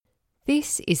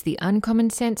This is the Uncommon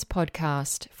Sense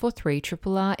podcast for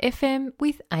 3RRR FM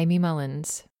with Amy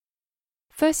Mullins.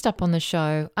 First up on the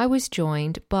show, I was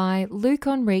joined by Luke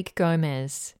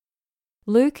Henriques-Gomes.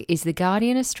 Luke is The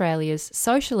Guardian Australia's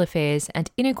social affairs and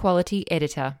inequality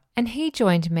editor, and he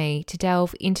joined me to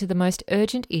delve into the most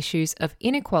urgent issues of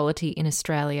inequality in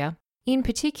Australia, in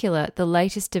particular the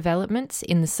latest developments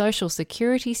in the social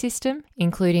security system,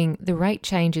 including the rate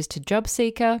changes to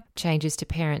JobSeeker, changes to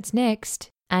ParentsNext,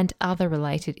 and other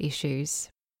related issues.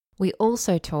 We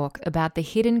also talk about the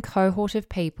hidden cohort of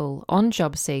people on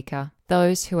JobSeeker,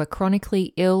 those who are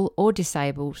chronically ill or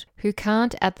disabled, who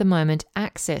can't at the moment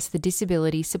access the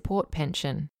disability support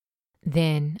pension.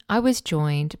 Then I was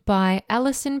joined by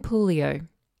Alison Pouliot.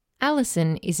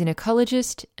 Alison is an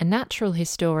ecologist, a natural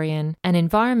historian, an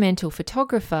environmental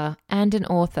photographer, and an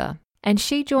author, and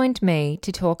she joined me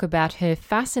to talk about her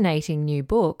fascinating new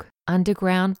book,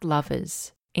 Underground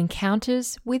Lovers: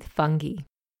 Encounters with Fungi.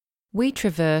 We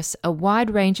traverse a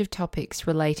wide range of topics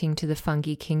relating to the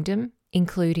fungi kingdom,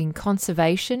 including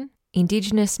conservation,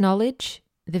 indigenous knowledge,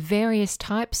 the various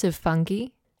types of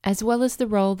fungi, as well as the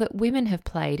role that women have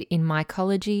played in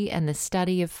mycology and the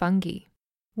study of fungi.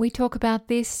 We talk about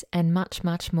this and much,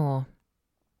 much more.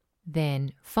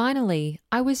 Then, finally,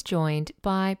 I was joined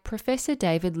by Professor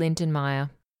David Lindenmayer.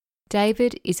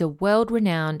 David is a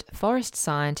world-renowned forest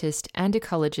scientist and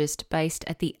ecologist based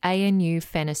at the ANU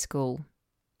Fenner School.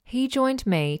 He joined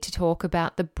me to talk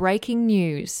about the breaking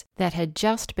news that had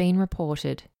just been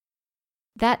reported.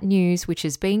 That news, which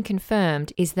has been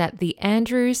confirmed, is that the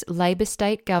Andrews Labor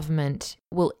State Government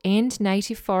will end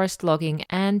native forest logging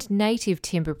and native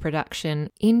timber production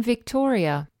in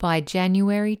Victoria by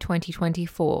January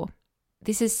 2024.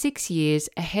 This is 6 years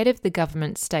ahead of the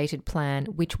government's stated plan,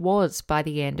 which was by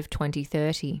the end of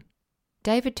 2030.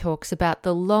 David talks about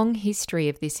the long history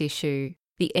of this issue,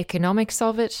 the economics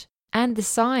of it, and the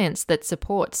science that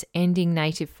supports ending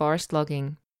native forest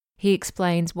logging. He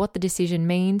explains what the decision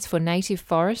means for native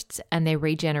forests and their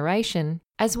regeneration,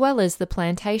 as well as the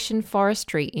plantation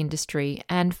forestry industry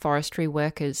and forestry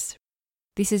workers.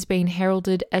 This has been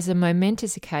heralded as a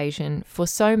momentous occasion for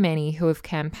so many who have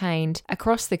campaigned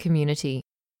across the community.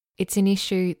 It's an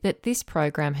issue that this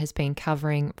program has been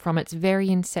covering from its very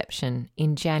inception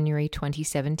in January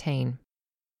 2017.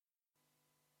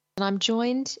 And I'm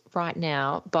joined right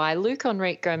now by Luke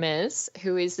Henriques-Gomes,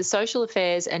 who is the Social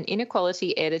Affairs and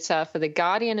Inequality Editor for The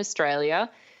Guardian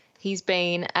Australia. He's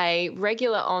been a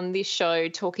regular on this show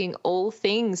talking all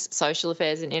things social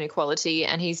affairs and inequality,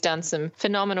 and he's done some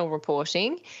phenomenal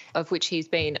reporting, of which he's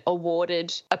been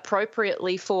awarded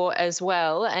appropriately for as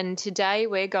well. And today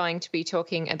we're going to be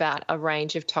talking about a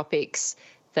range of topics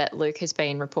that Luke has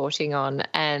been reporting on.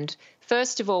 And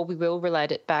first of all, we will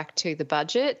relate it back to the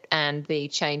budget and the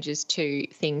changes to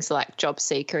things like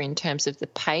JobSeeker in terms of the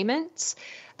payments.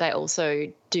 They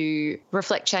also do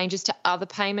reflect changes to other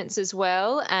payments as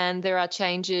well. And there are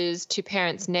changes to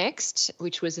ParentsNext,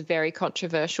 which was a very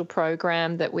controversial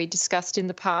program that we discussed in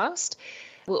the past.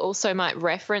 We'll also might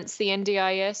reference the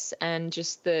NDIS and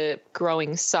just the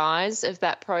growing size of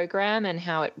that program and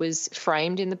how it was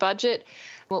framed in the budget.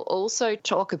 We'll also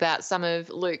talk about some of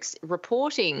Luke's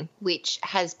reporting, which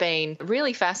has been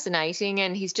really fascinating,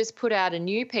 and he's just put out a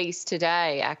new piece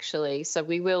today, actually. So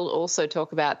we will also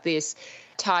talk about this,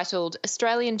 titled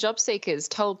Australian Job Seekers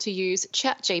Told to Use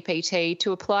ChatGPT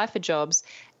to Apply for Jobs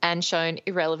and Shown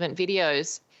Irrelevant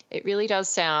Videos. It really does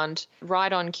sound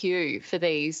right on cue for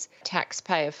these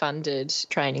taxpayer-funded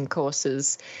training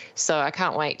courses. So I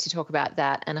can't wait to talk about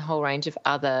that and a whole range of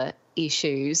other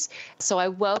issues. So I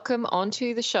welcome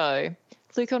onto the show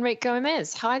Luke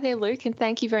Henriques-Gomes. Hi there, Luke, and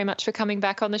thank you very much for coming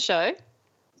back on the show.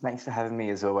 Thanks for having me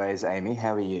as always, Amy.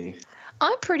 How are you?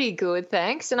 I'm pretty good,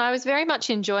 thanks. And I was very much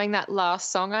enjoying that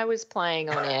last song I was playing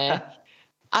on air.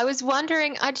 I was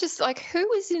wondering, who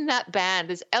was in that band?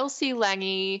 There's Elsie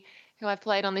Lange, who I've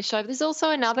played on this show, but there's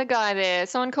also another guy there,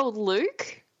 someone called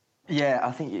Luke. Yeah,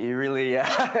 I think you're really,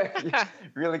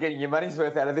 really getting your money's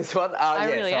worth out of this one.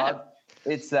 I really am.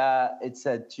 It's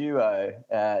a duo.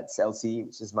 It's Elsie,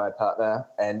 which is my partner,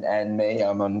 and me.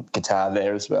 I'm on guitar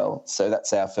there as well. So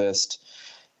that's our first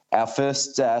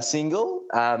single.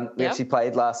 We actually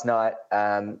played last night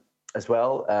as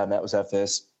well. That was our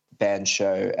first band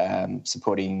show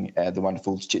supporting the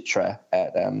wonderful Chitra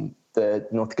at the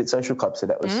Northcote Social Club. So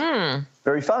that was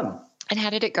very fun. And how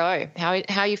did it go? How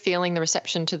are you feeling the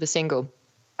reception to the single?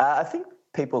 I think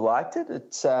people liked it.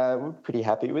 We're pretty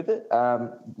happy with it.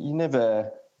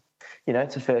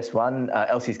 It's a first one.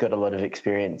 Elsie's got a lot of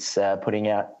experience putting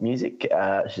out music.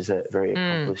 She's a very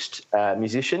accomplished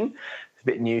musician. It's a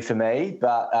bit new for me,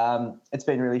 but it's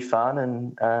been really fun,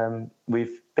 and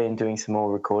we've been doing some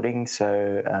more recording,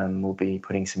 so we'll be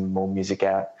putting some more music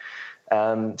out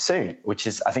soon, which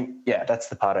is, I think, that's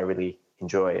the part I really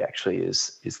enjoy, actually,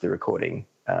 is the recording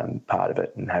part of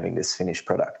it and having this finished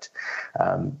product.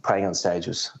 Playing on stage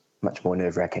was much more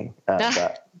nerve-wracking,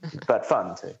 but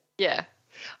fun too. Yeah.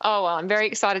 Oh, well, I'm very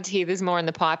excited to hear there's more in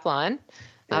the pipeline.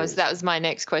 That was my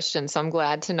next question, so I'm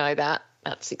glad to know that.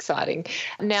 That's exciting.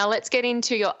 Now let's get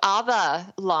into your other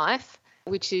life,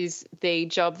 which is the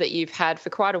job that you've had for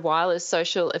quite a while as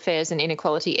social affairs and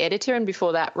inequality editor, and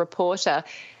before that reporter.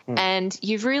 And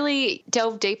you've really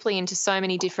delved deeply into so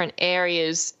many different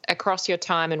areas across your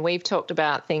time, and we've talked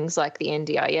about things like the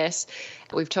NDIS,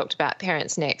 we've talked about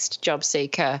ParentsNext,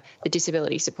 JobSeeker, the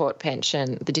Disability Support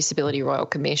Pension, the Disability Royal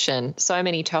Commission, so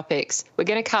many topics. We're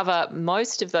going to cover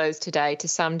most of those today to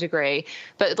some degree,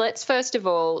 but let's first of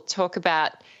all talk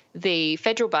about the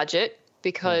federal budget,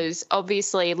 because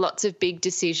obviously lots of big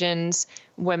decisions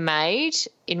were made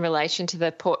in relation to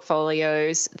the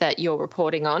portfolios that you're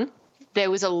reporting on. There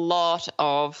was a lot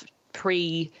of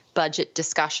pre-budget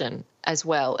discussion as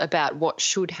well about what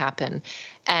should happen.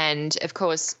 And, of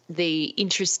course, the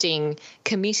interesting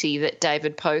committee that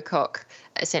David Pocock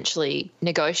essentially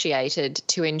negotiated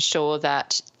to ensure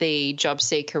that the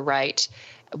JobSeeker rate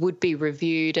would be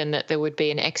reviewed and that there would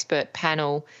be an expert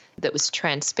panel that was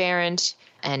transparent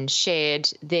and shared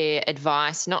their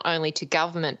advice not only to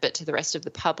government but to the rest of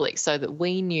the public, so that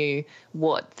we knew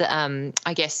what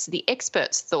the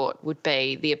experts thought would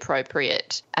be the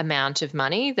appropriate amount of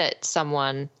money that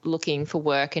someone looking for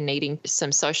work and needing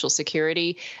some social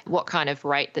security, what kind of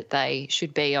rate that they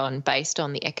should be on based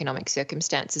on the economic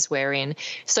circumstances we're in.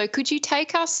 So could you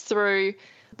take us through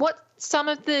what some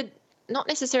of the, not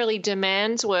necessarily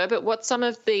demands were, but what some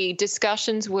of the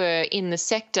discussions were in the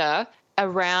sector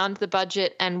around the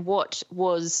budget and what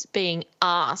was being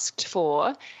asked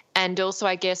for, and also,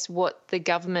 I guess, what the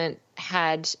government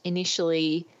had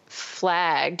initially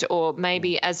flagged, or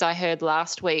maybe, as I heard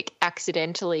last week,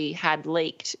 accidentally had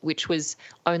leaked, which was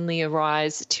only a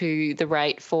rise to the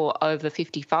rate for over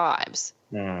 55s.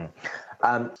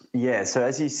 So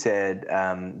as you said,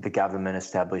 the government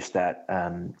established that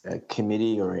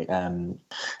committee or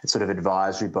sort of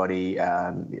advisory body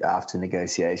after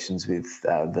negotiations with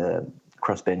the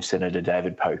crossbench Senator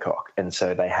David Pocock. And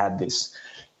so they had this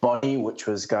body which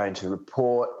was going to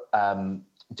report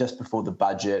just before the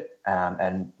budget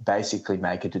and basically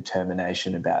make a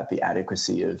determination about the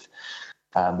adequacy of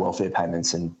welfare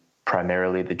payments and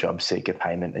primarily the JobSeeker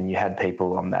payment. And you had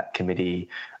people on that committee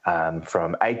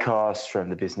from ACOS, from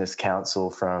the Business Council,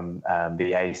 from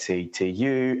the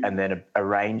ACTU, and then a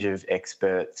range of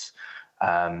experts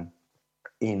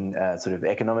in sort of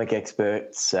economic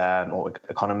experts or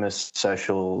economists,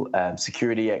 social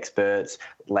security experts,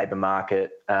 labour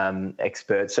market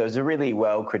experts. So it was a really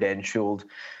well-credentialed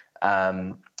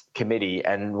committee.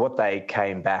 And what they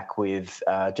came back with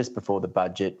just before the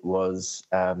budget was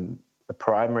a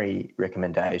primary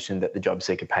recommendation that the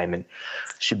JobSeeker payment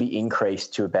should be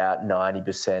increased to about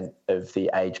 90% of the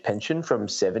age pension from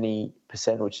 70%,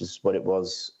 which is what it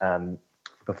was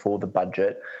before the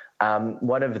budget.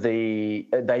 They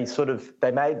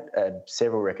made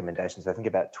several recommendations, I think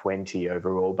about 20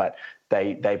 overall, but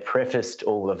they prefaced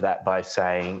all of that by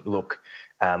saying, look,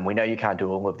 we know you can't do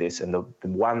all of this, and the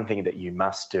one thing that you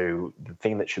must do, the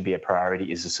thing that should be a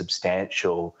priority, is a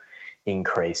substantial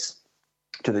increase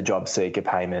to the JobSeeker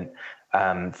payment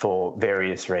for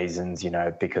various reasons,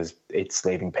 because it's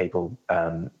leaving people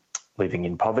living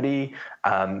in poverty,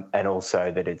 and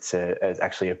also that it's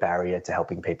actually a barrier to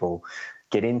helping people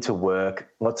get into work.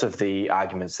 Lots of the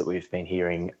arguments that we've been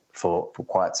hearing for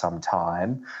quite some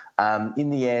time.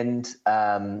 In the end,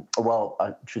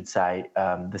 I should say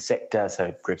the sector,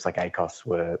 so groups like ACOS,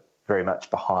 were very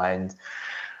much behind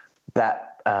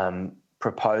that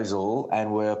proposal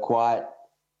and were quite,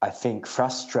 I think,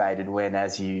 frustrated when,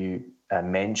 as you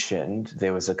mentioned,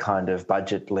 there was a kind of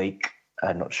budget leak.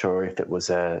 I'm not sure if it was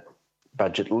a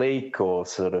budget leak or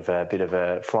sort of a bit of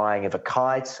a flying of a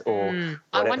kite or whatever.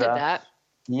 I wondered that.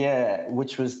 Yeah,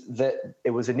 which was that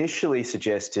it was initially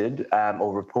suggested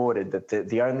or reported that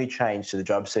the only change to the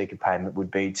JobSeeker payment would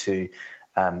be to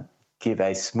give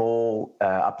a small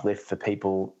uplift for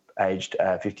people aged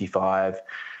 55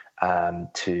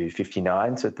 to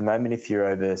 59. So at the moment, if you're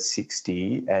over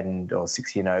 60 or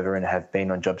 60 and over and have been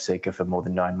on JobSeeker for more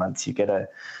than 9 months, you get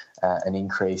an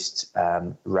increased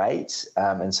rate.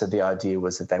 And so the idea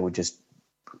was that they would just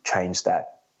change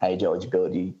that age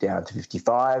eligibility down to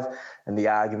 55. And the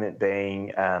argument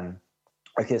being, I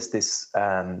guess, this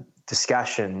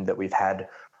discussion that we've had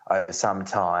over some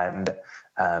time,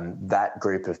 that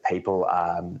group of people,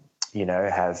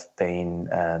 have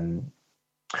been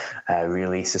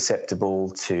really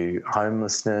susceptible to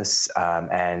homelessness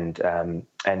and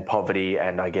poverty.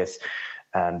 And I guess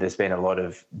there's been a lot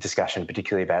of discussion,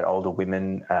 particularly about older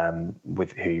women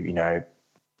with who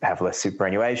have less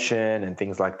superannuation and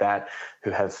things like that,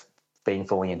 who have been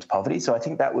falling into poverty. So I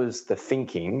think that was the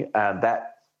thinking.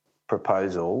 That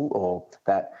proposal or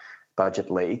that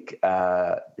budget leak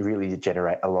really did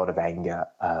generate a lot of anger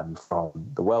from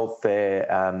the welfare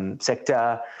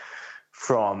sector,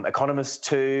 from economists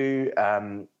too,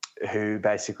 who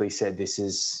basically said this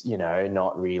is,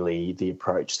 not really the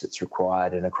approach that's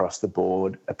required, and across the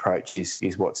board approach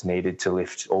is what's needed to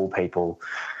lift all people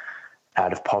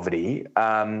out of poverty.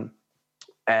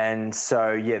 And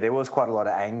so, there was quite a lot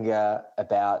of anger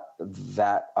about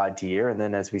that idea. And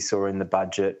then as we saw in the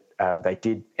budget, they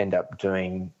did end up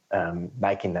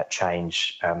making that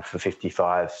change for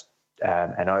 55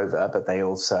 and over, but they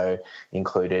also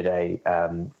included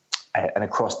an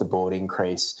across-the-board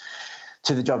increase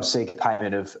to the JobSeeker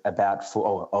payment of about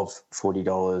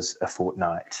 $40 a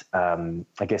fortnight.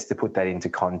 I guess to put that into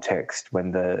context,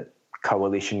 when the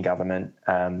coalition government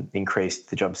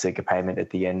increased the JobSeeker payment at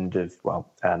the end of,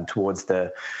 towards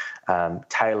the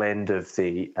tail end of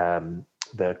the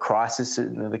crisis,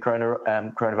 the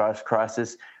coronavirus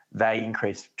crisis, they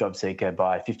increased JobSeeker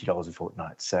by $50 a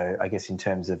fortnight. So I guess in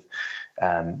terms of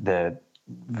the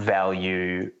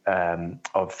value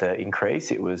of the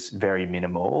increase, it was very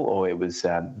minimal, or it was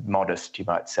modest, you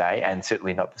might say, and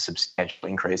certainly not the substantial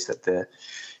increase that the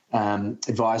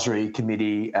advisory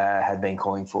committee had been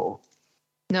calling for.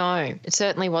 No, it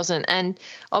certainly wasn't. And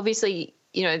obviously,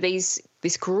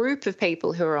 this group of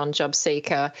people who are on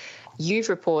JobSeeker, you've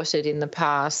reported in the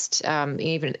past,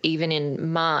 even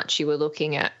in March, you were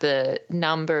looking at the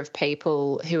number of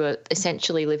people who are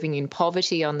essentially living in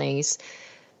poverty on these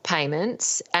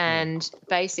payments, and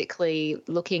basically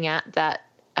looking at that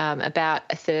about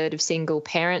a third of single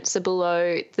parents are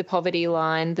below the poverty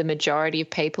line. The majority of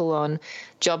people on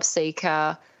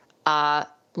JobSeeker are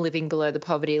living below the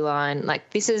poverty line.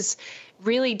 Like, this is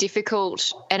really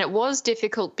difficult, and it was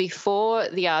difficult before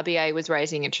the RBA was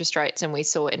raising interest rates and we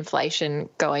saw inflation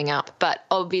going up. But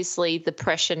obviously the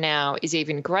pressure now is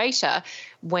even greater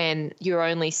when you're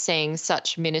only seeing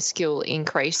such minuscule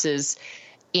increases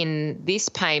in this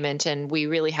payment, and we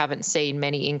really haven't seen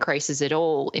many increases at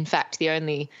all. In fact, the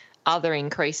only other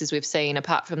increases we've seen,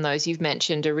 apart from those you've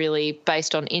mentioned, are really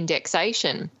based on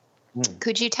indexation.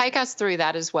 Could you take us through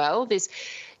that as well, this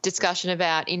discussion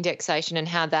about indexation and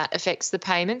how that affects the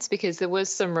payments? Because there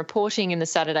was some reporting in the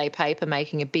Saturday paper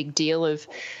making a big deal of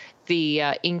the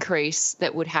increase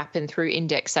that would happen through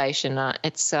indexation.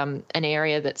 It's an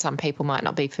area that some people might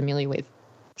not be familiar with.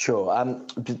 Sure.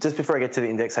 Just before I get to the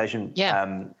indexation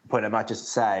point, I might just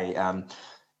say,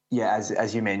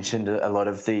 as you mentioned, a lot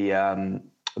of the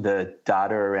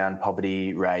data around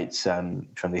poverty rates from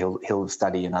the Hill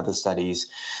study and other studies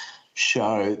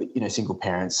show that, single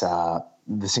parents are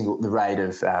the rate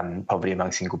of poverty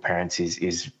among single parents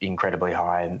is incredibly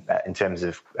high in terms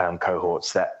of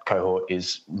cohorts. That cohort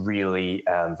is really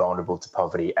vulnerable to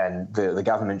poverty, and the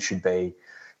government should be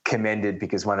commended,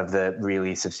 because one of the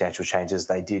really substantial changes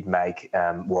they did make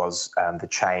was the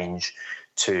change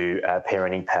to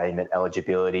parenting payment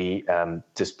eligibility.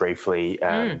 Just briefly,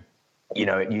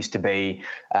 it used to be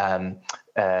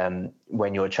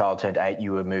when your child turned 8,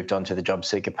 you were moved on to the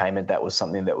JobSeeker payment. That was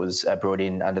something that was brought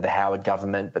in under the Howard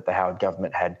government, but the Howard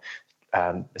government had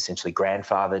essentially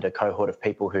grandfathered a cohort of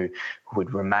people who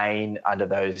would remain under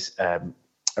those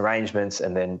arrangements,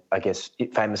 and then I guess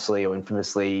famously or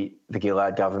infamously the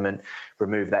Gillard government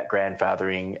removed that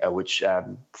grandfathering, which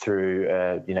threw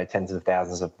tens of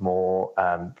thousands of more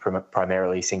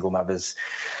primarily single mothers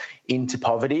into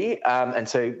poverty. And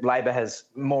so Labor has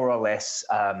more or less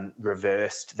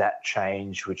reversed that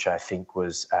change, which I think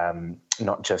was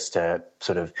not just a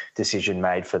sort of decision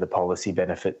made for the policy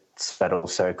benefits, but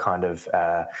also kind of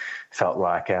felt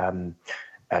like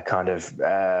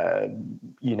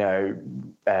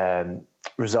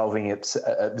resolving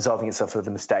itself of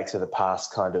the mistakes of the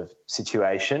past kind of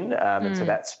situation. And so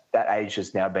that age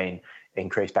has now been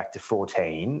increased back to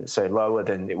 14, so lower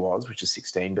than it was, which is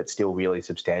 16, but still really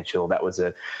substantial. That was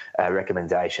a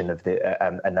recommendation of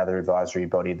another advisory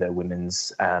body, the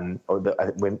Women's or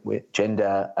the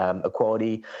Gender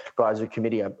Equality Advisory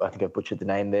Committee. I think I butchered the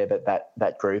name there, but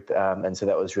that group, and so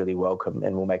that was really welcome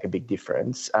and will make a big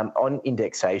difference. On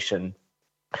indexation,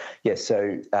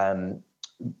 so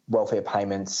welfare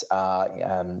payments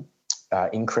are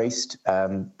increased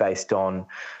based on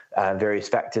various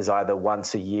factors, either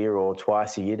once a year or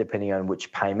twice a year, depending on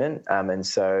which payment. And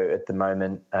so at the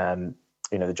moment, the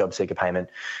JobSeeker payment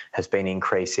has been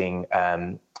increasing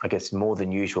I guess, more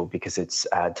than usual because it's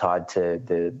tied to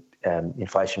the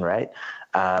inflation rate.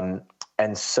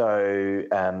 And so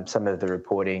some of the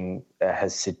reporting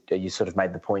you sort of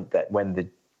made the point that when the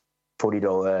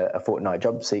 $40 a fortnight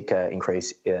JobSeeker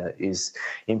increase is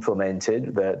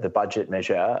implemented, the budget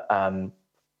measure,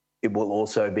 it will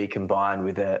also be combined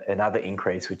with another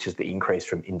increase, which is the increase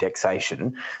from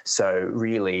indexation. So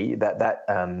really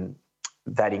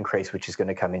that increase, which is going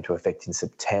to come into effect in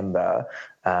September,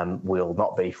 will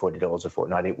not be $40 a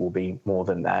fortnight. It will be more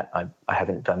than that. I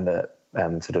haven't done the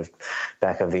sort of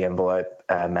back of the envelope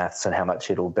maths on how much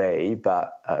it'll be,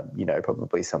 but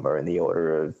probably somewhere in the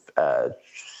order of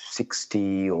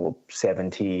 60 or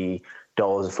 $70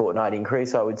 a fortnight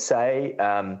increase, I would say,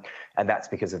 and that's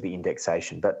because of the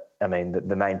indexation. But I mean,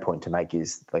 the main point to make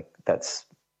is like that's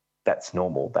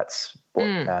normal. That's what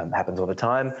happens all the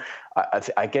time.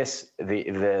 I guess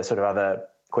the sort of other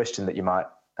question that you might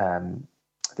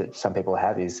that some people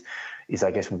have is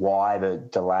I guess why the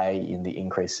delay in the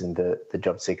increase in the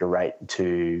JobSeeker rate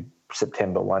to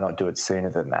September? Why not do it sooner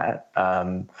than that?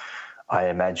 I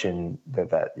imagine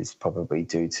that is probably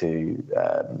due to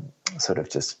sort of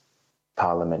just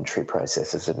parliamentary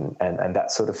processes and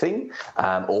that sort of thing,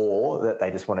 or that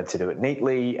they just wanted to do it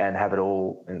neatly and have it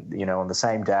all, on the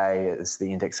same day as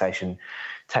the indexation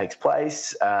takes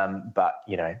place. But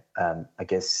I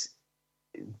guess,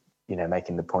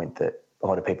 making the point that a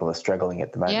lot of people are struggling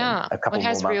at the moment. Yeah, it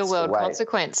has real-world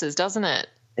consequences, doesn't it?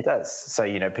 It does. So,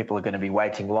 people are going to be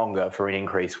waiting longer for an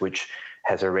increase which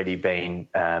has already been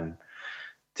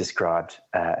described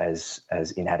as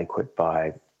inadequate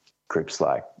by groups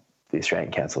like the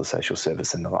Australian Council of Social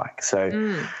Service and the like. So,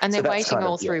 and they're waiting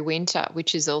all through winter,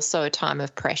 which is also a time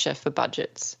of pressure for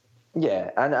budgets. Yeah,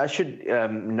 and I should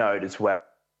note as well,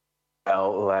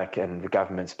 and the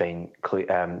government's been clear,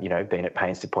 been at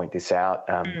pains to point this out.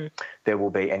 There will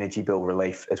be energy bill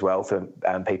relief as well for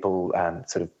people.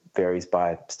 Sort of varies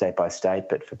by state,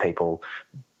 but for people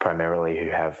primarily who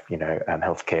have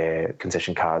healthcare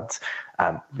concession cards,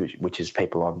 which is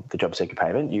people on the JobSeeker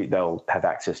payment, they'll have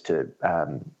access to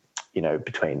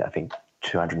between I think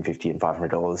 $250 and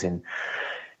 $500 in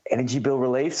energy bill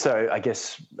relief. So I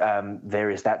guess there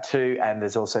is that too. And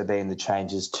there's also been the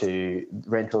changes to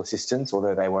rental assistance,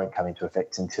 although they won't come into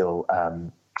effect until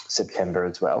September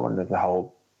as well. And there's a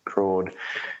whole broad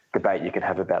debate you can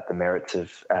have about the merits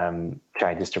of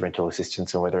changes to rental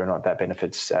assistance and whether or not that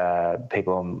benefits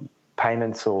people on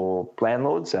payments or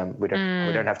landlords. We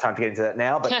don't have time to get into that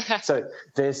now. But so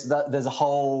there's a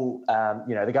whole,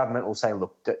 the government will say,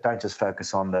 look, don't just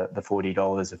focus on the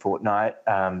 $40 a fortnight.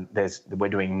 We're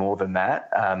doing more than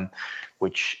that,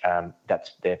 which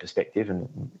that's their perspective and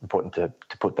important to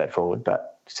put that forward.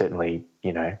 But certainly,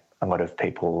 a lot of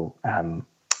people, a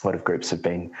lot of groups have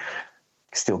been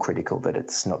still critical that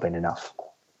it's not been enough.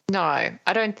 No,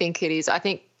 I don't think it is. I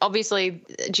think obviously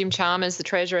Jim Chalmers, the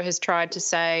Treasurer, has tried to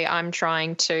say, I'm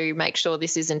trying to make sure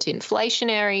this isn't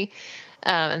inflationary,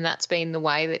 and that's been the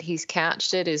way that he's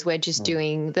couched it, is we're just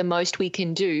doing the most we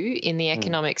can do in the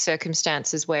economic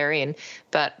circumstances we're in.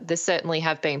 But there certainly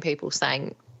have been people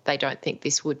saying they don't think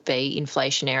this would be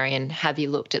inflationary, and have you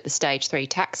looked at the stage 3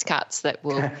 tax cuts that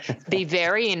will be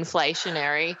very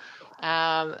inflationary?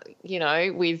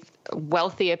 With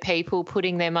wealthier people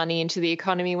putting their money into the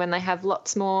economy when they have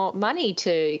lots more money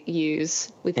to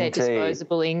use with their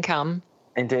disposable income.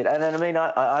 Indeed. And I mean,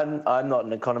 I'm not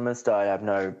an economist. I have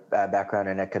no background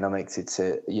in economics.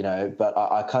 But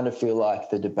I kind of feel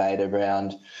like the debate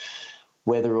around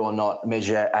whether or not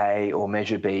measure A or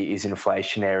measure B is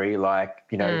inflationary,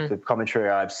 the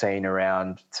commentary I've seen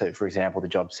around, so for example, the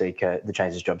JobSeeker, the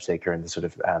changes to JobSeeker and the sort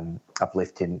of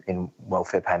uplift in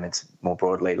welfare payments more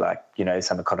broadly,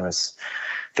 some economists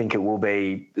think it will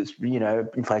be,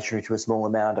 inflationary to a small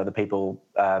amount. Other people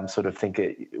sort of think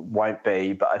it won't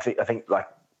be. But I think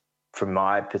from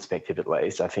my perspective at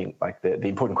least, I think the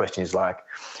important question is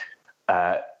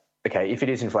okay, if it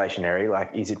is inflationary,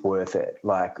 is it worth it?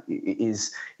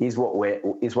 Is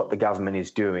what the government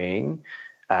is doing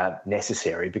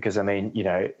necessary? Because I mean,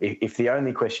 if the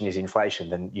only question is inflation,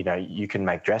 then you can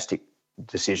make drastic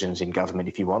decisions in government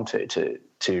if you want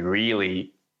to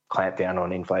really clamp down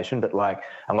on inflation. But a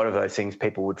lot of those things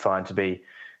people would find to be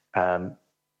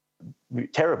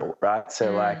terrible, right?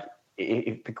 So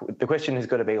if the question has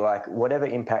got to be whatever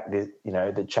impact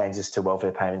the changes to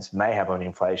welfare payments may have on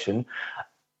inflation.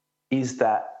 Is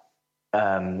that,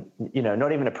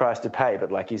 not even a price to pay, but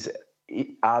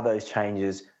are those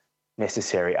changes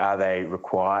necessary? Are they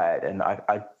required? And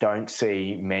I don't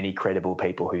see many credible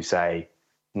people who say,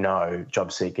 no,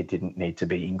 JobSeeker didn't need to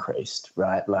be increased,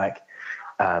 right?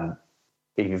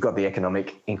 you've got the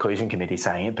Economic Inclusion Committee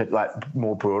saying it, but like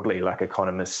more broadly, like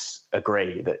economists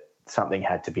agree that something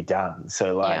had to be done.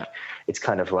 So like it's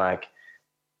kind of like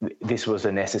this was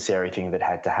a necessary thing that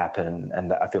had to happen,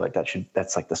 and I feel like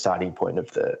that's like the starting point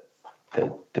of the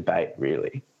debate,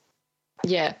 really.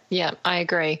 Yeah, I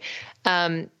agree.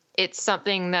 It's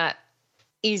something that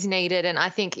is needed, and I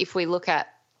think if we look at,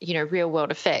 you know, real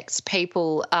world effects,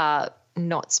 people are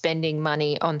not spending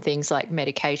money on things like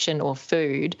medication or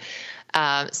food.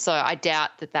 So I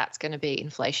doubt that that's going to be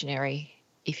inflationary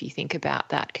if you think about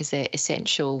that, because they're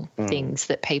essential things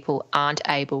that people aren't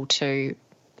able to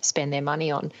spend their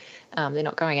money on. They're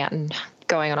not going out and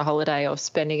going on a holiday or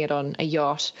spending it on a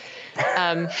yacht.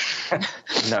 No,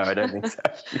 I don't think so.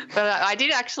 But I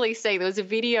did actually see there was a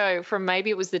video from, maybe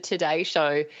it was the Today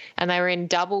Show, and they were in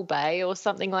Double Bay or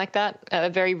something like that, a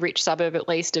very rich suburb at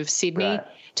least of Sydney,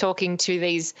 talking to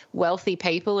these wealthy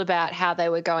people about how they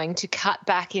were going to cut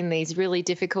back in these really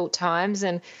difficult times.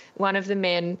 And one of the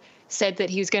men said that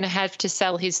he was going to have to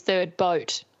sell his third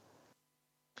boat,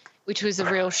 which was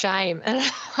a real shame. And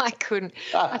I couldn't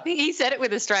 – I think he said it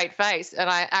with a straight face, and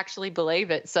I actually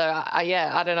believe it. So,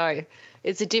 I don't know.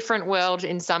 It's a different world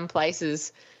in some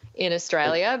places in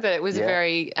Australia, but it was a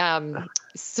very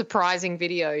surprising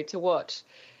video to watch.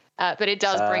 But it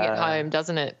does bring it home,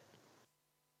 doesn't it?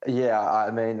 Yeah,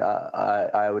 I mean,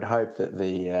 I would hope that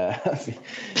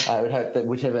I would hope that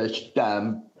whichever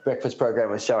breakfast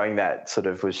program was showing that sort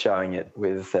of was showing it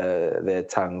with their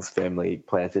tongues firmly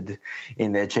planted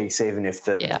in their cheeks, even if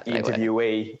the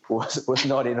interviewee was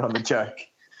not in on the joke.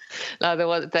 No,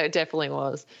 there definitely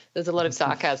was. There's a lot of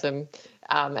sarcasm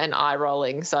and eye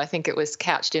rolling, so I think it was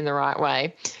couched in the right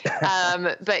way.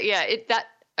 But yeah,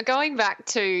 going back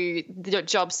to the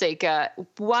JobSeeker,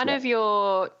 one of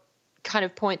your kind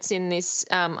of points in this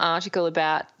article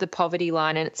about the poverty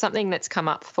line, and it's something that's come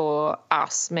up for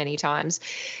us many times,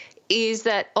 is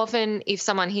that often if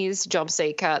someone hears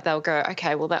JobSeeker, they'll go,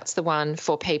 okay, well, that's the one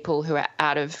for people who are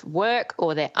out of work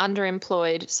or they're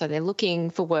underemployed, so they're looking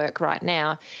for work right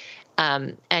now.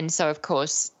 And so, of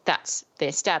course, that's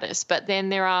their status. But then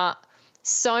there are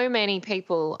so many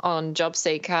people on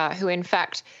JobSeeker who, in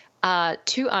fact, are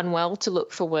too unwell to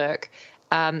look for work,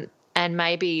 and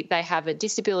maybe they have a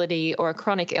disability or a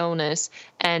chronic illness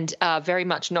and are very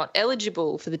much not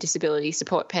eligible for the disability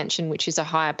support pension, which is a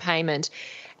higher payment.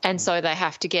 And so they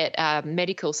have to get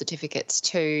medical certificates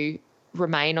to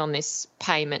remain on this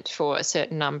payment for a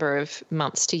certain number of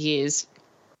months to years,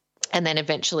 and then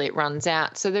eventually it runs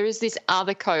out. So there is this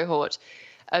other cohort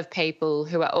of people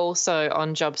who are also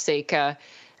on JobSeeker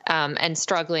and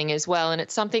struggling as well, and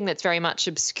it's something that's very much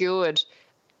obscured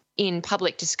in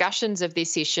public discussions of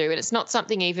this issue, and it's not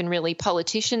something even really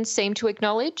politicians seem to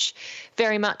acknowledge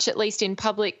very much, at least in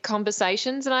public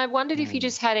conversations. And I wondered if you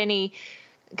just had any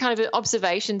kind of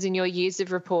observations in your years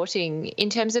of reporting in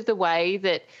terms of the way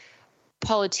that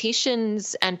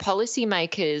politicians and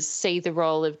policymakers see the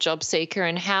role of JobSeeker,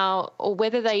 and how, or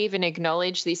whether they even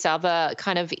acknowledge this other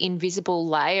kind of invisible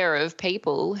layer of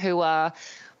people who are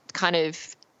kind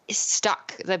of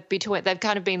stuck between, they've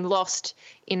kind of been lost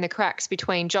in the cracks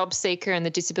between JobSeeker and the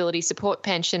disability support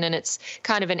pension, and it's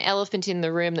kind of an elephant in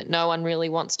the room that no one really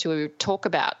wants to talk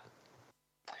about.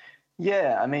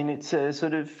 Yeah, I mean, it's a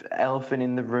sort of elephant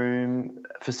in the room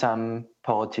for some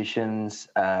politicians,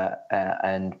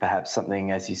 and perhaps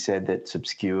something, as you said, that's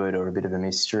obscured or a bit of a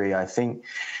mystery. I think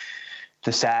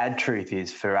the sad truth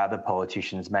is, for other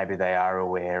politicians, maybe they are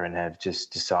aware and have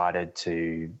just decided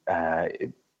to,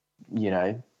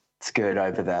 skirt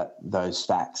over those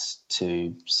facts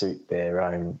to suit their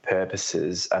own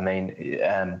purposes. I mean,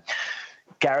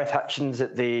 Gareth Hutchins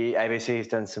at the ABC has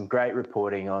done some great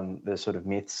reporting on the sort of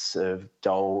myths of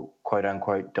quote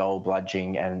unquote dole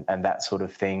bludging and that sort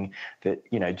of thing that,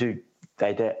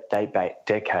 they date back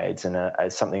decades, and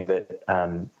as something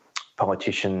that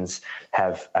politicians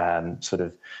have sort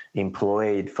of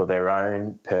employed for their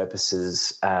own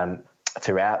purposes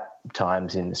throughout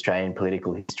times in Australian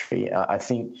political history. I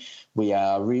think we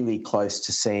are really close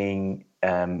to seeing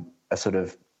I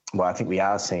think we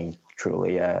are seeing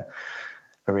truly a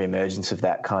re-emergence of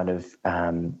that kind of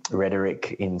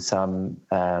rhetoric in some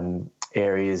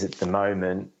areas at the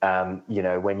moment.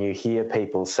 When you hear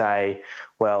people say,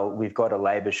 well, we've got a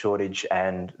labour shortage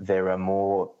and there are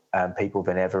more people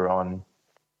than ever on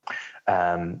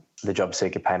the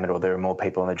JobSeeker payment, or there are more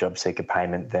people on the JobSeeker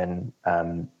payment than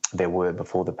there were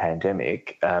before the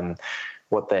pandemic.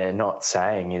 What they're not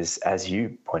saying is, as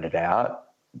you pointed out,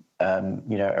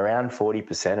 around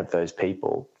 40% of those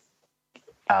people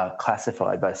are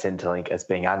classified by Centrelink as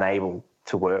being unable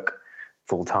to work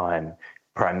full-time,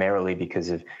 primarily because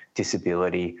of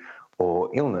disability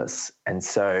or illness. And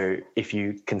so if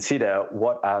you consider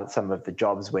what are some of the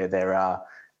jobs where there are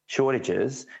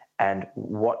shortages, and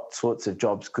what sorts of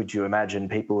jobs could you imagine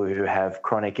people who have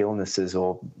chronic illnesses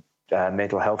or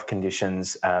mental health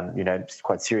conditions,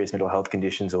 quite serious mental health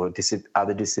conditions or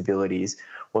other disabilities,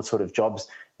 what sort of jobs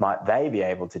might they be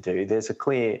able to do? There's a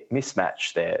clear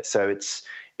mismatch there. So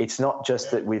it's not just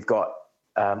that we've got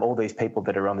all these people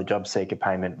that are on the JobSeeker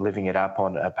payment living it up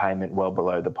on a payment well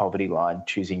below the poverty line,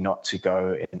 choosing not to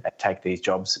go and take these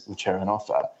jobs which are on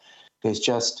offer. There's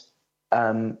just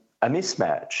a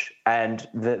mismatch. And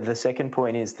the second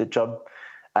point is the job.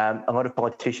 A lot of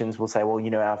politicians will say, well,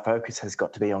 our focus has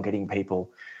got to be on getting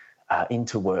people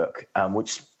into work,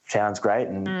 which sounds great.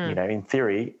 And, in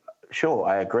theory, sure,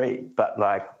 I agree. But,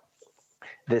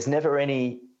 there's never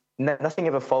nothing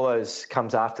ever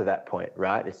comes after that point,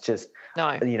 right? It's just,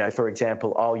 for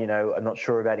example, I'm not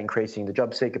sure about increasing the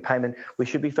JobSeeker payment. We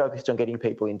should be focused on getting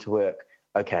people into work.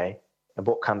 Okay. And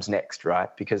what comes next, right?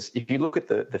 Because if you look at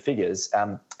the figures,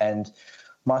 and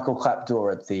Michael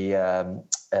Clapdoor at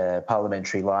the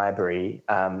Parliamentary Library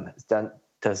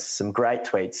does some great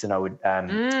tweets, and I would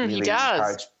really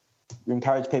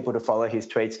encourage people to follow his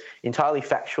tweets. Entirely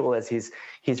factual as his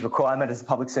requirement as a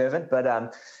public servant,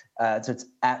 but so it's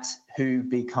at Who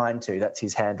Be Kind To. That's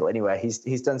his handle. Anyway,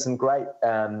 he's done some great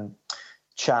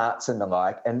charts and the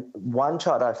like. And one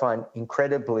chart I find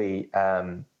incredibly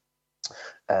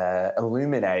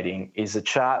illuminating is a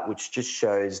chart which just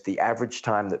shows the average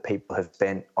time that people have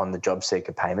spent on the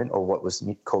JobSeeker payment, or what was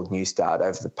called New Start,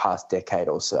 over the past decade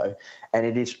or so. And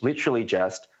it is literally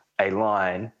just a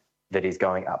line that is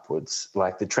going upwards.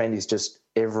 Like, the trend is just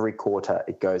every quarter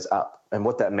it goes up. And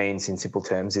what that means in simple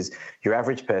terms is your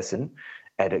average person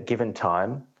at a given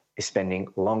time is spending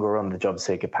longer on the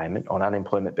JobSeeker payment, on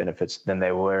unemployment benefits, than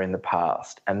they were in the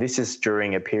past. And this is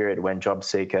during a period when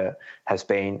JobSeeker has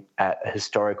been at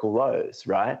historical lows,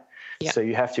 right? Yeah. So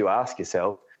you have to ask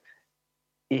yourself,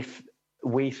 if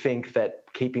we think that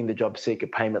keeping the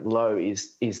JobSeeker payment low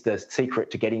is the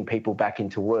secret to getting people back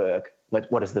into work,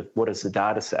 what does the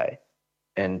data say?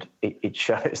 And it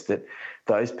shows that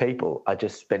those people are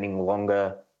just spending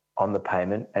longer on the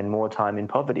payment and more time in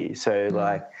poverty.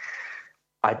 So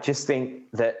I just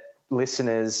think that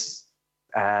listeners,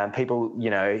 people,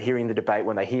 hearing the debate,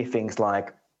 when they hear things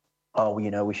like,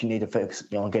 we should need to focus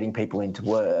on getting people into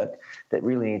work, that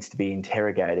really needs to be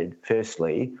interrogated.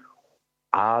 Firstly,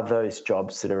 are those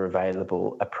jobs that are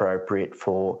available appropriate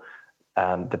for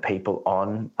the people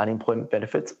on unemployment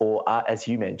benefits? Or as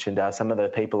you mentioned, are some of the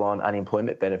people on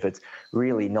unemployment benefits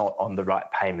really not on the right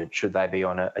payment? Should they be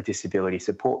on a disability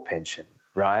support pension,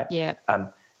 right? Yeah.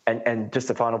 And just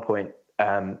a final point,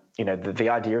 the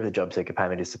idea of the JobSeeker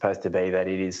payment is supposed to be that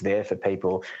it is there for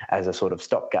people as a sort of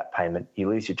stopgap payment. You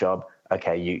lose your job,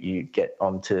 okay, you get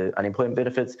onto unemployment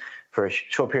benefits for a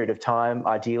short period of time,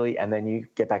 ideally, and then you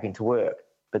get back into work.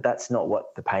 But that's not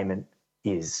what the payment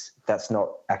is. That's not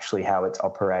actually how it's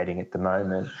operating at the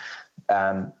moment.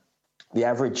 The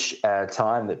average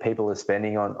time that people are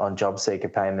spending on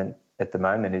JobSeeker payment at the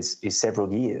moment is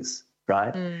several years,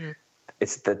 right? Mm.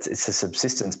 It's a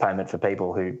subsistence payment for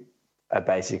people who are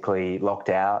basically locked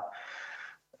out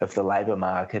of the labour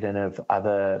market and of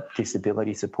other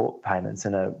disability support payments,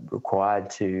 and are required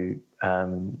to,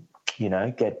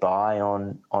 get by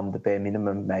on the bare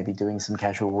minimum, maybe doing some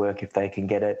casual work if they can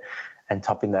get it, and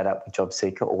topping that up with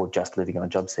JobSeeker, or just living on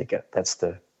JobSeeker. That's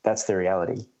the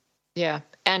reality. Yeah.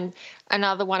 And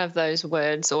another one of those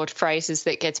words or phrases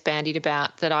that gets bandied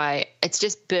about that it's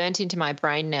just burnt into my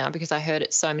brain now because I heard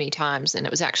it so many times, and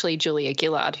it was actually Julia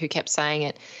Gillard who kept saying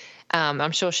it.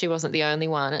 I'm sure she wasn't the only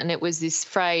one. And it was this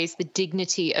phrase, the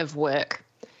dignity of work,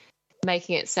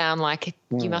 making it sound like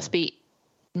you must be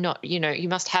not, you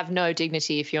must have no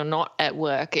dignity if you're not at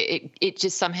work. It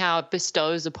just somehow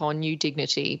bestows upon you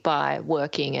dignity by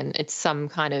working, and it's some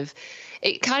kind of,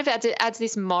 it kind of adds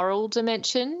this moral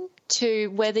dimension to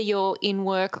whether you're in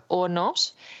work or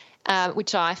not,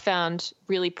 which I found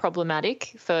really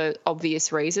problematic for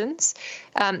obvious reasons.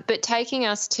 But taking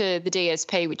us to the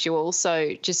DSP, which you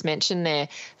also just mentioned there,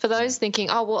 for those thinking,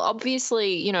 oh, well,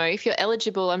 obviously, if you're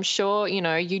eligible, I'm sure,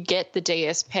 you'd get the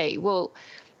DSP. Well,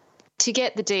 to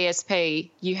get the DSP,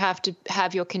 you have to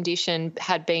have your condition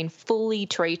had been fully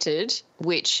treated,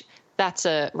 which that's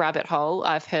a rabbit hole,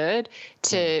 I've heard,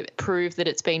 to prove that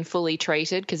it's been fully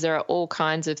treated, because there are all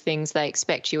kinds of things they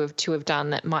expect you to have done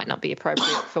that might not be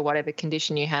appropriate for whatever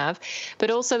condition you have,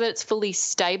 but also that it's fully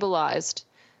stabilised,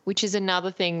 which is another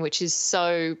thing which is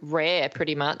so rare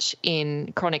pretty much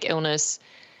in chronic illness,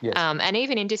 yes. And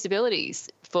even in disabilities,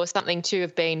 for something to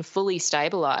have been fully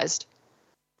stabilised.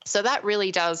 So that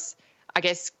really does, I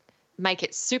guess, make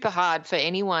it super hard for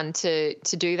anyone to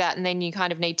do that. And then you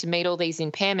kind of need to meet all these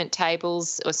impairment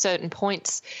tables or certain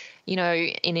points, you know,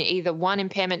 in either one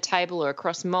impairment table or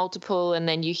across multiple. And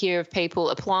then you hear of people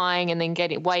applying and then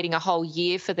waiting a whole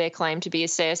year for their claim to be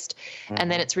assessed. And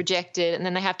then it's rejected, and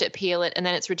then they have to appeal it, and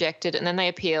then it's rejected, and then they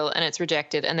appeal and it's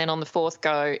rejected. And then on the fourth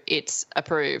go, it's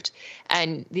approved.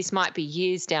 And this might be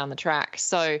years down the track.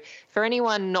 So for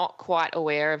anyone not quite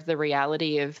aware of the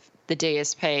reality of the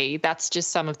DSP, that's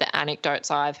just some of the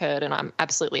anecdotes I've heard, and I'm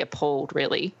absolutely appalled,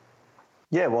 really.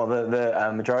 Yeah, well,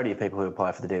 the majority of people who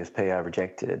apply for the DSP are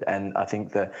rejected, and I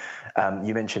think that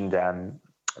you mentioned,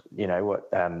 you know,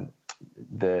 what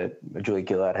the Julie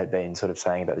Gillard had been sort of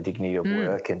saying about the dignity of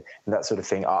work and that sort of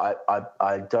thing.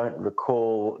 I don't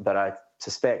recall, but I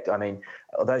suspect. I mean,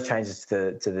 those changes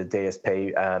to the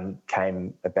DSP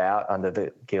came about under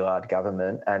the Gillard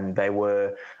government, and they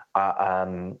were.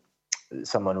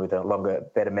 Someone with a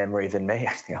better memory than me.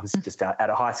 I think I was just out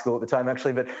of high school at the time,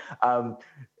 actually, but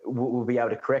will be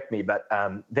able to correct me. But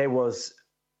there was,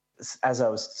 as I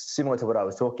was similar to what I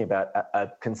was talking about, a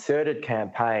concerted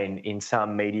campaign in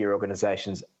some media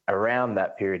organisations around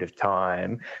that period of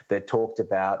time that talked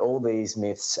about all these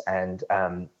myths and,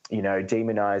 you know,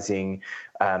 demonising,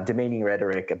 demeaning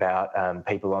rhetoric about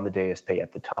people on the DSP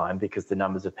at the time, because the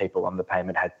numbers of people on the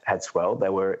payment had swelled. They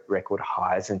were at record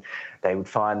highs, and they would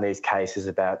find these cases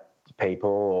about people,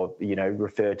 or, you know,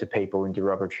 refer to people in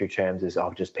derogatory terms as,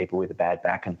 oh, just people with a bad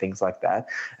back and things like that.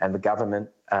 And the government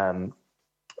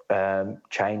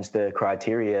changed the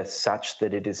criteria such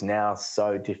that it is now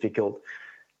so difficult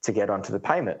to get onto the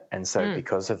payment. And so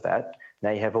because of that,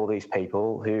 now you have all these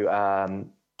people who are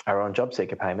on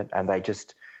JobSeeker payment, and they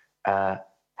just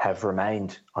have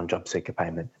remained on JobSeeker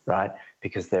payment, right?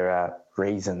 Because there are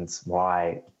reasons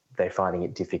why they're finding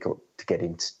it difficult to get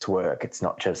into work. It's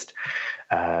not just,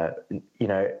 you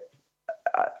know,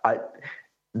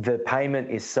 the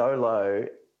payment is so low.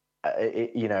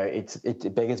 You know,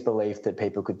 it beggars belief that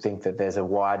people could think that there's a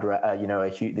wide, you know,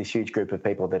 this huge group of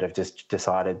people that have just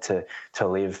decided to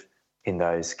live in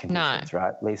those conditions, right?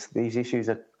 At least these issues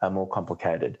are more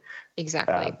complicated.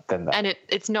 Exactly. Than that. And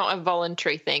it's not a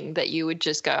voluntary thing that you would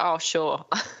just go, oh, sure,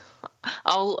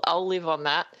 I'll live on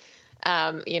that.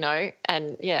 You know,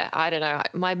 and yeah, I don't know,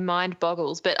 my mind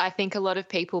boggles, but I think a lot of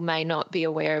people may not be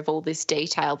aware of all this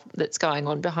detail that's going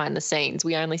on behind the scenes.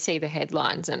 We only see the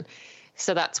headlines, and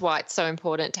so that's why it's so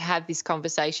important to have this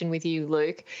conversation with you,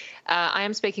 Luke. I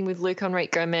am speaking with Luke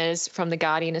Henriques-Gomes from The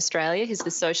Guardian Australia. He's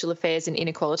the Social Affairs and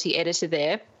Inequality Editor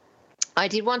there. I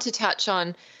did want to touch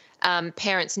on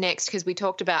ParentsNext, because we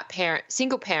talked about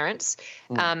single parents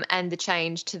and the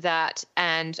change to that.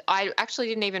 And I actually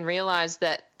didn't even realise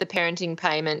that the parenting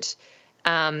payment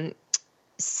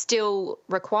still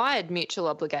required mutual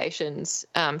obligations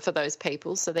for those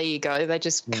people. So there you go. They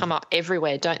just come up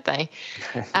everywhere, don't they?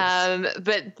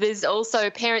 But there's also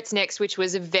ParentsNext, which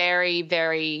was a very,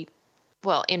 very,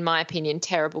 well, in my opinion,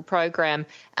 terrible program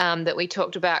that we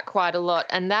talked about quite a lot.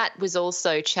 And that was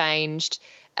also changed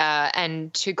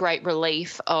and to great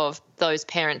relief of those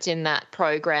parents in that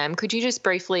program. Could you just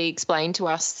briefly explain to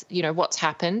us, you know, what's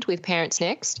happened with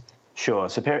ParentsNext? Sure.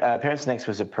 So ParentsNext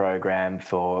was a program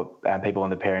for people on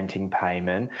the parenting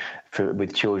payment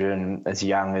with children as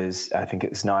young as, I think it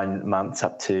was 9 months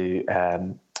up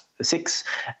to 6,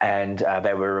 and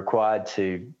they were required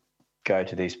to go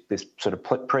to this sort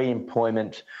of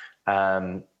pre-employment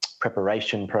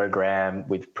preparation program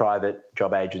with private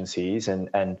job agencies,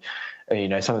 and you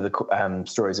know, some of the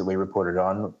stories that we reported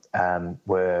on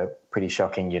were pretty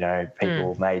shocking. You know,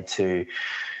 people made to.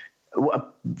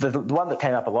 The one that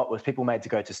came up a lot was people made to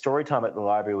go to story time at the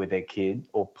library with their kid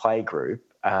or play group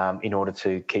in order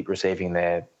to keep receiving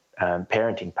their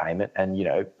parenting payment. And, you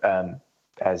know,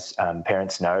 as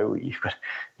parents know, you've got a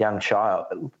young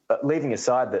child. But leaving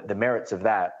aside the merits of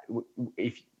that,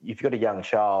 if you've got a young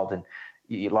child and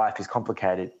your life is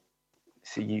complicated,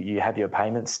 so you have your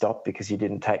payments stopped because you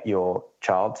didn't take your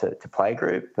child to play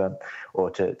group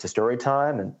or to story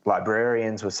time. And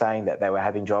librarians were saying that they were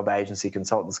having job agency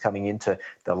consultants coming into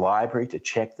the library to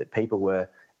check that people were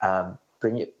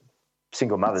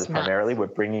single mothers primarily were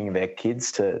bringing their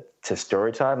kids to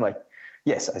story time. Like,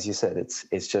 yes, as you said,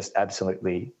 it's just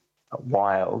absolutely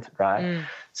wild, right?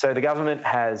 So the government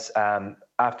has,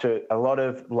 after a lot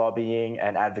of lobbying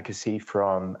and advocacy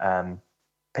from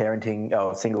parenting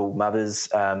or single mothers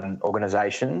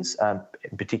organisations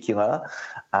in particular,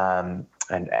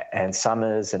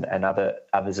 Summers and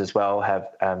others as well have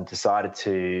decided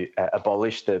to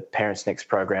abolish the ParentsNext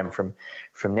program from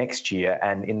next year.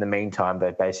 And in the meantime,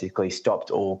 they've basically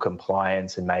stopped all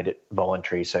compliance and made it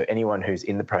voluntary. So anyone who's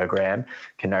in the program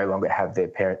can no longer have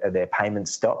their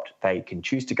payments stopped. They can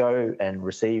choose to go and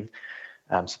receive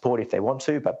support if they want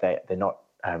to, but they're not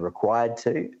required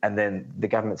to. And then the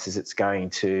government says it's going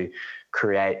to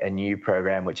create a new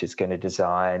program which it's going to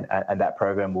design, and that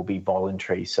program will be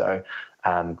voluntary. So,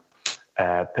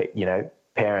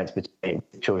 parents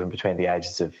children between the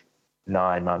ages of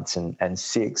 9 months and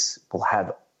 6 will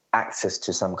have access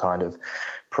to some kind of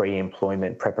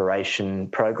pre-employment preparation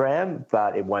program,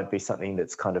 but it won't be something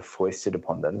that's kind of foisted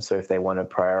upon them. So if they want to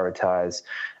prioritise,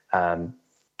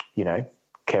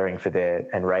 caring for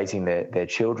and raising their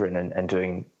children and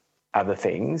doing other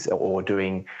things, or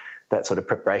doing that sort of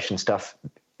preparation stuff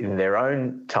in their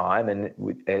own time and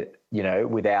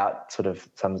without sort of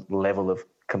some level of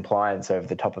compliance over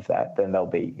the top of that, then they'll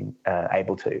be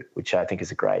able to, which I think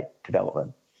is a great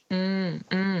development.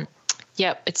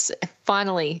 Yep, it's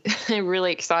finally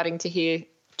really exciting to hear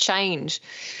change.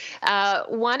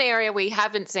 One area we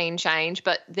haven't seen change,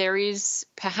 but there is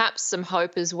perhaps some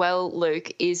hope as well,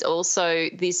 Luke, is also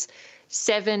this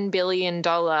 $7 billion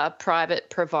private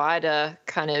provider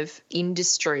kind of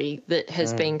industry that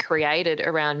has been created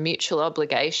around mutual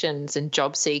obligations and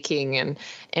job seeking and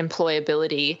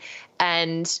employability.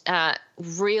 And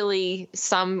really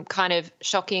some kind of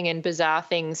shocking and bizarre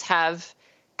things have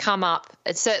come up,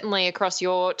 certainly across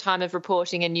your time of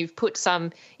reporting, and you've put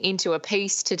some into a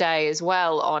piece today as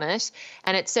well on it.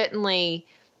 And it's certainly,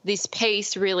 this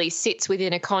piece really sits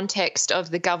within a context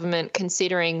of the government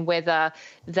considering whether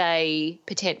they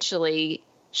potentially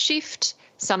shift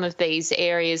some of these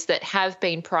areas that have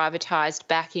been privatised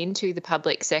back into the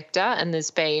public sector. And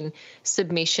there's been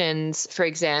submissions, for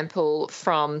example,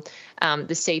 from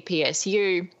the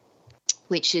CPSU,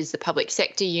 which is the public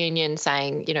sector union,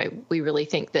 saying, we really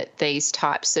think that these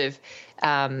types of,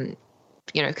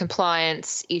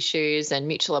 compliance issues and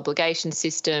mutual obligation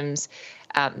systems,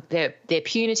 they're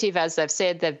punitive, as they've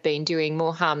said. They've been doing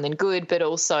more harm than good, but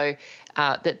also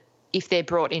that if they're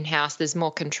brought in-house, there's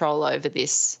more control over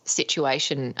this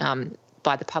situation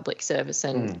by the public service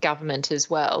and government as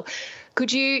well.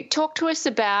 Could you talk to us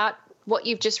about what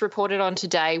you've just reported on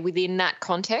today within that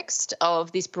context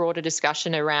of this broader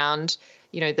discussion around,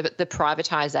 the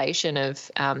privatisation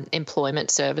of employment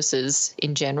services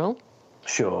in general?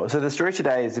 Sure. So the story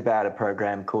today is about a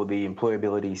program called the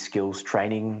Employability Skills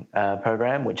Training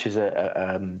Program, which is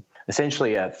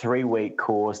essentially a 3-week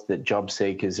course that job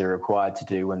seekers are required to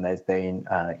do when they've been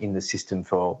in the system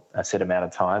for a set amount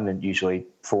of time, and usually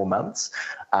 4 months.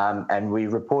 And we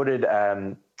reported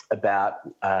about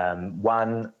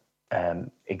one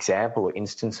example or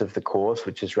instance of the course,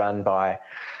 which is run by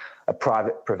a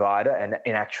private provider, and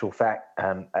in actual fact,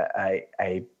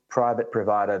 a private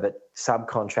provider that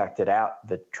subcontracted out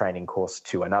the training course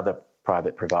to another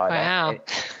private provider. Wow.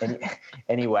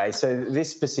 Anyway, so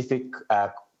this specific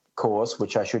course,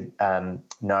 which I should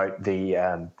note,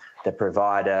 the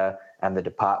provider and the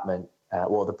department,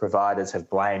 the providers have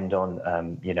blamed on,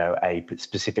 a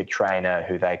specific trainer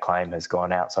who they claim has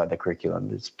gone outside the curriculum.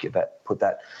 Just put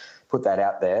that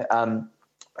out there.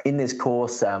 In this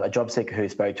course, a job seeker who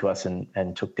spoke to us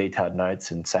and took detailed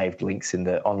notes and saved links in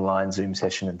the online Zoom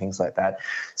session and things like that,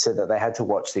 said that they had to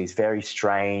watch these very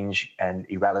strange and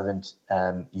irrelevant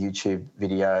YouTube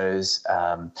videos.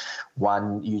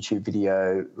 One YouTube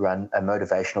video run a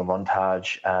motivational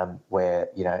montage where,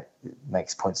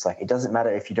 makes points like, it doesn't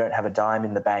matter if you don't have a dime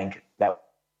in the bank. That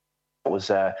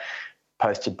was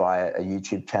posted by a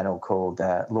YouTube channel called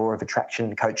Law of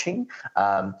Attraction Coaching.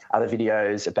 Other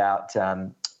videos about,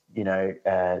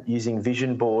 using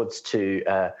vision boards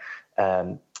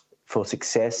for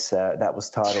success. That was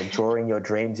titled Drawing Your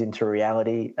Dreams into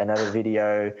Reality. Another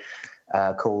video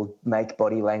called Make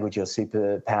Body Language Your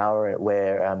Superpower,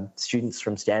 where students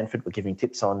from Stanford were giving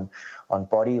tips on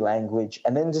body language.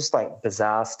 And then just like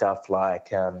bizarre stuff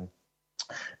like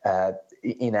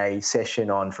in a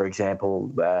session on, for example,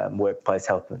 workplace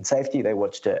health and safety, they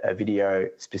watched a video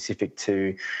specific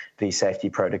to the safety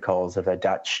protocols of a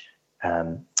Dutch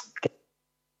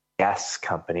gas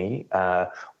company.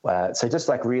 So just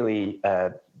like really,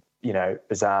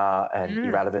 bizarre and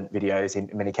irrelevant videos in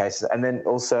many cases. And then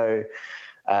also,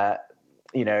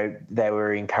 they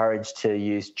were encouraged to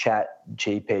use Chat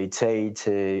GPT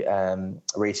to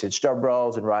research job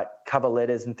roles and write cover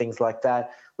letters and things like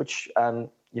that, which,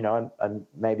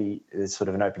 maybe there's sort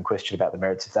of an open question about the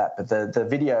merits of that. But the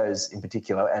videos in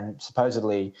particular, and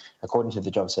supposedly, according to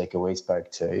the job seeker we spoke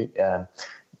to,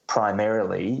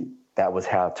 primarily that was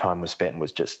how time was spent,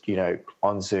 was just,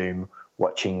 on Zoom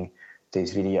watching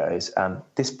these videos.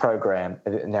 This program,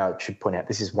 now I should point out,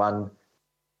 this is one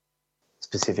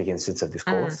specific instance of this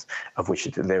course, of which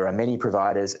there are many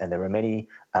providers and there are many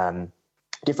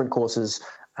different courses,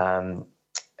 and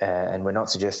we're not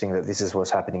suggesting that this is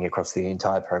what's happening across the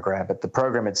entire program, but the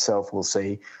program itself will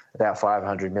see about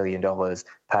 $500 million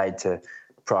paid to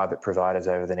private providers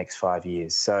over the next 5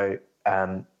 years. So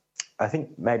I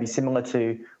think maybe similar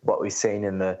to what we've seen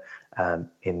in the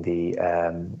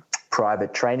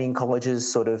private training colleges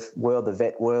sort of world, the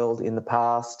vet world in the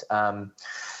past.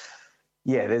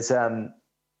 There's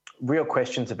real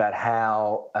questions about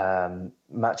how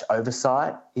much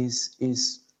oversight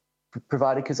is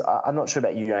provided, because I'm not sure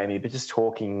about you, Amy, but just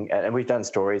talking, and we've done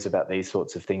stories about these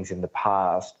sorts of things in the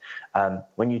past,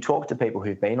 when you talk to people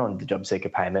who've been on the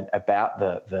JobSeeker payment about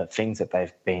the things that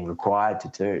they've been required to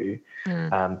do,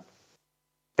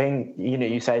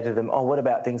 you say to them, what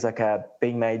about things like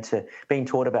being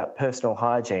taught about personal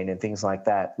hygiene and things like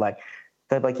that? Like,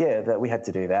 they're like, that we had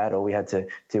to do that, or we had to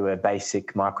do a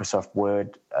basic Microsoft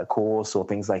Word course or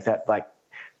things like that. Like,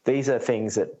 these are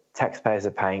things that taxpayers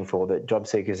are paying for, that job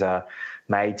seekers are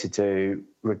made to do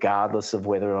regardless of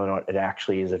whether or not it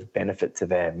actually is of benefit to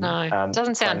them. No, it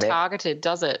doesn't sound targeted,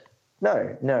 does it?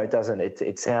 No, it doesn't.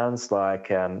 It sounds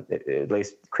like, at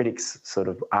least critics sort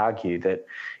of argue, that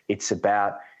it's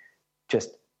about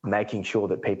just making sure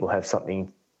that people have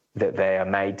something that they are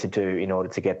made to do in order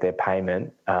to get their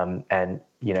payment, and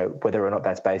whether or not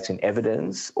that's based in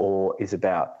evidence or is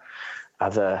about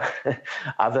other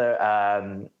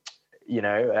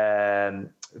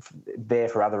there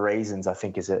for other reasons, I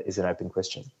think is an open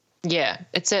question. Yeah,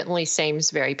 it certainly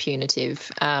seems very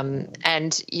punitive.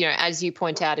 And, as you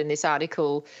point out in this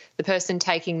article, the person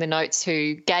taking the notes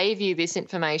who gave you this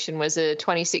information was a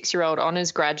 26-year-old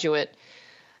honours graduate,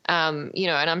 and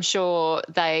I'm sure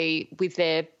they, with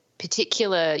their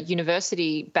particular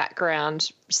university background,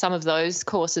 some of those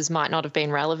courses might not have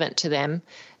been relevant to them,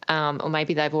 or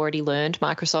maybe they've already learned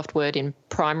Microsoft Word in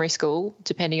primary school,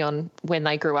 depending on when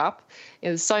they grew up.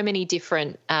 There's so many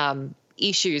different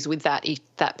issues with that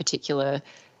particular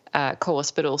course,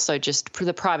 but also just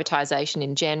the privatisation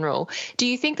in general. Do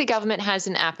you think the government has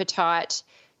an appetite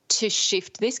to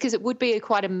shift this? Because it would be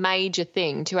quite a major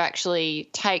thing to actually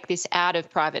take this out of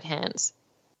private hands.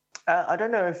 I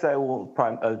don't know if they will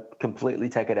completely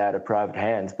take it out of private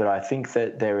hands, but I think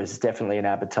that there is definitely an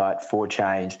appetite for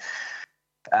change.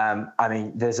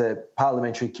 There's a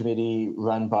parliamentary committee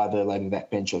run by the Labor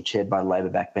backbencher, or chaired by the Labor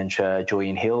backbencher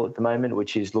Julian Hill at the moment,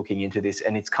 which is looking into this.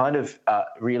 And it's kind of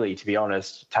really, to be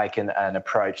honest, taken an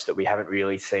approach that we haven't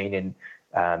really seen in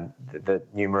the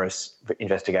numerous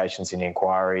investigations and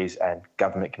inquiries and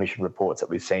government commission reports that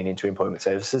we've seen into employment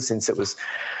services since it was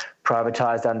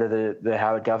privatised under the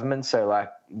Howard government. So, like,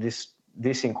 this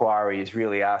inquiry is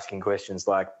really asking questions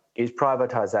like, is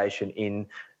privatisation in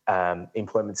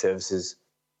employment services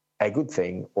a good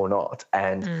thing or not?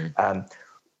 And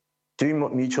do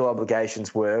mutual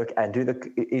obligations work? And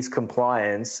is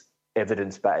compliance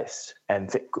evidence-based?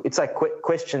 And it's like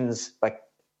questions like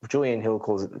Julian Hill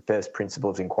calls it the first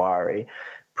principles inquiry.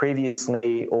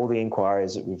 Previously, all the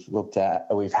inquiries that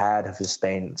we've had have just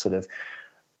been sort of,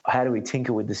 how do we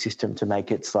tinker with the system to make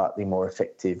it slightly more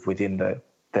effective within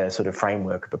the sort of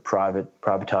framework of a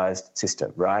privatised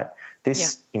system, right?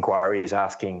 This inquiry is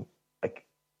asking,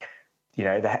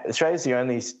 Australia's the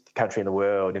only country in the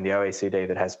world in the OECD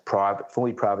that has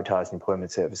fully privatised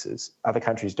employment services. Other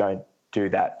countries don't do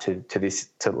that to this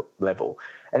level.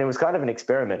 And it was kind of an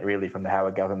experiment, really, from the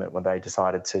Howard government when they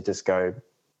decided to just go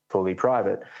fully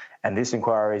private. And this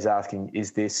inquiry is asking,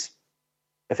 is this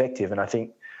effective? And I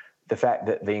think the fact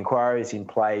that the inquiry is in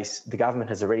place, the government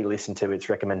has already listened to its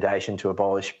recommendation to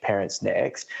abolish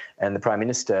ParentsNext, and the Prime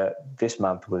Minister this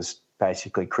month was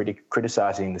basically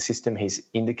criticising the system. He's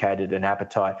indicated an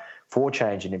appetite for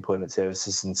change in employment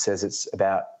services and says it's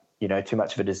about, too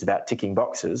much of it is about ticking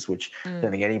boxes, which I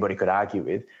don't think anybody could argue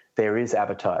with. There is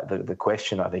appetite. The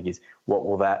question, I think, is what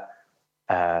will that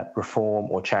reform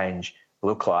or change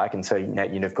look like? And so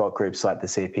you've got groups like the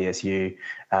CPSU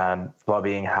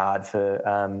lobbying hard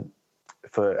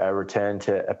for a return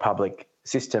to a public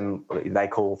system. They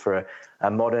call for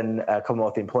a modern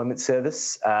Commonwealth Employment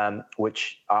Service,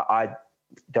 which I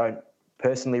don't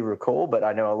personally recall, but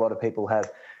I know a lot of people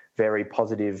have very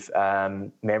positive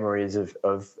memories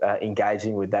of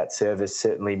engaging with that service,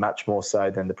 certainly much more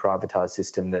so than the privatised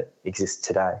system that exists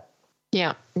today.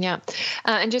 Yeah.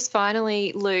 And just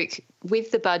finally, Luke,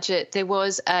 with the budget, there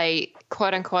was a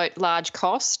quote-unquote large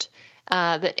cost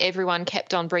that everyone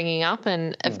kept on bringing up.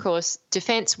 And, of course,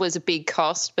 defence was a big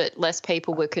cost, but less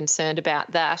people were concerned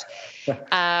about that.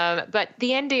 But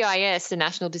the NDIS, the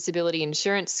National Disability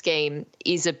Insurance Scheme,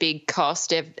 is a big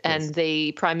cost. And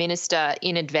the Prime Minister,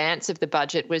 in advance of the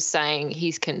budget, was saying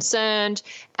he's concerned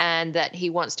and that he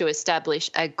wants to establish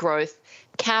a growth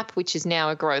cap, which is now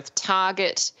a growth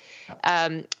target.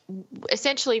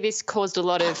 Essentially, this caused a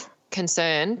lot of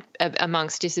concern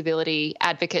amongst disability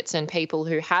advocates and people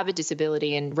who have a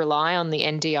disability and rely on the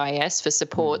NDIS for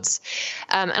supports.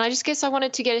 And I just guess I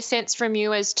wanted to get a sense from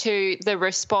you as to the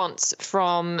response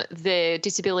from the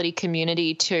disability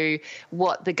community to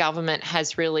what the government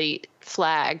has really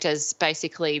flagged as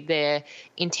basically their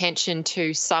intention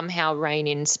to somehow rein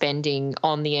in spending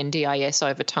on the NDIS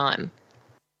over time.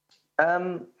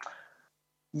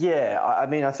 Yeah, I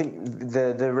mean, I think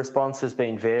the response has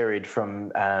been varied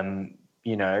from,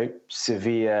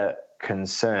 severe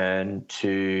concern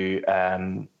to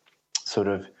sort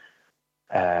of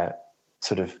a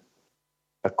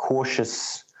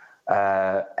cautious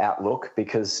outlook,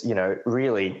 because,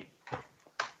 really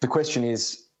the question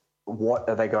is, what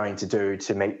are they going to do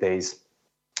to meet these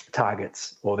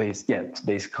targets or these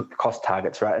cost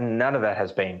targets, right? And none of that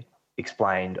has been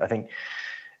explained. I think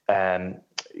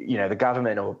the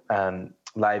government or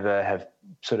Labor have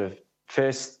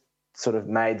first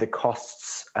made the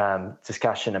costs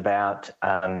discussion about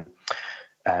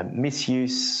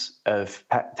misuse of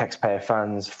taxpayer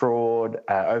funds, fraud,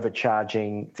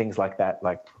 overcharging, things like that,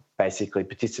 like basically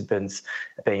participants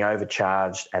being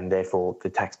overcharged and therefore the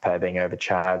taxpayer being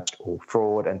overcharged, or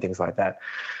fraud and things like that.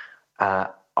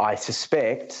 I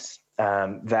suspect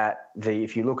that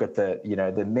if you look at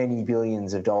the many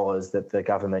billions of dollars that the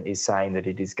government is saying that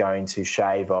it is going to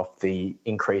shave off the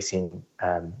increase in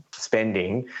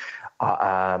spending,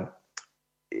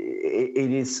 it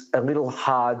is a little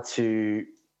hard to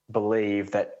believe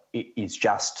that it is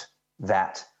just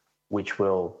that which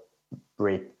will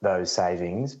reap those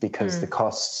savings, because the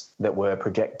costs that were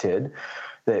projected,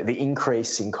 the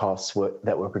increase in costs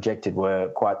that were projected were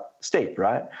quite steep,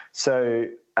 right? So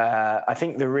I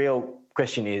think the real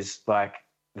question is,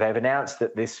 they've announced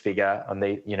that this figure and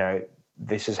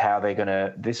this is how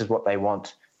this is what they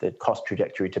want the cost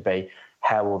trajectory to be.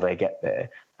 How will they get there?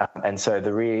 And so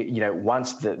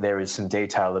once there is some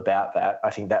detail about that, I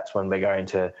think that's when we're going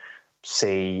to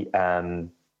see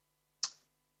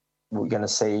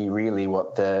really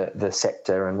what the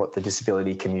sector and what the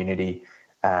disability community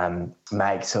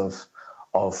makes of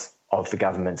the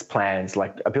government's plans.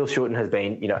 Like, Bill Shorten has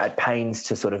been, at pains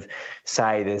to sort of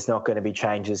say there's not going to be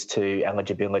changes to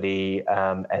eligibility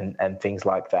and things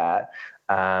like that.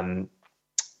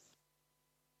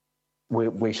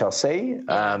 We shall see.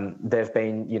 There've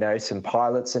been, some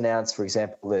pilots announced. For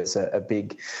example, there's a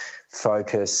big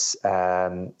focus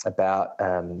about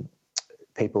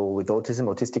people with autism,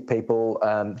 autistic people,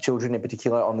 children in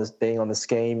particular, being on the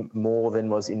scheme more than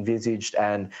was envisaged,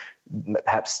 and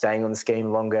perhaps staying on the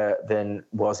scheme longer than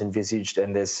was envisaged.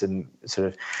 And there's some sort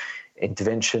of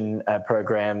intervention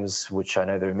programs, which I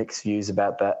know there are mixed views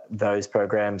about those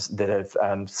programs that have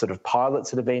sort of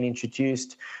pilots that have been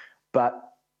introduced. But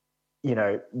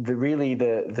a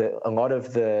lot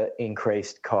of the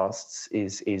increased costs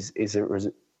is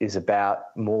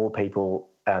about more people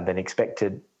than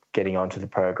expected getting onto the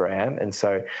program. And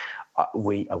so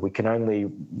we can only,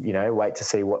 wait to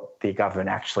see what the government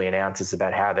actually announces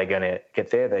about how they're going to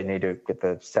get there. They need to get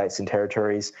the states and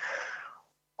territories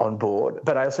on board.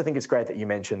 But I also think it's great that you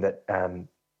mentioned that,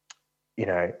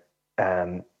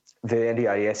 the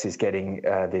NDIS is getting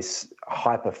this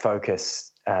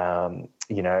hyper-focus,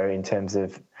 in terms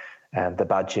of the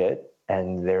budget,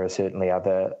 and there are certainly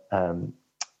other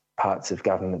parts of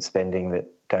government spending that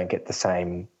don't get the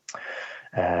same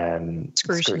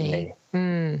scrutiny.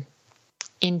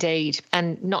 Indeed,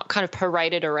 and not kind of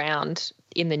paraded around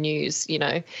in the news,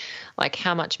 like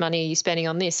how much money are you spending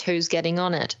on this? Who's getting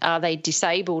on it? Are they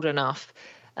disabled enough?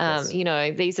 Yes.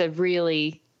 These are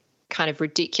really kind of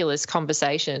ridiculous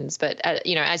conversations. But,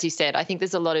 as you said, I think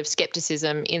there's a lot of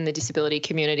skepticism in the disability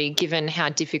community, given how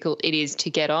difficult it is to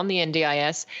get on the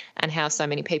NDIS and how so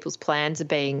many people's plans are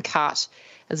being cut.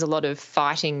 There's a lot of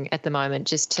fighting at the moment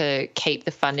just to keep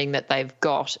the funding that they've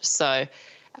got. So,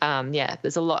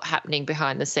 there's a lot happening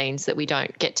behind the scenes that we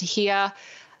don't get to hear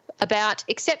about,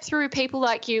 except through people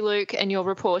like you, Luke, and your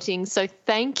reporting. So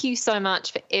thank you so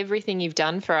much for everything you've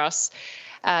done for us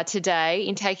today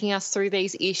in taking us through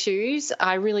these issues.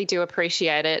 I really do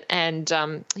appreciate it. And,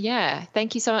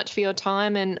 thank you so much for your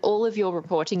time and all of your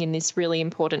reporting in this really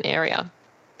important area.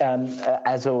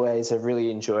 As always, I've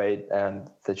really enjoyed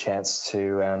the chance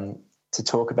to to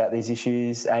talk about these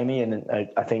issues, Amy, and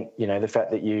I think, the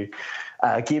fact that you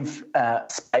give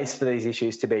space for these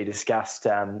issues to be discussed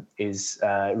is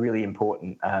really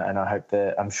important, and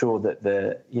I'm sure that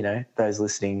those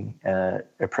listening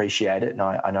appreciate it, and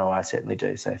I know I certainly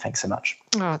do. So thanks so much.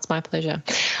 Oh, it's my pleasure.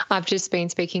 I've just been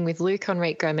speaking with Luke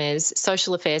Henriques-Gomes,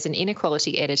 Social Affairs and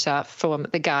Inequality Editor from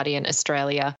The Guardian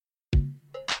Australia.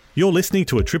 You're listening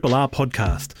to a Triple R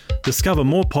podcast. Discover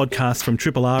more podcasts from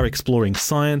Triple R exploring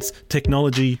science,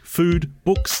 technology, food,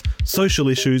 books, social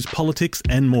issues, politics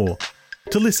and more.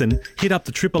 To listen, hit up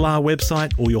the Triple R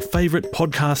website or your favourite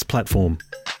podcast platform.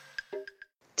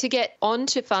 To get on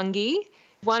to fungi,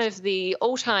 one of the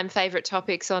all-time favourite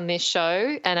topics on this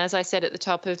show, and as I said at the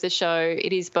top of the show,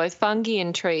 it is both fungi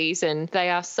and trees, and they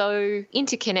are so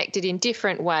interconnected in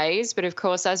different ways. But of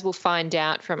course, as we'll find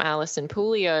out from Alison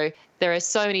Pouliot, there are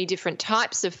so many different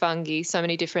types of fungi, so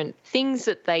many different things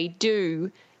that they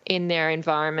do in their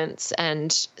environments.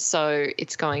 And so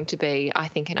it's going to be, I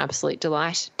think, an absolute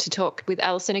delight to talk with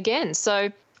Alison again.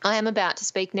 So I am about to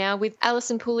speak now with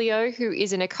Alison Pouliot, who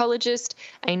is an ecologist,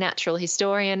 a natural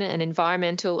historian, an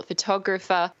environmental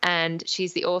photographer, and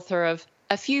she's the author of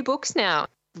a few books now.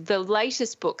 The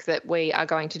latest book that we are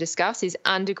going to discuss is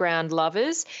Underground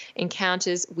Lovers,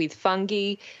 Encounters with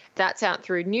Fungi. That's out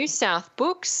through New South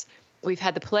Books. We've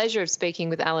had the pleasure of speaking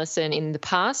with Alison in the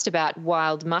past about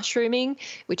wild mushrooming,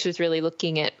 which was really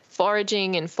looking at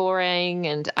foraging and foraying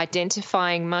and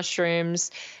identifying mushrooms.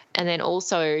 And then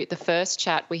also the first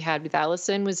chat we had with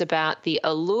Alison was about the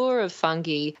allure of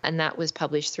fungi, and that was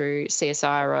published through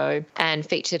CSIRO and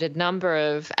featured a number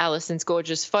of Alison's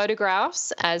gorgeous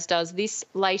photographs, as does this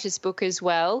latest book as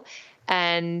well.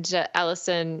 And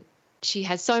Alison, she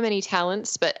has so many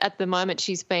talents, but at the moment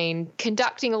she's been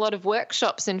conducting a lot of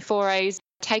workshops and forays,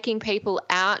 taking people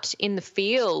out in the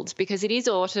field because it is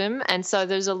autumn, and so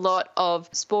there's a lot of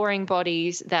sporing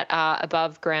bodies that are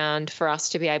above ground for us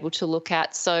to be able to look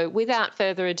at. So without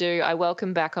further ado, I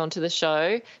welcome back onto the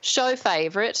show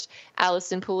favourite,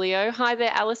 Alison Pouliot. Hi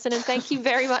there, Alison, and thank you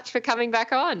very much for coming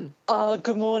back on.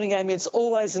 Good morning, Amy. It's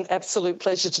always an absolute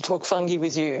pleasure to talk fungi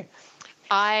with you.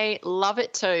 I love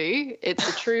it too. It's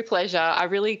a true pleasure.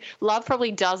 Love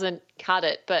probably doesn't cut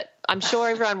it, but I'm sure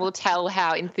everyone will tell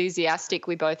how enthusiastic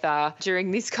we both are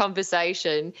during this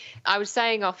conversation. I was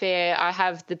saying off air, I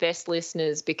have the best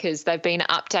listeners because they've been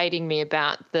updating me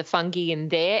about the fungi in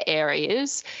their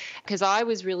areas, because I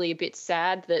was really a bit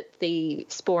sad that the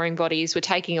sporing bodies were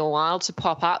taking a while to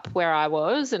pop up where I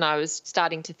was, and I was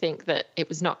starting to think that it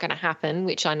was not going to happen,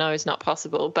 which I know is not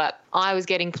possible. But I was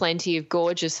getting plenty of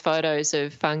gorgeous photos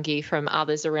of fungi from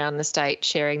others around the state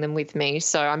sharing them with me.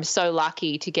 So I'm so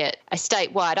lucky to get a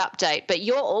statewide update. But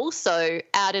you're also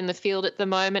out in the field at the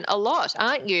moment a lot,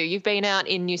 aren't you? You've been out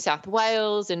in New South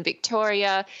Wales and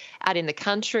Victoria, out in the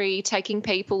country, taking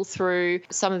people through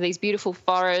some of these beautiful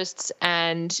forests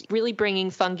and really bringing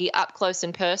fungi up close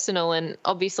and personal. And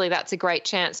obviously that's a great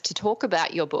chance to talk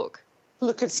about your book.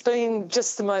 Look, it's been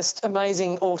just the most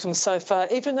amazing autumn so far,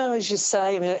 even though, as you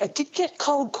say, it did get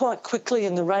cold quite quickly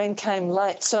and the rain came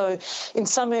late. So in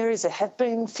some areas there have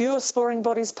been fewer sporing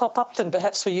bodies pop up than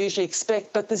perhaps we usually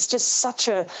expect, but there's just such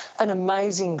an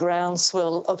amazing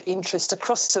groundswell of interest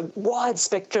across a wide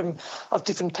spectrum of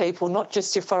different people, not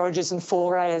just your foragers and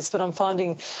forayers, but I'm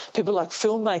finding people like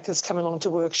filmmakers coming along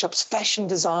to workshops, fashion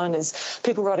designers,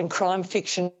 people writing crime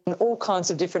fiction, all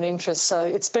kinds of different interests. So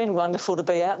it's been wonderful to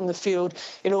be out in the field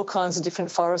in all kinds of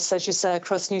different forests, as you say,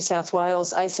 across New South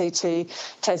Wales, ACT,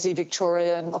 Tassie,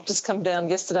 Victoria, and I've just come down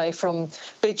yesterday from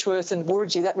Beechworth and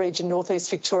Wurrigi, that region, northeast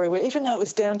Victoria, where even though it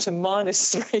was down to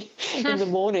 -3 in the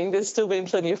morning, there's still been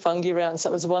plenty of fungi around, so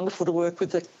it was wonderful to work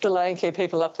with the Lankai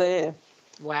people up there.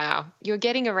 Wow. You're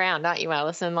getting around, aren't you,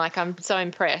 Alison? I'm so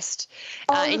impressed.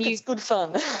 And it's good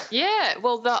fun. Yeah.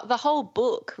 Well, the whole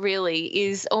book really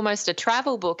is almost a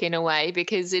travel book in a way,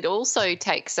 because it also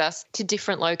takes us to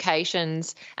different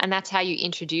locations, and that's how you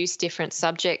introduce different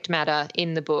subject matter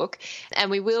in the book. And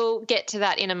we will get to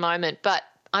that in a moment. But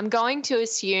I'm going to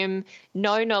assume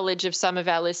no knowledge of some of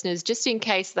our listeners, just in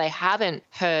case they haven't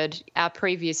heard our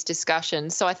previous discussion.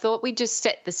 So I thought we'd just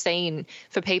set the scene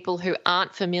for people who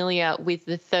aren't familiar with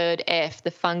the third F,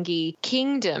 the fungi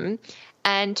kingdom,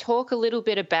 and talk a little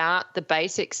bit about the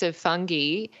basics of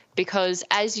fungi, because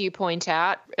as you point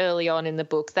out early on in the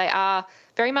book, they are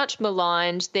very much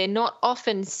maligned. They're not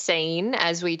often seen,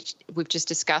 as we've just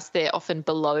discussed. They're often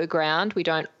below ground. We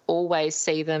don't always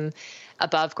see them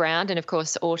above ground. And, of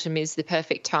course, autumn is the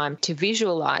perfect time to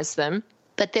visualise them.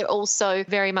 but they're also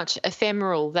very much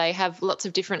ephemeral. They have lots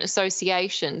of different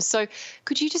associations. So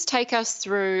could you just take us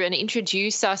through and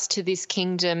introduce us to this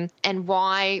kingdom and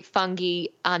why fungi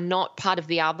are not part of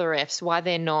the other Fs, why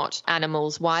they're not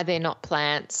animals, why they're not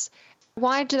plants?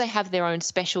 Why do they have their own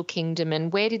special kingdom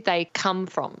and where did they come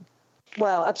from?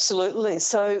 Well, absolutely.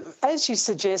 So as you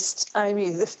suggest, Amy,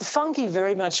 the fungi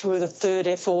very much were the third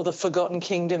F, or the forgotten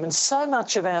kingdom, and so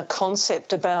much of our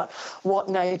concept about what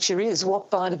nature is, what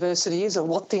biodiversity is, or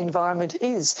what the environment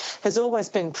is, has always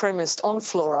been premised on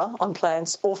flora, on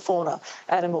plants, or fauna,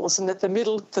 animals, and that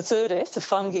the third F, the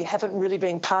fungi, haven't really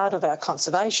been part of our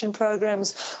conservation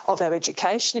programs, of our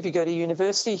education. If you go to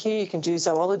university here, you can do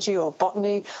zoology or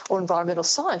botany or environmental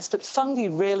science, but fungi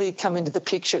rarely come into the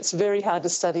picture. It's very hard to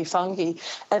study fungi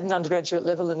at an undergraduate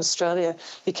level in Australia.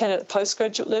 You can at the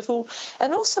postgraduate level.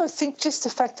 And also I think just the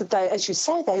fact that they, as you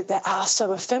say, they are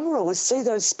so ephemeral. We see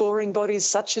those sporing bodies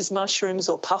such as mushrooms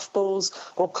or puffballs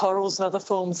or corals and other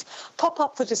forms pop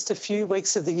up for just a few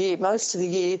weeks of the year. Most of the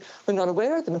year we're not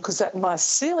aware of them because that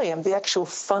mycelium, the actual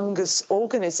fungus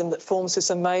organism that forms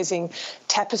this amazing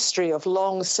tapestry of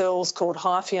long cells called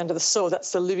hyphae under the soil,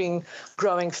 that's the living,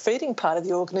 growing, feeding part of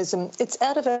the organism, it's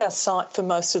out of our sight for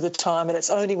most of the time, and it's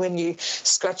only when you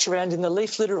scratch around in the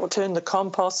leaf litter or turn the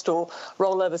compost or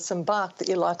roll over some bark that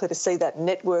you're likely to see that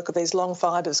network of these long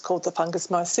fibres called the fungus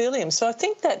mycelium. So I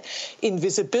think that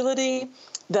invisibility,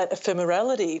 that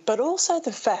ephemerality, but also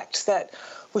the fact that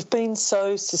we've been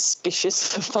so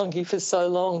suspicious of fungi for so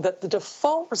long that the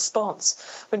default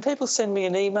response, when people send me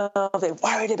an email, they're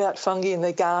worried about fungi in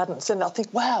their gardens, and I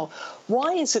think, wow,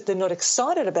 why is it they're not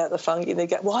excited about the fungi in their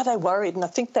garden? Why are they worried? And I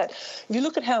think that if you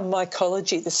look at how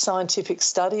mycology, the scientific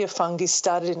study of fungi,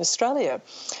 started in Australia,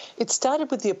 it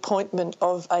started with the appointment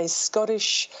of a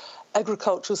Scottish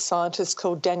agricultural scientist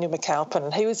called Daniel McAlpin,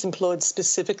 and he was employed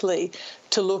specifically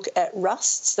to look at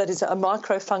rusts, that is a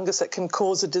microfungus that can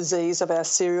cause a disease of our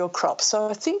cereal crops. So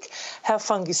I think how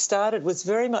fungi started was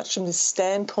very much from this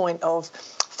standpoint of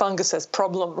fungus as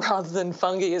problem rather than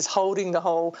fungi as holding the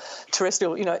whole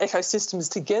terrestrial,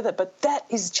 ecosystems together. But that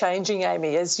is changing,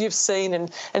 Amy, as you've seen, and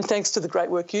thanks to the great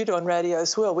work you do on radio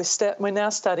as well. We're now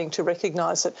starting to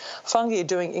recognise that fungi are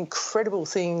doing incredible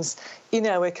things in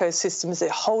our ecosystems. They're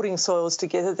holding soils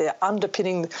together, they're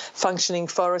underpinning functioning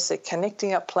forests, they're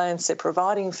connecting up plants, they're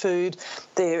providing food,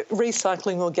 they're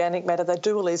recycling organic matter, they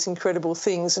do all these incredible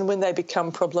things. And when they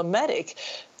become problematic,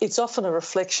 it's often a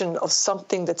reflection of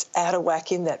something that's out of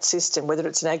whack in that system, whether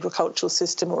it's an agricultural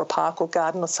system or a park or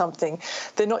garden or something.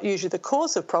 They're not usually the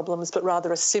cause of problems, but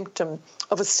rather a symptom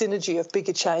of a synergy of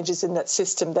bigger changes in that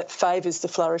system that favours the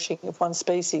flourishing of one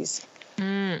species.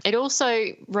 It also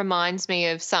reminds me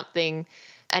of something,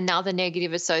 another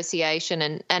negative association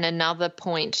and another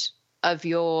point of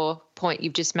your point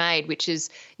you've just made, which is,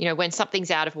 when something's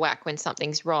out of whack, when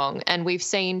something's wrong. And we've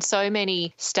seen so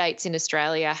many states in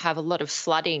Australia have a lot of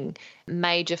flooding,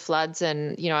 major floods.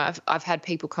 And, I've had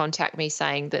people contact me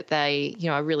saying that they,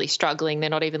 are really struggling. They're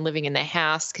not even living in their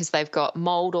house because they've got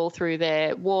mold all through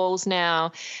their walls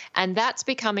now. And that's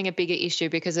becoming a bigger issue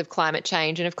because of climate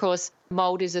change. And of course,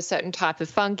 mold is a certain type of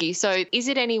fungi. So is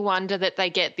it any wonder that they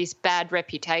get this bad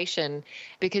reputation?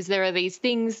 Because there are these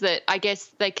things that I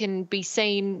guess they can be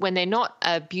seen when they're not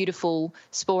a beautiful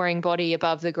sporing body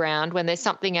above the ground. When there's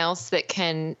something else that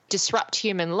can disrupt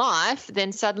human life,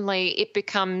 then suddenly it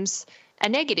becomes a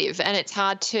negative, and it's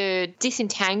hard to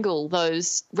disentangle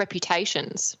those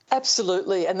reputations.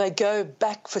 Absolutely, and they go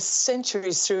back for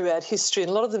centuries throughout history, and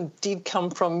a lot of them did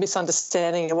come from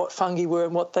misunderstanding of what fungi were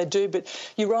and what they do. But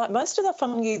you're right, most of the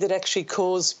fungi that actually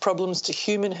cause problems to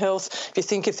human health, if you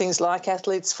think of things like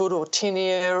athlete's foot or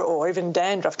tinea or even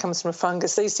dandruff comes from a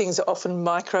fungus, these things are often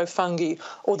microfungi,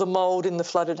 or the mould in the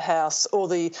flooded house, or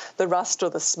the rust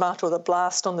or the smut or the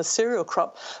blast on the cereal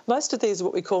crop. Most of these are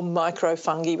what we call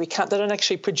microfungi. They don't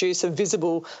actually produce a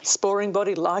visible sporing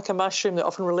body like a mushroom. They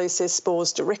often release their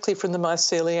spores directly from the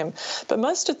mycelium. But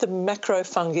most of the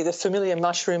macrofungi, the familiar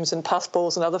mushrooms and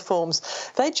puffballs and other forms,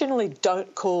 they generally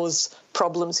don't cause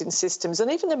problems in systems.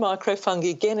 And even the microfungi,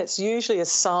 again, it's usually a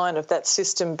sign of that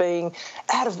system being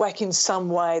out of whack in some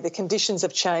way. The conditions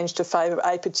have changed to favour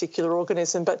a particular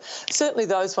organism. But certainly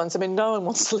those ones, no one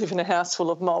wants to live in a house full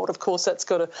of mould. Of course, that's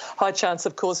got a high chance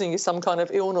of causing you some kind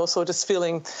of illness or just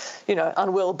feeling,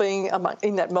 unwell being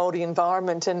in that mouldy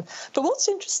environment. But what's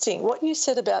interesting, what you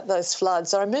said about those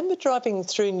floods, I remember driving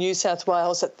through New South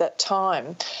Wales at that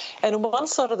time, and on one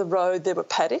side of the road there were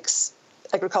paddocks,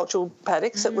 agricultural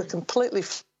paddocks that were completely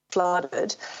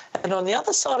flooded, and on the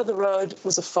other side of the road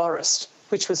was a forest.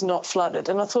 which was not flooded.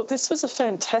 And I thought this was a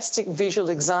fantastic visual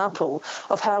example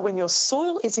of how when your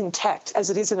soil is intact, as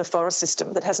it is in a forest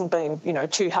system that hasn't been,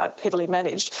 too heavily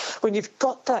managed, when you've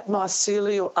got that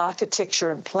mycelial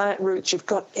architecture and plant roots, you've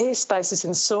got air spaces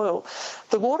in soil,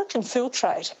 the water can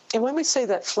filtrate. And when we see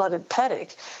that flooded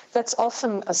paddock, that's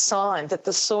often a sign that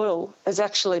the soil has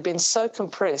actually been so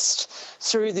compressed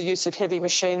through the use of heavy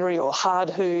machinery or hard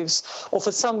hooves, or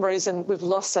for some reason we've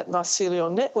lost that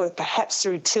mycelial network, perhaps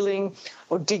through tilling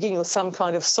or digging or some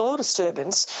kind of soil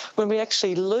disturbance. When we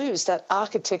actually lose that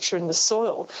architecture in the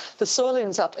soil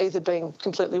ends up either being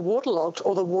completely waterlogged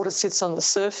or the water sits on the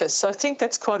surface. So I think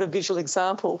that's quite a visual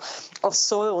example of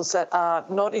soils that are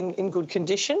not in good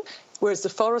condition, whereas the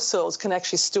forest soils can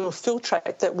actually still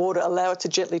filtrate that water, allow it to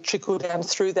gently trickle down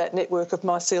through that network of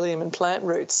mycelium and plant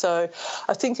roots. So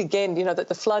I think, again, that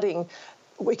the flooding,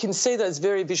 we can see those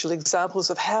very visual examples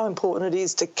of how important it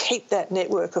is to keep that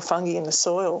network of fungi in the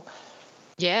soil.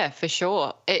 Yeah, for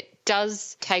sure. It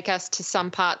does take us to some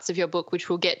parts of your book, which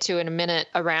we'll get to in a minute,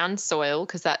 around soil,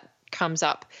 because that comes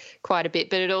up quite a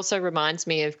bit. But it also reminds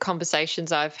me of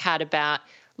conversations I've had about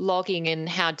logging and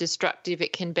how destructive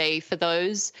it can be for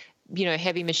those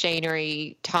heavy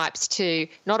machinery types to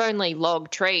not only log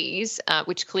trees,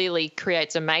 which clearly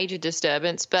creates a major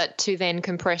disturbance, but to then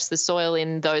compress the soil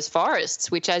in those forests,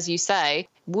 which, as you say,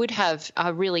 would have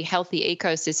a really healthy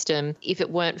ecosystem if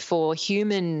it weren't for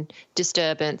human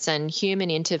disturbance and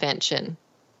human intervention.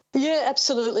 Yeah,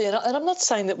 absolutely. And I'm not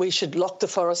saying that we should lock the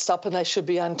forests up and they should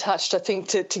be untouched. I think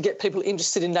to get people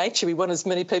interested in nature, we want as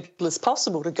many people as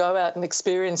possible to go out and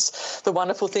experience the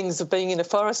wonderful things of being in a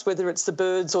forest, whether it's the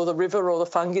birds or the river or the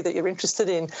fungi that you're interested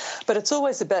in. But it's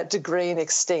always about degree and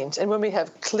extent. And when we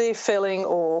have clear felling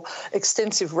or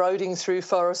extensive roading through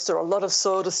forests or a lot of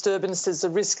soil disturbance, there's the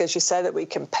risk, as you say, that we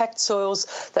compact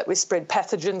soils, that we spread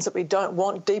pathogens that we don't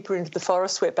want deeper into the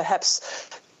forest where perhaps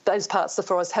those parts of the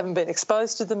forest haven't been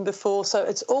exposed to them before. So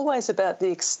it's always about the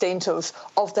extent of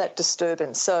that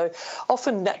disturbance. So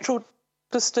often natural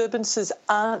disturbances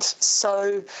aren't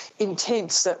so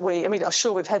intense that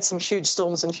sure, we've had some huge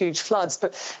storms and huge floods,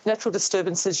 but natural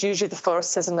disturbances, usually the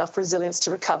forest has enough resilience to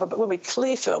recover. But when we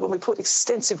clear fill, when we put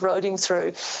extensive roading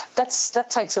through, that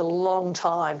takes a long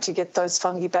time to get those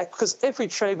fungi back, because every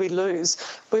tree we lose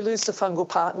the fungal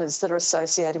partners that are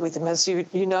associated with them. As you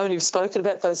know, and you've spoken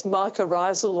about, those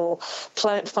mycorrhizal or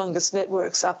plant fungus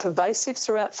networks are pervasive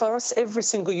throughout forests. Every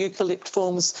single eucalypt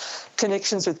forms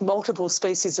connections with multiple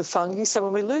species of fungi. So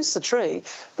when we lose the tree,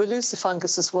 we lose the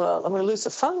fungus as well. And when we lose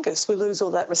the fungus, we lose all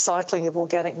that recycling of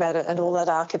organic matter and all that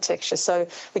architecture. So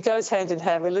it goes hand in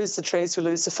hand. We lose the trees, we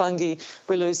lose the fungi,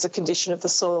 we lose the condition of the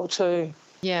soil too.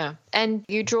 Yeah. And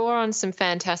you draw on some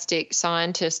fantastic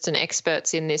scientists and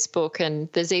experts in this book, and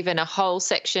there's even a whole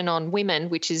section on women,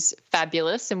 which is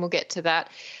fabulous, and we'll get to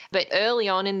that. But early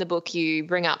on in the book, you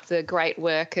bring up the great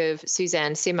work of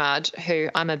Suzanne Simard, who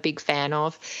I'm a big fan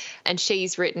of, and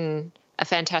she's written a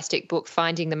fantastic book,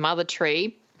 Finding the Mother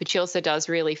Tree, but she also does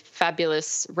really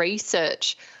fabulous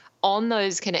research on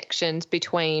those connections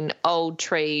between old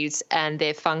trees and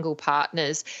their fungal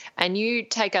partners. And you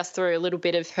take us through a little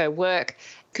bit of her work.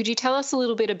 Could you tell us a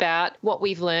little bit about what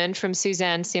we've learned from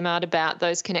Suzanne Simard about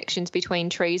those connections between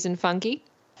trees and fungi?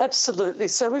 Absolutely.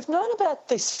 So we've known about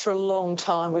this for a long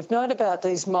time. We've known about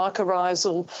these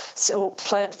mycorrhizal or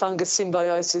plant fungus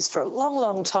symbiosis for a long,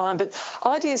 long time. But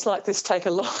ideas like this take a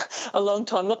long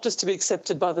time, not just to be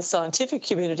accepted by the scientific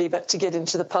community, but to get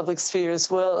into the public sphere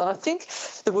as well. And I think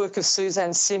the work of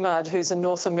Suzanne Simard, who's a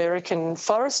North American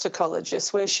forest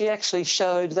ecologist, where she actually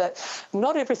showed that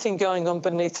not everything going on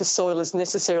beneath the soil is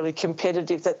necessarily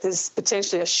competitive, that there's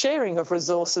potentially a sharing of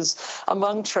resources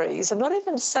among trees, and not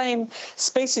even the same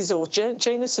species or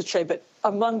genus of tree, but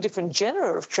among different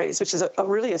genera of trees, which is a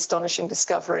really astonishing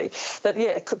discovery, that,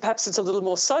 perhaps it's a little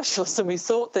more socialist than we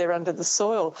thought there under the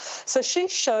soil. So she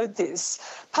showed this.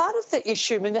 Part of the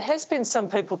issue, there has been some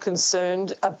people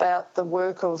concerned about the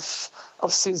work of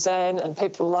Suzanne and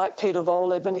people like Peter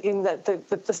Voleb, and in that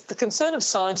the concern of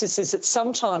scientists is that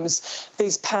sometimes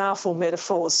these powerful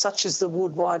metaphors, such as the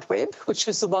wood wide web, which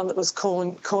was the one that was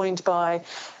coined by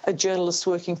a journalist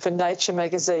working for Nature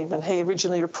magazine, and he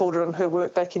originally reported on her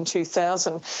work back in 2000.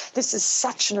 This is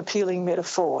such an appealing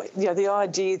metaphor. The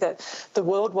idea that the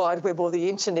World Wide Web or the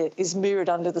internet is mirrored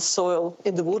under the soil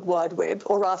in the wood wide web,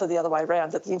 or rather the other way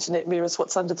around, that the internet mirrors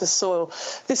what's under the soil.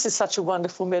 This is such a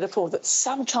wonderful metaphor that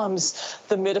sometimes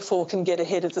the metaphor can get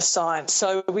ahead of the science.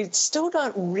 So we still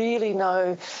don't really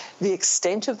know the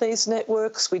extent of these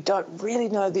networks. We don't really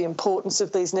know the importance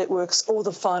of these networks or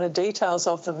the finer details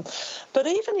of them. But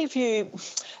even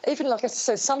even like I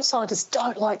said, some scientists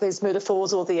don't like these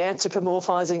metaphors or the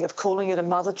anthropomorphizing of calling it a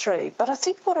mother tree. But I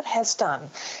think what it has done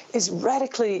is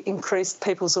radically increased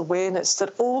people's awareness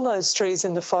that all those trees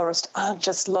in the forest aren't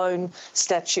just lone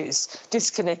statues,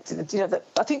 disconnected.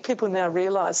 I think people now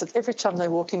realise that every time they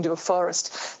walk into a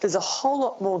forest, there's a whole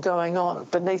lot more going on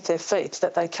beneath their feet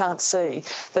that they can't see,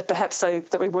 that perhaps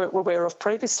that we weren't aware of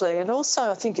previously. And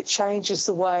also I think it changes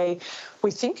the way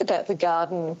we think about the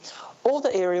garden or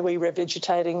the area we're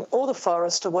revegetating or the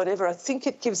forest or whatever. I think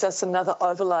it gives us another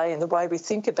overlay in the way we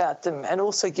think about them, and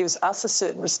also gives us a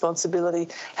certain responsibility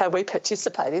how we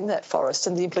participate in that forest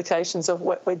and the implications of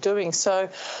what we're doing. So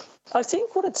I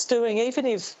think what it's doing, even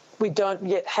if we don't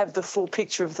yet have the full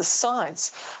picture of the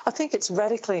science, I think it's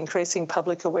radically increasing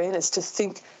public awareness to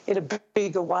think in a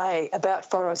bigger way about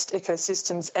forest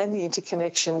ecosystems and the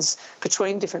interconnections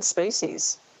between different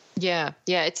species. Yeah,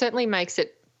 it certainly makes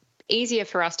it easier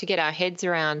for us to get our heads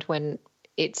around when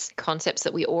it's concepts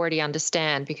that we already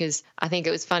understand, because I think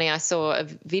it was funny, I saw a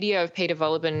video of Peter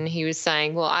Wolleben and he was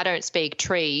saying, well, I don't speak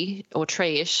tree or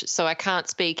tree-ish, so I can't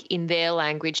speak in their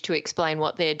language to explain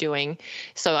what they're doing,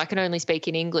 so I can only speak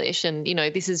in English, and,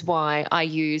 this is why I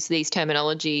use these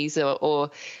terminologies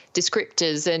or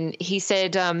descriptors. And he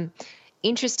said,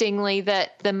 interestingly,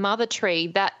 that the mother tree,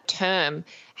 that term,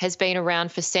 has been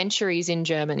around for centuries in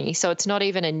Germany. So it's not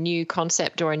even a new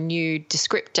concept or a new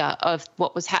descriptor of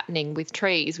what was happening with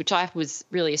trees, which I was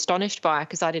really astonished by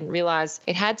because I didn't realise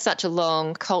it had such a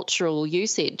long cultural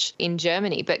usage in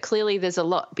Germany. But clearly there's a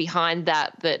lot behind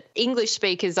that English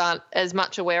speakers aren't as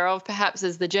much aware of perhaps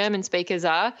as the German speakers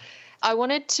are. I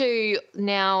wanted to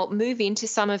now move into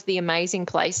some of the amazing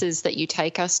places that you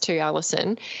take us to,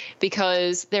 Alison,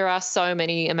 because there are so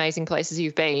many amazing places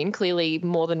you've been, clearly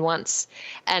more than once.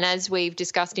 And as we've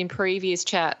discussed in previous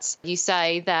chats, you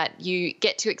say that you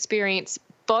get to experience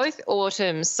both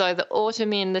autumns, so the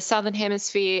autumn in the southern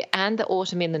hemisphere and the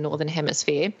autumn in the northern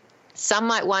hemisphere. Some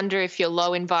might wonder if you're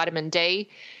low in vitamin D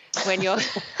when you're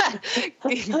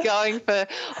going for,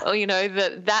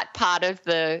 that part of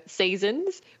the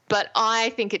seasons. But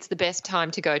I think it's the best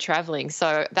time to go travelling.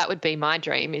 So that would be my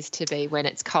dream, is to be when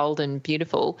it's cold and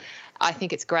beautiful. I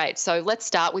think it's great. So let's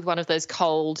start with one of those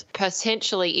cold,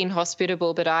 potentially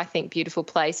inhospitable, but I think beautiful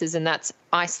places, and that's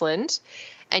Iceland.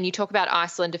 And you talk about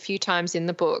Iceland a few times in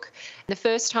the book. The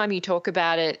first time you talk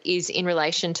about it is in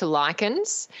relation to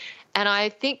lichens. And I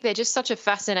think they're just such a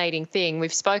fascinating thing.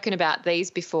 We've spoken about these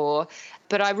before,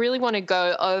 but I really want to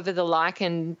go over the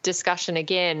lichen discussion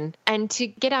again and to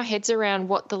get our heads around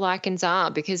what the lichens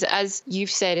are, because as you've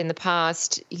said in the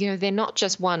past, they're not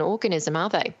just one organism, are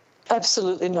they?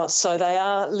 Absolutely not. So they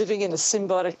are living in a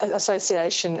symbiotic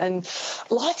association, and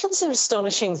lichens are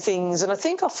astonishing things. And I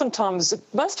think oftentimes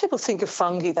most people think of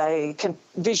fungi, they can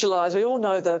visualise, we all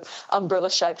know the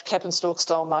umbrella-shaped cap and stalk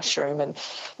style mushroom, and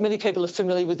many people are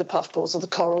familiar with the puffballs or the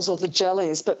corals or the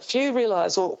jellies, but few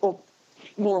realise, or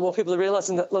more and more people are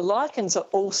realising that the lichens are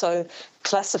also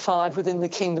classified within the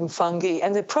kingdom fungi,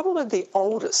 and they're probably the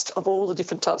oldest of all the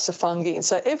different types of fungi. And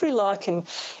so every lichen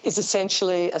is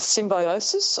essentially a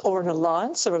symbiosis or an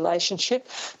alliance, a relationship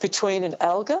between an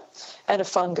alga and a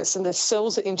fungus, and their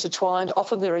cells are intertwined.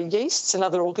 Often there are yeasts and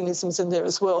other organisms in there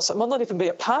as well. So it might not even be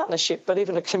a partnership, but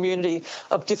even a community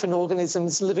of different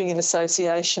organisms living in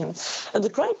association. And the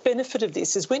great benefit of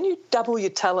this is when you double your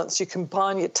talents, you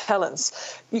combine your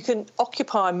talents, you can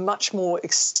occupy much more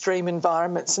extreme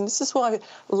environments. And this is why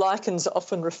lichens are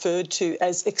often referred to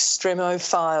as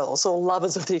extremophiles, or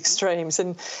lovers of the extremes.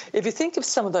 And if you think of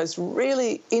some of those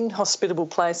really inhospitable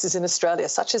places in Australia,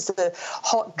 such as the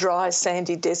hot, dry,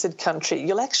 sandy desert country,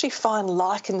 you'll actually find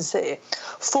lichens there,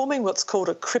 forming what's called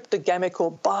a cryptogamic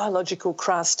or biological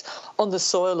crust on the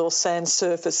soil or sand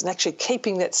surface, and actually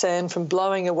keeping that sand from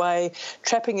blowing away,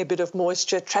 trapping a bit of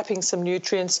moisture, trapping some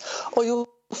nutrients. Or you'll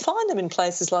find them in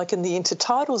places like in the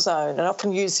intertidal zone, and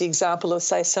often use the example of,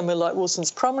 say, somewhere like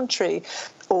Wilson's Promontory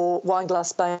or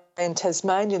Wineglass Bay in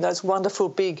Tasmania, those wonderful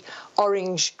big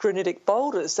orange granitic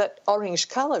boulders. That orange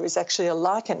colour is actually a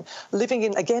lichen living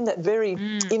in, again, that very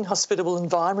inhospitable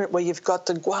environment where you've got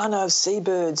the guano of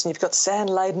seabirds and you've got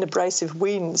sand-laden abrasive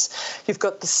winds, you've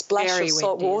got the splash very of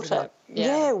salt windy, water.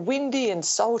 Yeah, windy and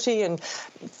salty, and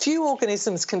few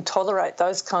organisms can tolerate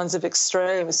those kinds of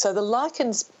extremes. So the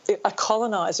lichens are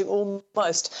colonising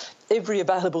almost every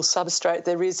available substrate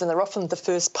there is, and they're often the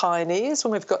first pioneers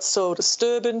when we've got soil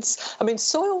disturbance. I mean,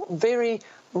 soil very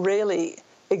rarely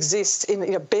exists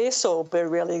in bare soil, very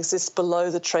rarely exists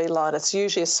below the tree line. It's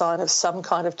usually a sign of some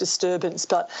kind of disturbance.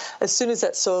 But as soon as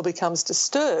that soil becomes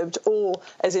disturbed, or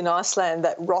as in Iceland,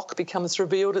 that rock becomes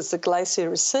revealed as the glacier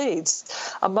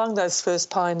recedes, among those first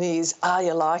pioneers are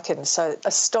your lichens. So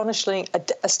astonishingly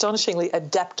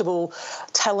adaptable,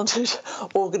 talented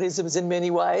organisms in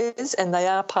many ways, and they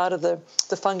are part of the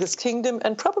fungus kingdom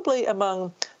and probably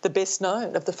among the best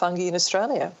known of the fungi in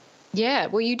Australia. Yeah,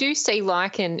 well, you do see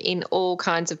lichen in all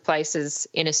kinds of places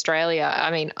in Australia.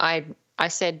 I mean, I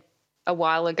said a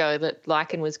while ago that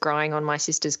lichen was growing on my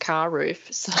sister's car roof.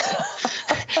 So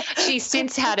she's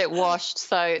since had it washed,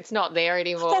 so it's not there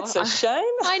anymore. That's a shame.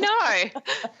 I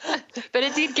know. But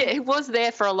it was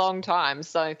there for a long time,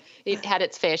 so it had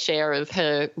its fair share of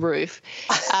her roof.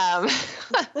 But,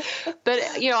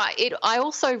 I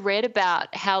also read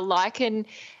about how lichen,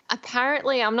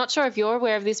 apparently, I'm not sure if you're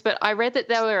aware of this, but I read that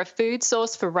they were a food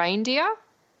source for reindeer.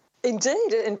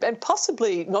 Indeed, and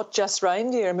possibly not just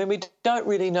reindeer. I mean, we don't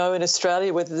really know in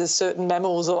Australia whether there's certain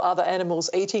mammals or other animals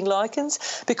eating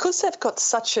lichens. Because they've got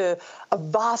such a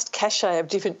vast cache of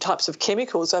different types of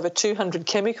chemicals, over 200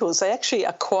 chemicals, they actually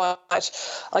are quite,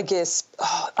 I guess,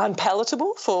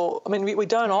 unpalatable for, I mean, we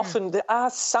don't often, there are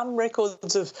some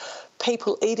records of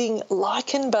people eating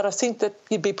lichen, but I think that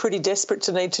you'd be pretty desperate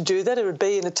to need to do that. It would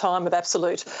be in a time of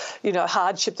absolute,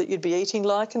 hardship that you'd be eating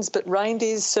lichens. But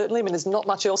reindeers, certainly, I mean, there's not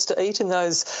much else to eat in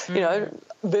those,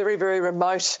 very, very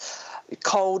remote,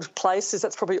 cold places.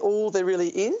 That's probably all there really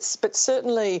is. But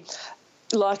certainly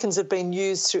lichens have been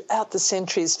used throughout the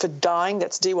centuries for dyeing,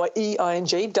 that's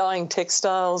D-Y-E-I-N-G, dyeing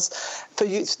textiles, for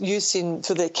use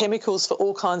for their chemicals, for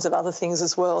all kinds of other things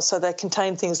as well. So they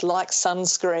contain things like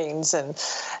sunscreens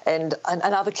and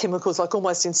other chemicals, like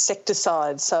almost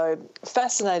insecticides. So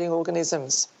fascinating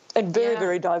organisms. And very,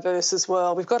 very diverse as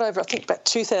well. We've got over, I think, about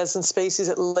 2,000 species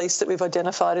at least that we've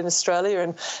identified in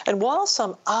Australia. And while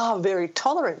some are very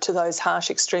tolerant to those harsh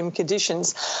extreme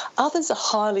conditions, others are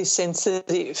highly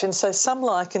sensitive. And so some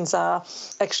lichens are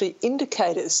actually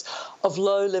indicators of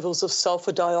low levels of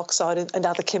sulphur dioxide and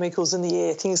other chemicals in the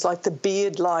air, things like the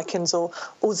beard lichens or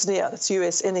Usnea, that's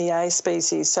USNEA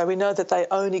species. So we know that they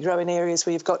only grow in areas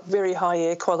where you've got very high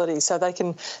air quality. So they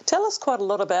can tell us quite a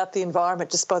lot about the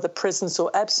environment just by the presence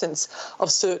or absence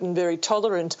of certain very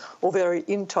tolerant or very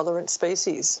intolerant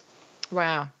species.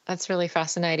 Wow, that's really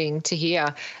fascinating to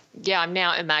hear. Yeah, I'm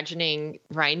now imagining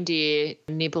reindeer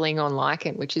nibbling on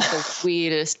lichen, which is the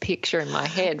weirdest picture in my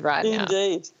head right now.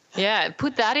 Indeed. Yeah,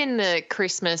 put that in the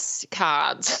Christmas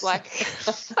cards, like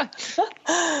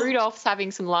Rudolph's having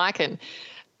some lichen.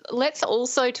 Let's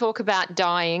also talk about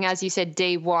dyeing, as you said,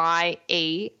 D-Y-E-I-N-G,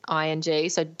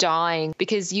 so dyeing,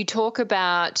 because you talk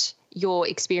about your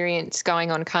experience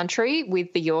going on country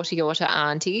with the Yorta Yorta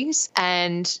aunties,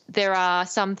 and there are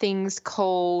some things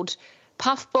called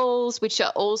puffballs, which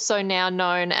are also now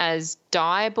known as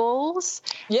dye balls,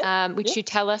 which you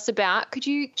tell us about. Could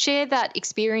you share that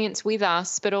experience with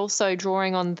us, but also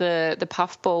drawing on the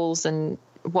puffballs and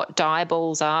what dye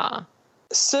balls are?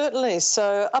 Certainly.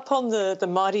 So up on the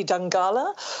mighty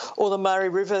Dungala or the Murray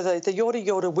River, the Yorta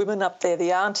Yorta women up there,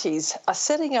 the aunties, are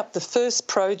setting up the first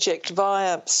project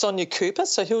via Sonia Cooper.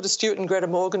 So Hilda Stewart and Greta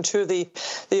Morgan, two of the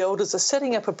elders, are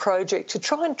setting up a project to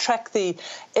try and track the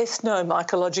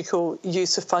ethnomycological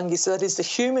use of fungi. So that is the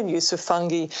human use of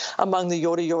fungi among the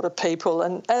Yorta Yorta people.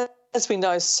 And as we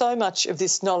know, so much of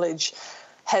this knowledge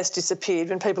has disappeared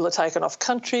when people are taken off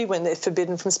country, when they're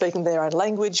forbidden from speaking their own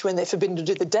language, when they're forbidden to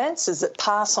do the dances that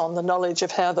pass on the knowledge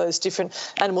of how those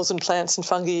different animals and plants and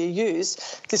fungi are used.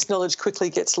 This knowledge quickly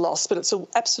gets lost, but it's an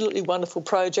absolutely wonderful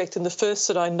project, and the first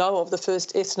that I know of, the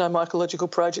first ethnomycological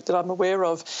project that I'm aware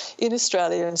of in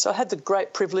Australia. And so I had the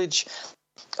great privilege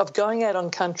of going out on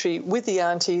country with the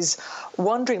aunties,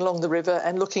 wandering along the river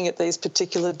and looking at these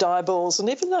particular dye balls. And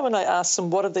even though when I asked them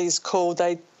what are these called,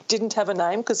 they didn't have a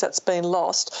name because that's been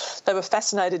lost. They were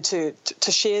fascinated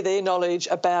to share their knowledge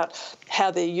about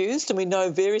how they're used, and we know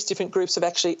various different groups have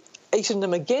actually eaten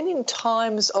them again in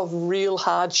times of real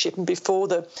hardship and before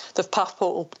the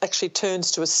puffball actually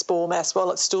turns to a spore mass while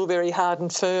it's still very hard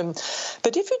and firm.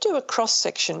 But if you do a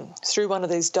cross-section through one of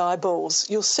these dye balls,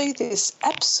 you'll see this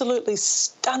absolutely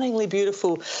stunningly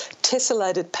beautiful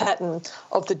tessellated pattern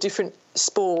of the different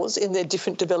spores in their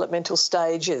different developmental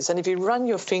stages. And if you run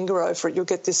your finger over it, you'll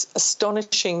get this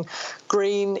astonishing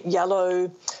green,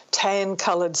 yellow,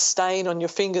 tan-coloured stain on your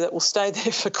finger that will stay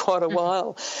there for quite a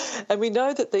while. And we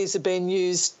know that these have been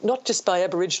used not just by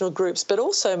Aboriginal groups but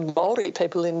also Māori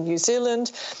people in New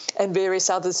Zealand and various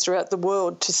others throughout the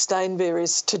world to dye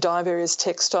various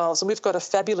textiles. And we've got a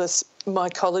fabulous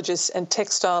mycologist and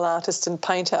textile artist and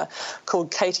painter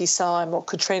called Katie Syme or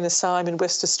Katrina Syme in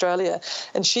West Australia.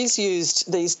 And she's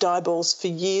used these dye balls for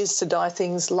years to dye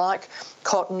things like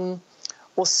cotton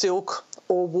or silk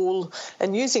or wool,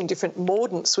 and using different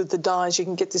mordants with the dyes, you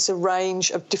can get this a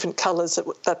range of different colours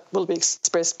that will be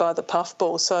expressed by the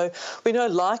puffball. So we know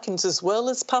lichens as well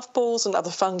as puffballs and other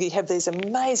fungi have these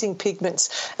amazing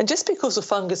pigments. And just because a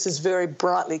fungus is very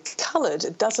brightly coloured,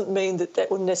 it doesn't mean that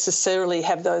that will necessarily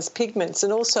have those pigments.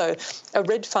 And also a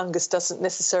red fungus doesn't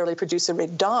necessarily produce a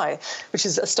red dye, which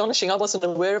is astonishing. I wasn't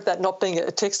aware of that, not being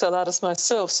a textile artist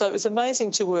myself. So it was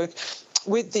amazing to work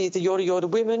with the Yorta Yorta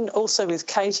women, also with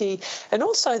Katie, and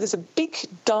also there's a big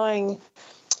dyeing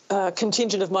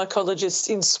contingent of mycologists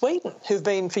in Sweden who've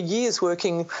been for years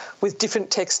working with different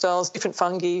textiles, different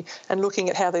fungi, and looking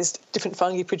at how these different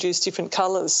fungi produce different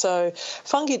colours. So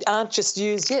fungi aren't just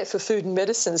used, for food and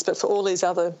medicines, but for all these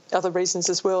other reasons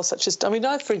as well, such as, we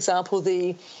know, for example,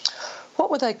 what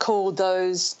were they called,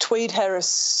 those tweed Harris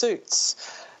suits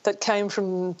that came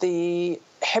from the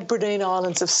Hebridean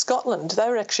Islands of Scotland. They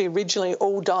were actually originally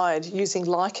all dyed using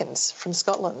lichens from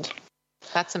Scotland.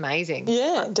 That's amazing.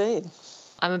 Yeah, indeed.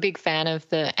 I'm a big fan of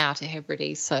the Outer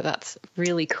Hebrides, so that's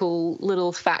really cool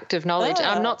little fact of knowledge.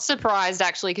 Ah. I'm not surprised,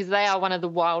 actually, because they are one of the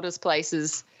wildest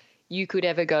places you could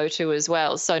ever go to as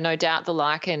well. So no doubt the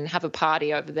lichen have a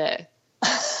party over there.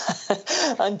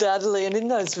 Undoubtedly. And in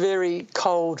those very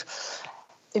cold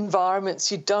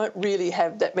environments, you don't really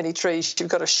have that many trees. You've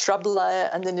got a shrub layer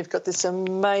and then you've got this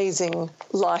amazing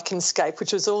lichenscape,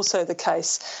 which was also the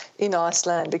case in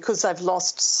Iceland because they've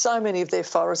lost so many of their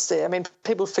forests there. I mean,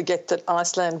 people forget that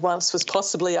Iceland once was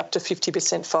possibly up to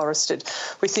 50% forested.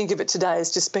 We think of it today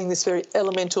as just being this very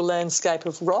elemental landscape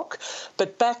of rock,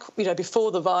 but back,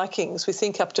 before the Vikings, we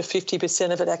think up to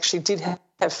 50% of it actually did have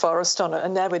forest on it,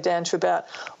 and now we're down to about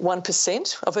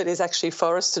 1% of it is actually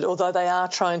forested, although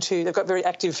they've got very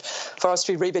active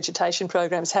forestry revegetation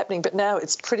programs happening, but now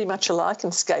it's pretty much a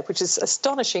lichenscape, which is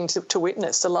astonishing to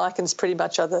witness. The lichens pretty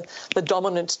much are the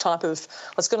dominant type of,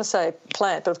 I was going to say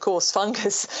plant, but of course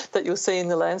fungus that you'll see in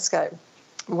the landscape.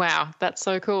 Wow, that's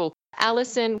so cool.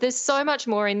 Alison, there's so much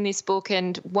more in this book,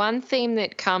 and one theme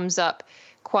that comes up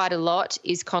quite a lot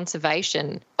is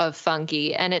conservation of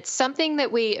fungi, and it's something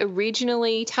that we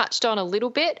originally touched on a little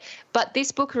bit, but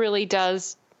this book really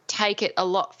does take it a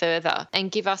lot further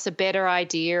and give us a better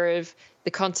idea of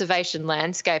the conservation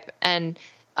landscape and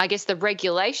I guess the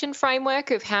regulation framework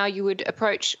of how you would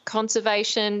approach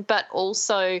conservation, but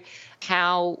also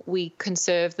how we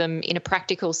conserve them in a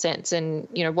practical sense and,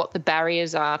 what the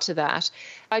barriers are to that.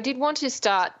 I did want to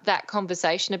start that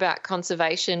conversation about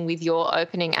conservation with your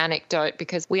opening anecdote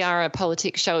because we are a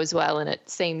politics show as well, and it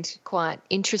seemed quite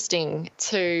interesting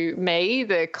to me,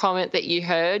 the comment that you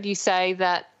heard. You say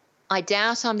that, "I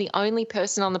doubt I'm the only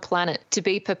person on the planet to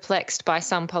be perplexed by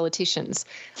some politicians.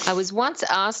 I was once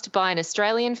asked by an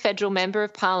Australian federal member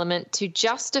of parliament to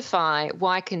justify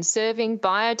why conserving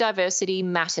biodiversity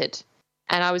mattered,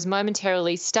 and I was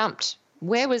momentarily stumped.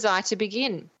 Where was I to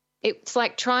begin? It's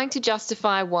like trying to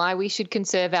justify why we should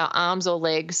conserve our arms or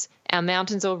legs, our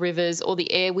mountains or rivers, or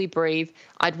the air we breathe.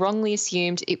 I'd wrongly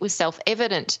assumed it was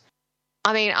self-evident."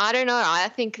 I mean, I don't know. I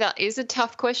think that is a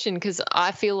tough question because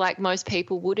I feel like most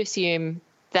people would assume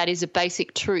that is a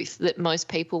basic truth that most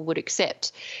people would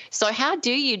accept. So how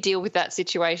do you deal with that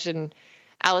situation,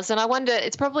 Alison? I wonder,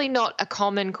 it's probably not a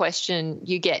common question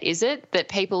you get, is it? That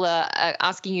people are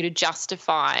asking you to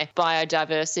justify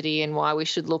biodiversity and why we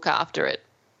should look after it.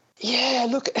 Yeah,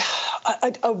 look,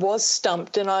 I was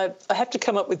stumped, and I have to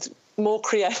come up with more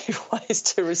creative ways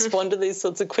to respond to these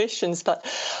sorts of questions. But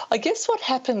I guess what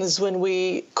happens when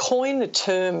we coin a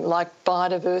term like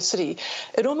biodiversity,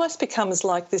 it almost becomes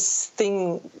like this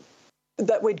thing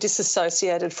that we're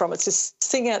disassociated from. It's this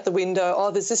thing out the window.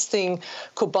 Oh, there's this thing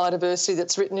called biodiversity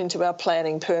that's written into our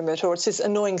planning permit, or it's this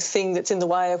annoying thing that's in the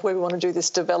way of where we want to do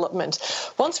this development.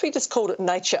 Once we just called it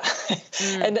nature,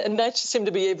 and nature seemed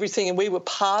to be everything, and we were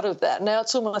part of that. Now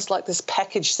it's almost like this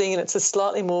packaged thing, and it's a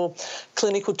slightly more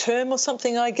clinical term or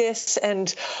something, I guess.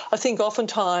 And I think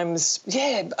oftentimes,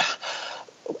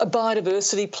 a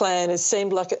biodiversity plan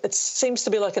seems to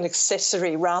be like an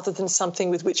accessory rather than something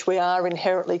with which we are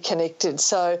inherently connected.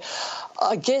 So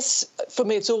I guess for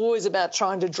me it's always about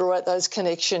trying to draw out those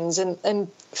connections. And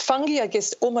fungi, I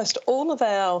guess almost all of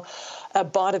our our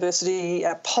biodiversity,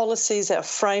 our policies, our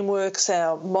frameworks,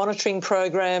 our monitoring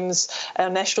programs, our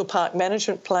national park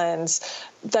management plans,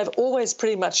 they've always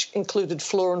pretty much included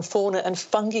flora and fauna, and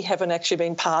fungi haven't actually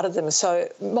been part of them. So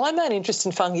my main interest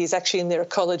in fungi is actually in their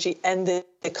ecology and their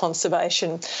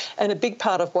conservation. And a big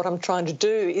part of what I'm trying to do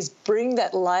is bring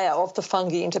that layer of the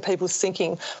fungi into people's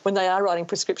thinking when they are writing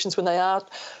prescriptions, when they are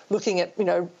looking at,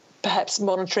 perhaps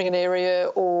monitoring an area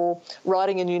or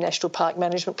writing a new national park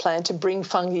management plan to bring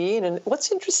fungi in. And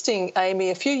what's interesting, Amy,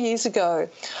 a few years ago,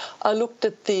 I looked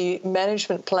at the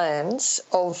management plans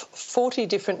of 40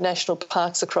 different national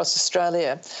parks across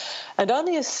Australia, and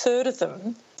only a third of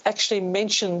them actually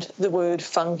mentioned the word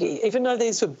fungi. Even though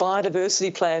these were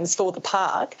biodiversity plans for the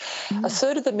park, a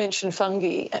third of them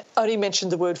only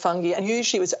mentioned the word fungi, and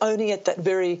usually it was only at that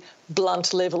very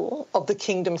blunt level of the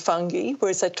kingdom fungi,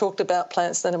 whereas they talked about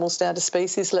plants and animals down to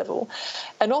species level.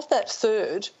 And of that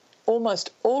third, almost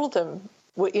all of them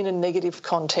were in a negative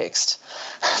context.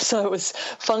 So it was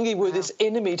fungi were this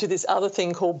enemy to this other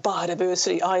thing called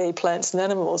biodiversity, i.e. plants and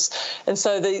animals. And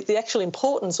so the actual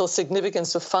importance or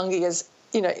significance of fungi as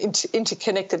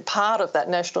interconnected part of that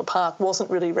national park wasn't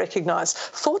really recognised.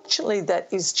 Fortunately, that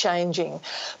is changing.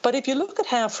 But if you look at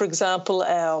how, for example,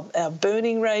 our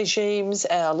burning regimes,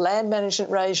 our land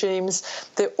management regimes,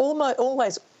 they're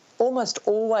almost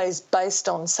always based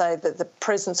on, say, the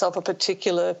presence of a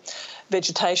particular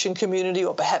vegetation community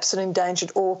or perhaps an endangered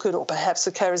orchid or perhaps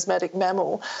a charismatic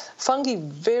mammal. Fungi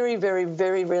very, very,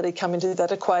 very rarely come into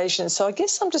that equation. So I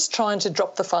guess I'm just trying to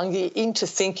drop the fungi into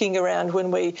thinking around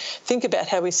when we think about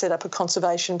how we set up a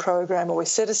conservation program or we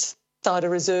set aside a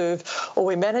reserve or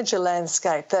we manage a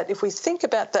landscape, that if we think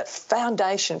about that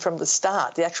foundation from the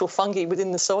start, the actual fungi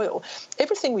within the soil,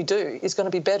 everything we do is going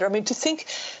to be better. I mean,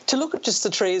 to look at just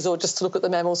the trees or just to look at the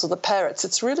mammals or the parrots,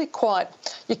 it's really quite,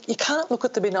 you can't look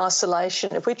at them in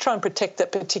isolation. If we try and protect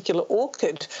that particular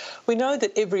orchid, we know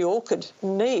that every orchid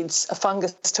needs a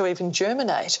fungus to even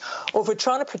germinate. Or if we're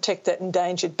trying to protect that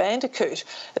endangered bandicoot,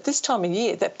 at this time of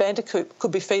year, that bandicoot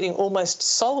could be feeding almost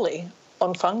solely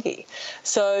on fungi.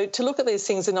 So to look at these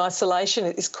things in isolation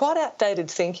is quite outdated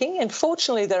thinking, and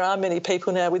fortunately there are many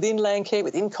people now within land care,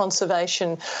 within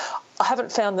conservation. I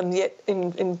haven't found them yet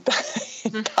in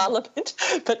Parliament,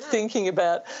 but thinking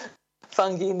about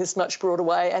fungi in this much broader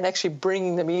way and actually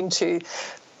bringing them into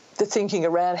the thinking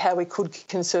around how we could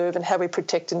conserve and how we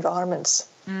protect environments.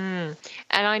 And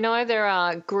I know there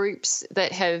are groups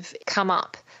that have come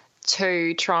up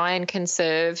to try and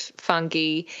conserve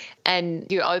fungi, and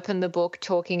you open the book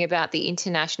talking about the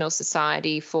International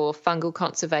Society for Fungal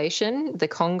Conservation, the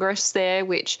Congress there,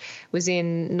 which was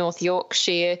in North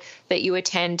Yorkshire that you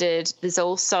attended. There's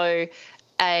also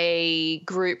a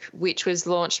group which was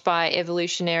launched by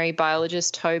evolutionary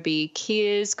biologist Toby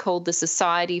Kears called the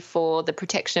Society for the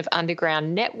Protection of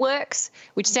Underground Networks,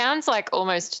 which sounds like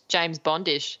almost James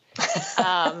Bondish.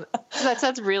 So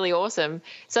that's really awesome.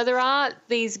 So there are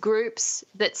these groups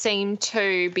that seem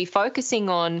to be focusing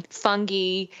on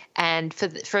fungi, and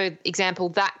for example,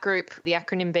 that group, the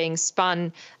acronym being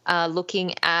SPUN,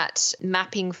 looking at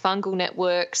mapping fungal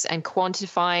networks and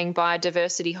quantifying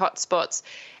biodiversity hotspots.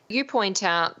 You point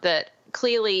out that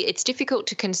clearly it's difficult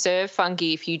to conserve fungi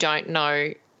if you don't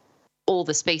know all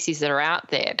the species that are out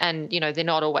there, and they're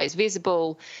not always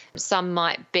visible. Some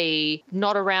might be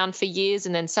not around for years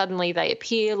and then suddenly they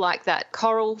appear, like that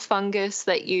coral fungus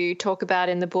that you talk about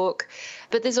in the book.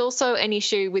 But there's also an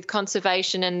issue with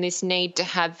conservation and this need to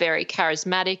have very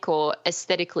charismatic or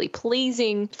aesthetically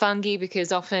pleasing fungi,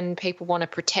 because often people want to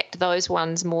protect those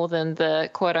ones more than the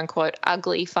quote unquote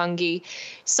ugly fungi.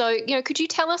 So, could you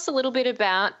tell us a little bit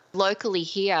about locally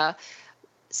here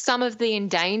some of the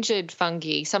endangered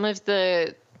fungi, some of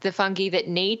the fungi that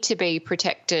need to be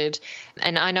protected?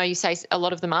 And I know you say a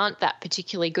lot of them aren't that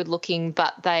particularly good looking,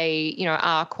 but they,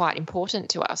 are quite important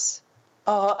to us.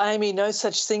 Oh, Amy, no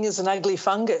such thing as an ugly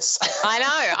fungus. I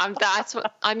know.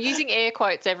 I'm using air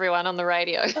quotes, everyone on the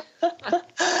radio.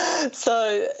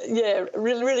 So, yeah,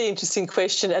 really interesting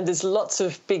question. And there's lots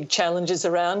of big challenges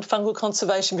around fungal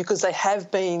conservation because they have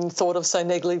been thought of so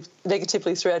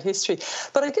negatively throughout history.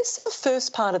 But I guess the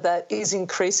first part of that is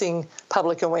increasing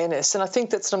public awareness. And I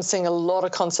think that's what I'm seeing a lot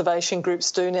of conservation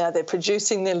groups do now. They're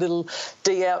producing their little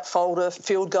D-out folder,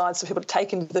 field guides for people to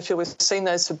take into the field. We've seen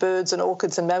those for birds and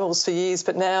orchids and mammals for years,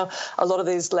 but now a lot of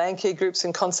these land care groups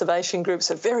and conservation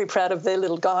groups are very proud of their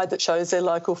little guide that shows their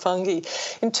local fungi.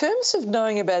 In terms of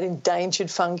knowing about endangered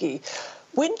fungi,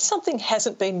 when something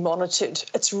hasn't been monitored,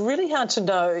 it's really hard to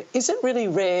know, is it really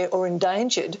rare or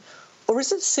endangered, or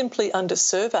is it simply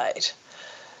under-surveyed?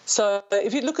 So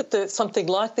if you look at something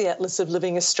like the Atlas of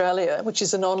Living Australia, which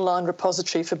is an online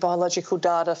repository for biological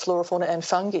data, flora, fauna and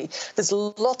fungi, there's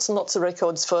lots and lots of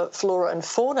records for flora and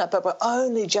fauna, but we're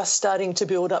only just starting to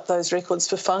build up those records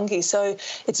for fungi. So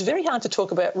it's very hard to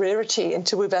talk about rarity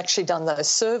until we've actually done those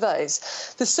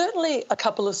surveys. There's certainly a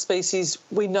couple of species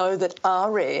we know that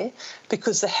are rare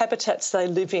because the habitats they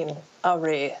live in are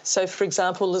rare. So, for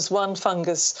example, there's one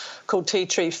fungus called tea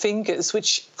tree fingers,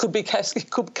 which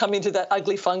could come into that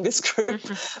ugly fungus group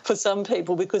for some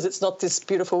people because it's not this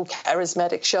beautiful,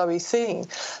 charismatic, showy thing,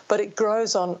 but it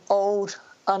grows on old,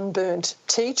 unburnt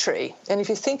tea tree. And if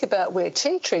you think about where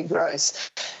tea tree grows,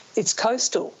 it's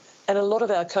coastal. And a lot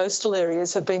of our coastal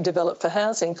areas have been developed for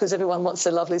housing because everyone wants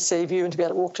a lovely sea view and to be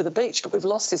able to walk to the beach. But we've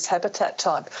lost this habitat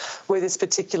type where this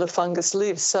particular fungus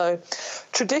lives. So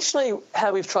traditionally,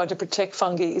 how we've tried to protect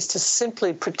fungi is to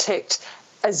simply protect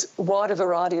as wide a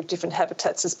variety of different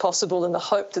habitats as possible in the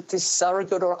hope that this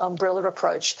surrogate or umbrella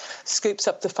approach scoops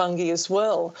up the fungi as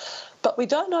well. But we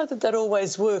don't know that that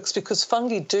always works because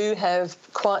fungi do have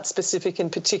quite specific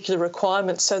and particular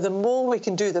requirements. So the more we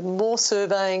can do, the more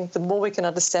surveying, the more we can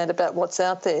understand about what's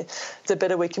out there, the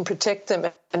better we can protect them.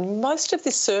 And most of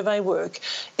this survey work,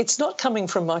 it's not coming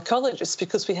from mycologists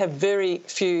because we have very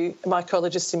few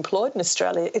mycologists employed in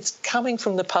Australia. It's coming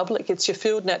from the public. It's your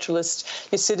field naturalists,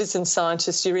 your citizen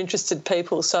scientists, your interested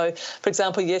people. So, for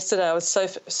example, yesterday I was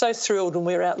so thrilled when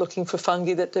we were out looking for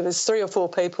fungi that there was 3 or 4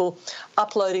 people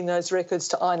uploading those records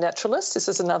to iNaturalist. This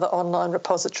is another online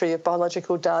repository of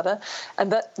biological data.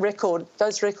 And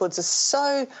those records are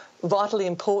so vitally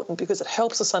important because it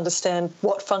helps us understand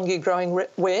what fungi are growing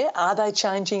where. Are they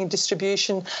changing in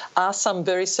distribution? Are some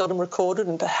very seldom recorded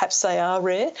and perhaps they are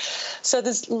rare? So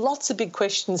there's lots of big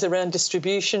questions around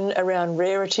distribution, around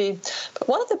rarity. But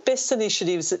one of the best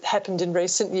initiatives that happened in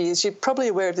recent years, you're probably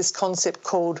aware of this concept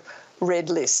called red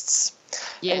lists.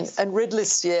 Yes. And red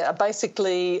lists, are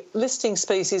basically listing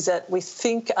species that we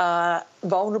think are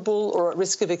vulnerable or at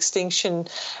risk of extinction.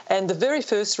 And the very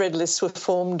first red lists were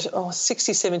formed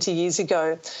 60, 70 years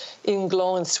ago in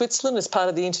Gland in Switzerland as part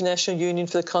of the International Union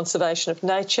for the Conservation of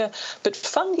Nature. But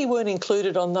fungi weren't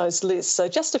included on those lists. So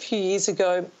just a few years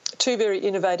ago, 2 very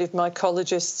innovative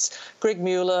mycologists, Greg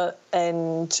Mueller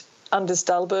and Anders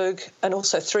Dahlberg, and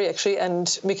also 3 actually,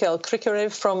 and Mikael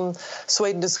Krikarev from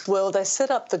Sweden as well, they set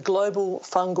up the Global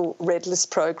Fungal Red List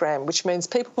program, which means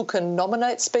people can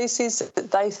nominate species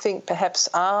that they think perhaps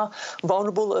are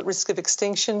vulnerable at risk of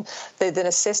extinction. They're then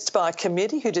assessed by a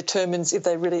committee who determines if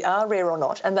they really are rare or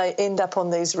not, and they end up on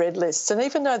these red lists. And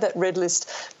even though that red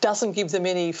list doesn't give them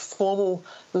any formal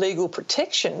legal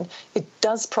protection, it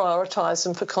does prioritise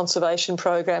them for conservation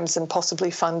programs and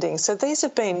possibly funding. So these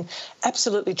have been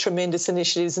absolutely tremendous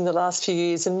initiatives in the last few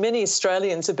years, and many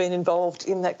Australians have been involved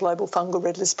in that Global Fungal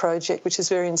Red List project, which is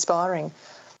very inspiring.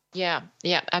 Yeah,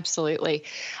 absolutely.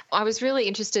 I was really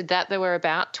interested that there were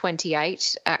about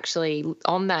 28 actually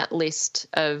on that list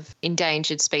of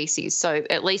endangered species. So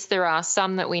at least there are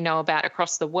some that we know about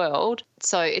across the world.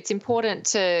 So it's important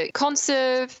to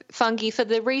conserve fungi for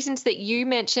the reasons that you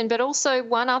mentioned, but also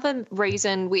one other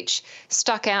reason which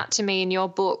stuck out to me in your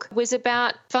book was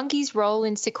about fungi's role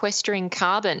in sequestering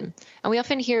carbon. And we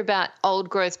often hear about old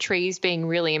growth trees being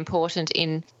really important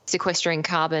in sequestering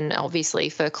carbon, obviously,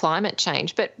 for climate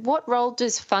change. But what role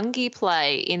does fungi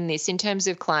play in this in terms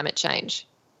of climate change?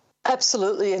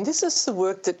 Absolutely, and this is the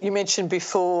work that you mentioned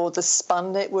before, the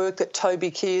SPUN network that Toby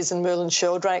Kears and Merlin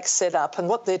Sheldrake set up, and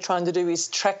what they're trying to do is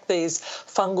track these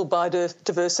fungal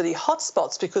biodiversity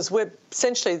hotspots, because we're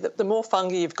essentially, the more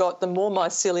fungi you've got, the more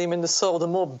mycelium in the soil, the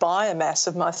more biomass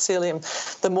of mycelium,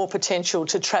 the more potential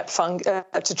to trap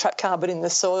carbon in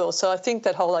the soil. So I think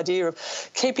that whole idea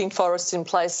of keeping forests in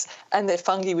place and their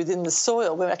fungi within the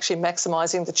soil, we're actually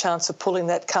maximising the chance of pulling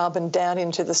that carbon down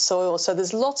into the soil. So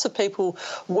there's lots of people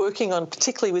working on,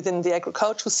 particularly within the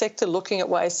agricultural sector, looking at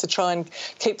ways to try and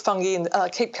keep fungi and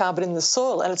keep carbon in the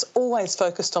soil, and it's always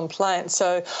focused on plants.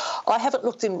 So I haven't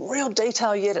looked in real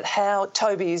detail yet at how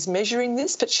Toby is measuring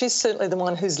this, but she's certainly the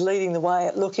one who's leading the way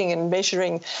at looking and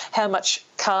measuring how much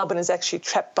carbon is actually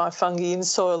trapped by fungi in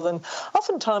soil. And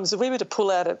oftentimes, if we were to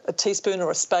pull out a teaspoon or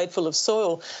a spadeful of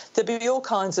soil, there'd be all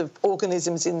kinds of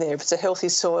organisms in there if it's a healthy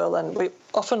soil, and we're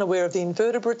often aware of the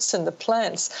invertebrates and the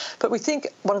plants, but we think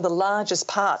one of the largest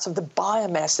parts of the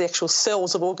biomass, the actual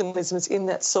cells of organisms in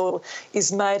that soil,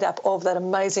 is made up of that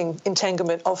amazing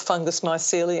entanglement of fungus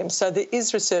mycelium. So there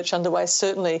is research underway,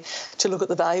 certainly, to look at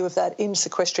the value of that in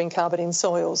sequestering carbon in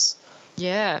soils.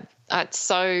 Yeah, it's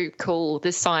so cool,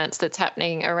 this science that's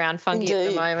happening around fungi Indeed. At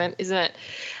the moment, isn't it?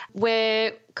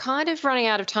 We're kind of running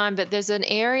out of time, but there's an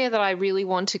area that I really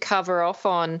want to cover off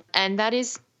on, and that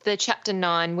is the chapter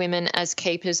 9, Women as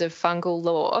Keepers of Fungal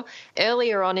Law,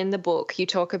 earlier on in the book you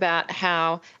talk about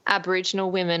how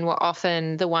Aboriginal women were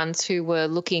often the ones who were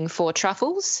looking for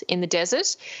truffles in the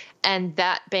desert, and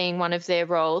that being one of their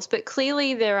roles. But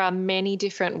clearly there are many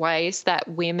different ways that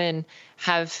women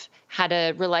have had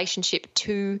a relationship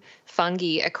to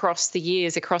fungi across the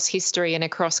years, across history and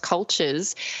across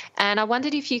cultures. And I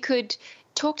wondered if you could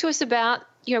talk to us about,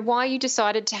 why you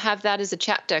decided to have that as a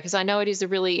chapter, because I know it is a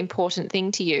really important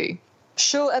thing to you.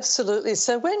 Sure, absolutely.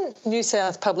 So when New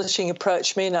South Publishing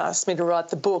approached me and asked me to write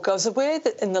the book, I was aware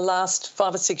that in the last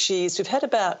 5 or 6 years we've had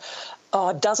about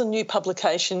a dozen new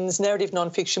publications, narrative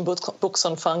non-fiction books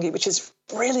on fungi, which is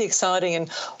really exciting,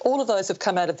 and all of those have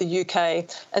come out of the UK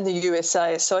and the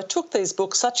USA. So I took these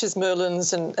books, such as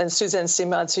Merlin's and Suzanne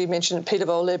Simard's, who you mentioned, and Peter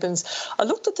Boll-Evans. I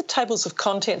looked at the tables of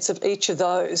contents of each of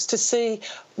those to see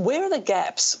where are the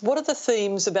gaps, what are the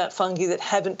themes about fungi that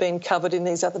haven't been covered in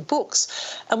these other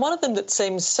books. And one of them that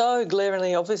seemed so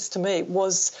glaringly obvious to me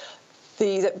was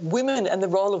that women and the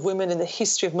role of women in the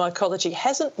history of mycology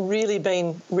hasn't really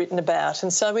been written about.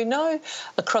 And so we know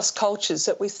across cultures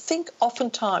that we think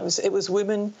oftentimes it was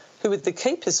women who were the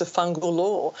keepers of fungal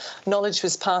law. Knowledge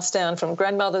was passed down from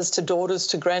grandmothers to daughters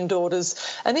to granddaughters.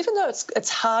 And even though it's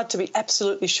hard to be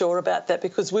absolutely sure about that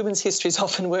because women's histories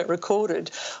often weren't recorded,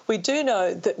 we do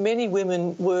know that many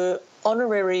women were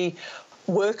honorary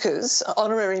workers,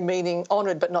 honorary meaning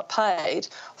honoured but not paid,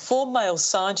 for male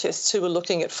scientists who were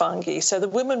looking at fungi. So the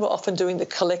women were often doing the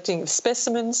collecting of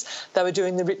specimens, they were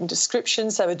doing the written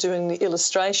descriptions, they were doing the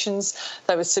illustrations,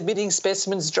 they were submitting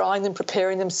specimens, drying them,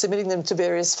 preparing them, submitting them to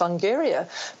various fungaria,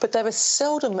 but they were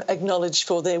seldom acknowledged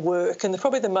for their work. And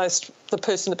probably the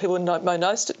person that people know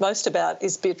most about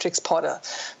is Beatrix Potter.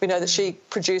 We know that she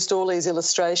produced all these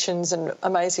illustrations and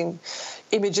amazing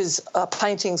images,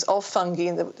 paintings of fungi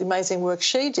and the amazing work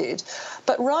she did.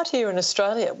 But right here in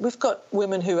Australia, we've got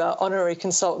women who are honorary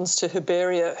consultants to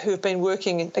herbaria who have been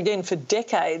working, again, for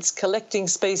decades, collecting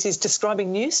species,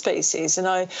 describing new species. And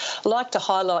I like to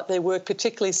highlight their work,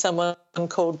 particularly someone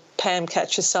called Pam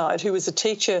Catcherside, who was a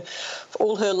teacher for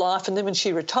all her life. And then when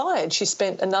she retired, she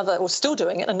spent still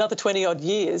doing it, another 20-odd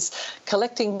years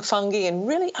collecting fungi in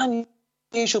really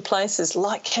unusual places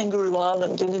like Kangaroo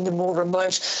Island and in the more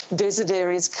remote desert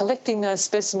areas, collecting those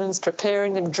specimens,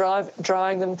 preparing them,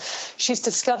 drying them. She's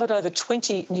discovered over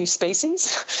 20 new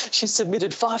species. She's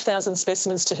submitted 5,000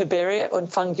 specimens to herbaria and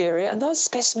fungaria, and those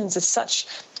specimens are such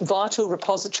vital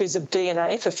repositories of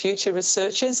DNA for future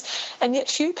researchers, and yet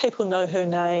few people know her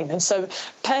name. And so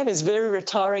Pam is very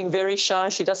retiring, very shy.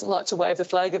 She doesn't like to wave the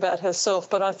flag about herself,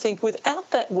 but I think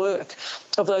without that work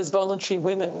of those voluntary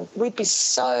women, we'd be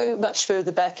so much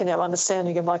further back in our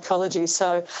understanding of mycology.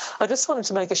 So I just wanted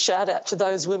to make a shout out to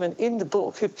those women in the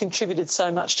book who've contributed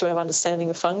so much to our understanding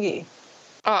of fungi.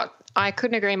 Oh, I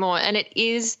couldn't agree more. And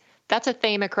that's a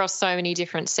theme across so many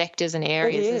different sectors and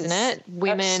areas, isn't it?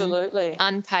 Women, absolutely.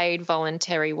 Unpaid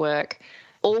voluntary work,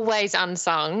 always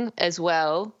unsung as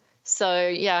well. So,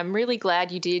 yeah, I'm really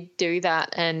glad you did do that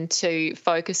and to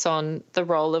focus on the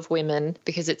role of women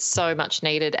because it's so much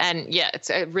needed. And, yeah,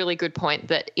 it's a really good point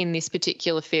that in this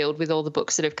particular field with all the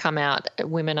books that have come out,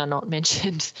 women are not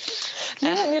mentioned.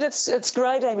 Yeah, I mean, it's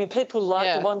great, Amy. People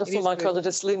like the wonderful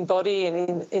mycologist Lynn Boddy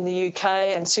in the UK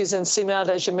and Susan Simard,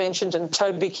 as you mentioned, and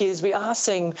Toby Kears. We are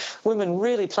seeing women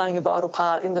really playing a vital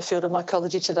part in the field of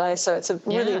mycology today. So it's a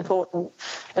really important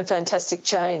and fantastic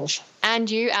change.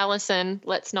 And you, Alison,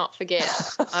 let's not forget.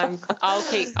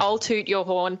 I'll toot your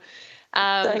horn.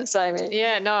 Thanks, Amy.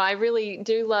 Yeah, no, I really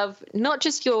do love not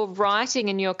just your writing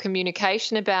and your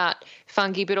communication about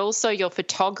fungi, but also your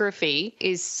photography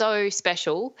is so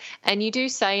special. And you do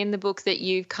say in the book that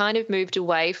you've kind of moved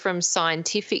away from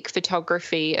scientific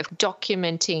photography of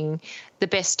documenting the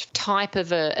best type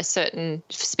of a certain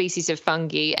species of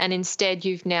fungi, and instead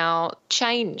you've now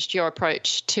changed your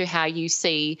approach to how you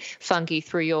see fungi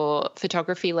through your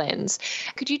photography lens.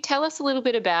 Could you tell us a little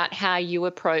bit about how you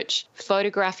approach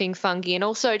photographing fungi and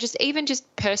also just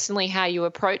personally how you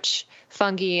approach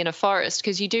fungi in a forest,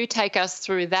 because you do take us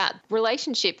through that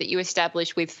relationship that you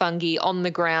establish with fungi on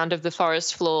the ground of the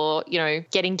forest floor,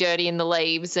 getting dirty in the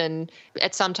leaves and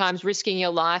at sometimes risking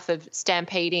your life of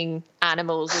stampeding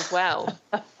animals as well.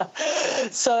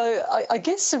 So I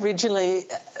guess originally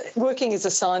working as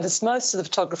a scientist, most of the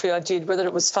photography I did, whether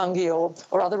it was fungi or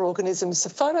other organisms, the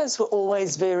photos were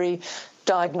always very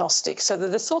diagnostic. So they're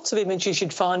the sorts of images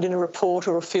you'd find in a report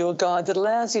or a field guide that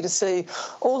allows you to see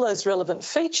all those relevant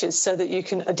features so that you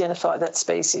can identify that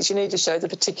species. You need to show the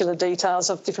particular details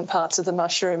of different parts of the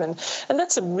mushroom, and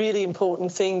that's a really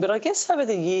important thing. But I guess over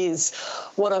the years,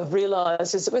 what I've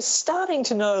realised is that we're starting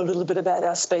to know a little bit about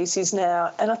our species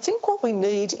now, and I think what we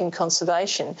need in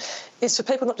conservation is for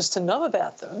people not just to know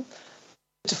about them,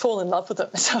 to fall in love with them.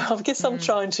 So I guess I'm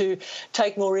trying to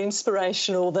take more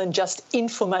inspirational than just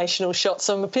informational shots.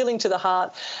 So I'm appealing to the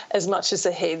heart as much as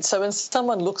the head. So when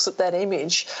someone looks at that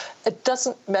image, it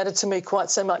doesn't matter to me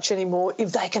quite so much anymore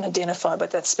if they can identify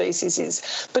what that species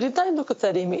is. But if they look at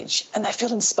that image and they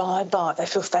feel inspired by it, they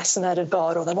feel fascinated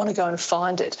by it, or they want to go and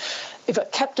find it, if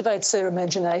it captivates their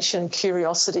imagination and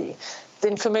curiosity,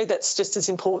 then for me that's just as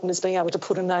important as being able to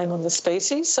put a name on the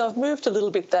species. So I've moved a little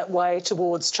bit that way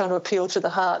towards trying to appeal to the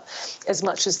heart as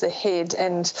much as the head,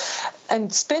 and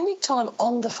spending time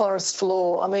on the forest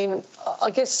floor. I mean, I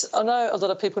guess I know a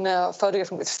lot of people now are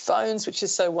photographing with phones, which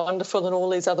is so wonderful in all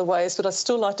these other ways, but I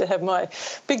still like to have my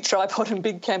big tripod and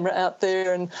big camera out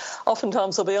there, and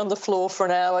oftentimes I'll be on the floor for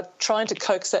an hour trying to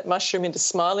coax that mushroom into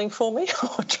smiling for me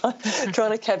or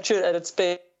trying to capture it at its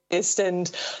best. And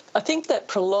I think that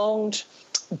prolonged,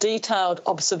 detailed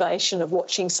observation of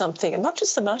watching something, and not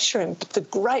just the mushroom, but the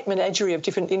great menagerie of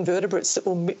different invertebrates that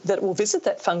will visit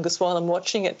that fungus while I'm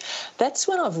watching it, that's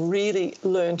when I've really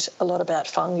learnt a lot about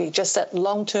fungi, just that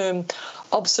long-term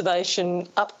observation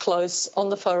up close on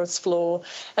the forest floor,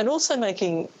 and also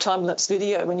making time-lapse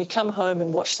video. When you come home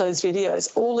and watch those videos,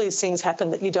 all these things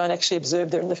happen that you don't actually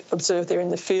observe there in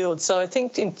the field. So I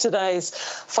think in today's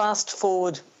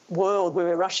fast-forward world where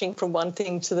we're rushing from one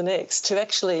thing to the next, to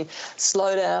actually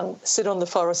slow down, sit on the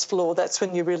forest floor, that's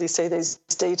when you really see these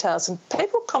details. And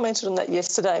people commented on that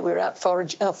yesterday. We were out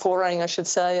foraying, I should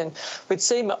say, and we'd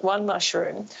see one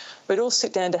mushroom. We'd all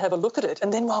sit down to have a look at it.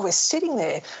 And then while we're sitting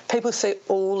there, people see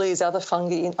all these other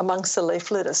fungi amongst the leaf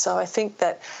litter. So I think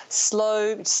that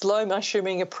slow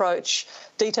mushrooming approach,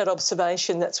 detailed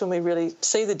observation, that's when we really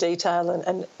see the detail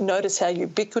and notice how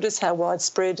ubiquitous, how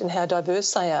widespread and how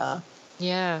diverse they are.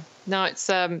 Yeah, no, it's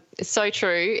so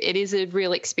true. It is a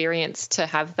real experience to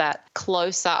have that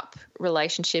close-up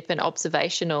relationship and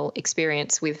observational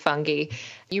experience with fungi.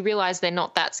 You realise they're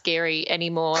not that scary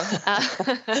anymore.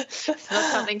 It's not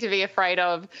something to be afraid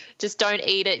of. Just don't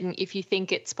eat it, and if you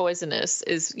think it's poisonous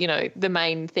is, the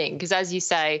main thing. Because as you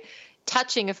say,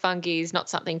 touching a fungi is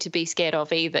not something to be scared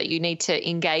of either. You need to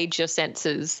engage your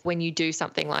senses when you do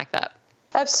something like that.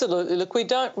 Absolutely. Look, we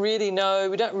don't really know,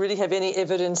 we don't really have any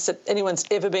evidence that anyone's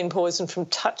ever been poisoned from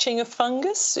touching a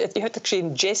fungus. You have to actually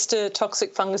ingest a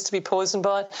toxic fungus to be poisoned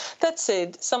by it. That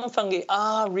said, some fungi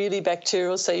are really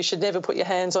bacterial, so you should never put your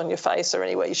hands on your face or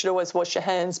anywhere. You should always wash your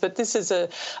hands. But this is a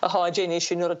hygiene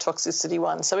issue, not a toxicity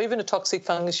one. So even a toxic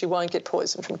fungus, you won't get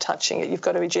poisoned from touching it. You've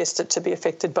got to ingest it to be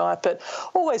affected by it. But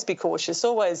always be cautious.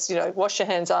 Always, wash your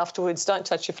hands afterwards. Don't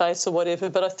touch your face or whatever.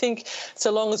 But I think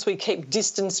so long as we keep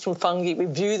distance from fungi, we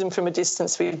view them from a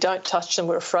distance, we don't touch them,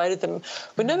 we're afraid of them,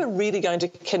 we're never really going to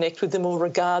connect with them or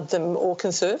regard them or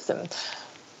conserve them.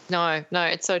 No,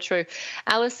 it's so true.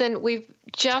 Alison, we've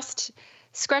just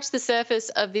scratched the surface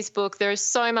of this book. There is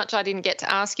so much I didn't get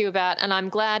to ask you about, and I'm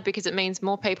glad because it means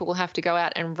more people will have to go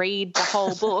out and read the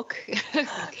whole book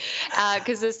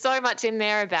because there's so much in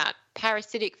there about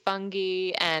parasitic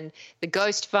fungi and the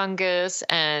ghost fungus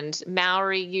and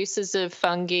Maori uses of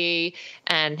fungi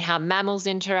and how mammals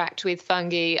interact with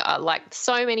fungi, like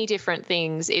so many different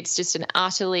things. It's just an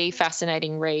utterly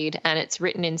fascinating read, and it's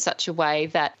written in such a way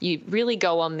that you really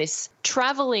go on this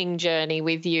travelling journey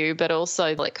with you, but also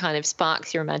it kind of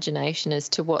sparks your imagination as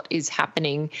to what is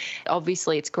happening.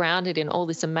 Obviously, it's grounded in all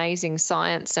this amazing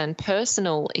science and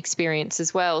personal experience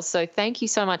as well. So thank you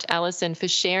so much, Alison, for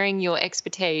sharing your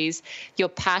expertise, your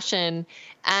passion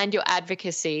and your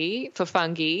advocacy for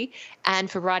fungi, and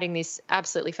for writing this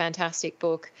absolutely fantastic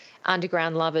book,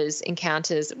 Underground Lovers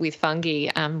Encounters with Fungi.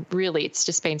 Really, it's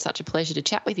just been such a pleasure to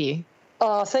chat with you.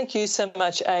 Oh, thank you so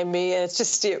much, Amy. And it's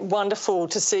just wonderful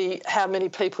to see how many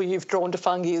people you've drawn to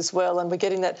fungi as well, and we're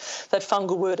getting that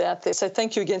fungal word out there. So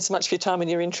thank you again so much for your time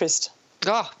and your interest.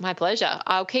 Oh, my pleasure.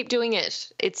 I'll keep doing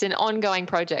it. It's an ongoing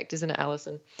project, isn't it,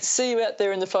 Alison? See you out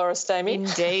there in the forest, Amy.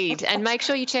 Indeed. And make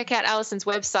sure you check out Alison's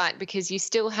website because you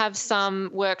still have some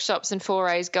workshops and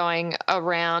forays going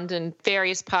around in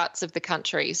various parts of the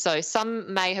country. So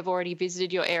some may have already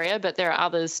visited your area, but there are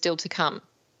others still to come.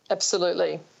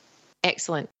 Absolutely.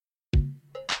 Excellent.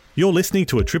 You're listening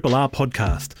to a Triple R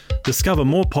podcast. Discover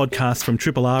more podcasts from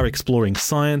Triple R exploring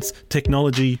science,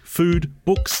 technology, food,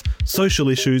 books, social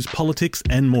issues, politics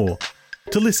and more.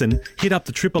 To listen, hit up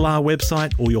the Triple R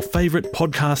website or your favourite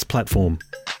podcast platform.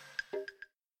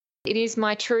 It is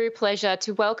my true pleasure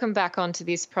to welcome back onto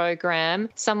this program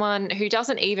someone who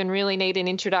doesn't even really need an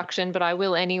introduction, but I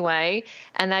will anyway,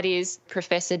 and that is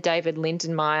Professor David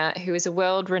Lindenmayer, who is a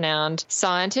world-renowned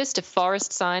scientist, a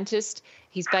forest scientist.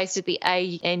 He's based at the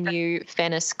ANU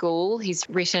Fenner School. He's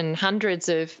written hundreds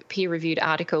of peer-reviewed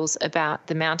articles about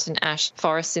the mountain ash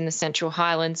forests in the Central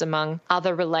Highlands, among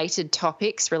other related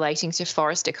topics relating to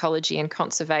forest ecology and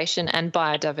conservation and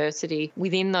biodiversity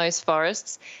within those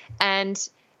forests. And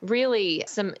really,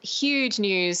 some huge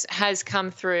news has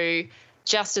come through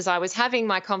just as I was having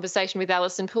my conversation with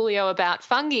Alison Pouliot about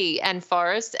fungi and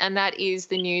forests, and that is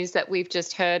the news that we've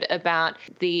just heard about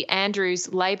the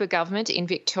Andrews Labor government in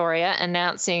Victoria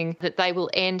announcing that they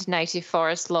will end native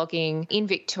forest logging in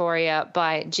Victoria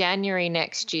by January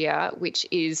next year, which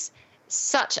is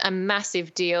such a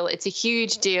massive deal. It's a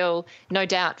huge deal, no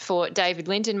doubt, for David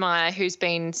Lindenmayer, who's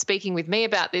been speaking with me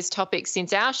about this topic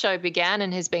since our show began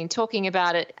and has been talking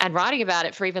about it and writing about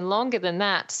it for even longer than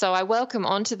that. So I welcome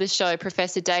onto the show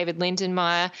Professor David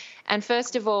Lindenmayer. And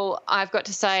first of all, I've got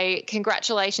to say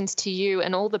congratulations to you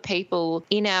and all the people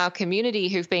in our community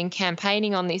who've been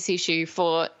campaigning on this issue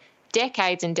for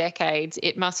decades and decades.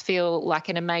 It must feel like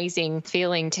an amazing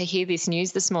feeling to hear this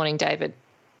news this morning, David.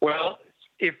 Well,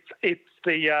 if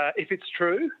it's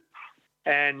true,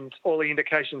 and all the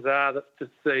indications are that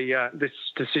this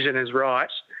decision is right,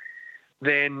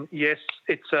 then yes,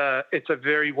 it's a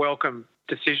very welcome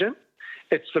decision.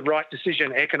 It's the right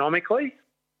decision economically.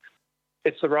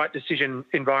 It's the right decision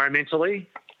environmentally,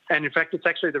 and in fact, it's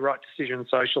actually the right decision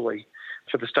socially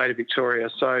for the state of Victoria.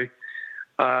 So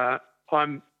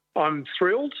I'm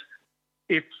thrilled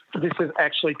if this is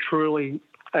actually truly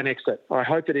an exit. I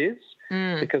hope it is.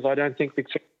 Because I don't think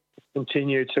Victoria can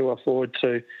continue to afford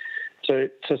to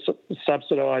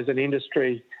subsidise an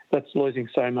industry that's losing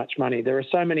so much money. There are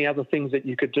so many other things that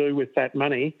you could do with that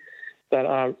money that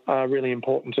are really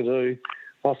important to do: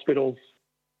 hospitals,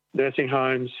 nursing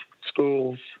homes,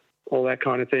 schools, all that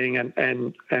kind of thing.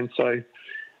 And so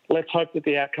let's hope that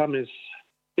the outcome is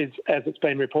as it's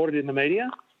been reported in the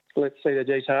media. Let's see the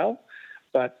detail.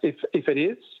 But if it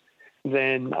is,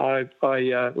 then I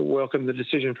welcome the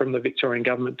decision from the Victorian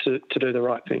government to do the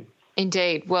right thing.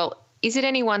 Indeed. Well, is it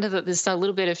any wonder that there's a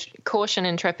little bit of caution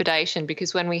and trepidation?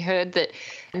 Because when we heard that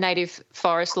native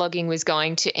forest logging was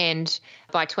going to end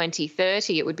by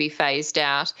 2030, it would be phased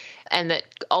out, and that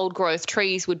old growth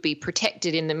trees would be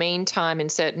protected in the meantime in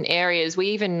certain areas, we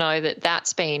even know that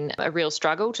that's been a real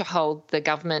struggle to hold the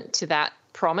government to that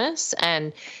promise.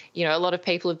 And, you know, a lot of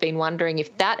people have been wondering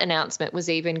if that announcement was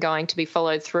even going to be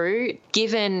followed through,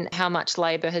 given how much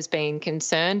Labor has been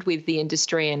concerned with the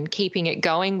industry and keeping it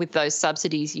going with those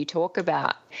subsidies you talk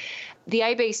about. The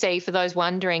ABC, for those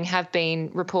wondering, have been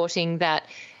reporting that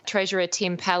Treasurer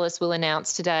Tim Pallas will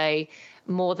announce today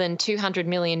more than $200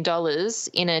 million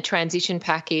in a transition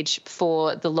package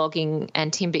for the logging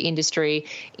and timber industry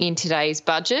in today's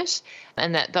budget,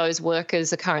 and that those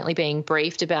workers are currently being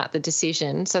briefed about the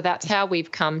decision. So that's how we've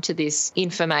come to this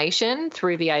information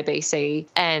through the ABC.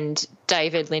 And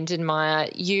David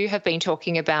Lindenmayer, you have been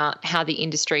talking about how the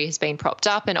industry has been propped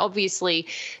up and obviously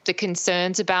the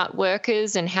concerns about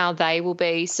workers and how they will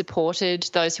be supported,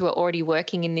 those who are already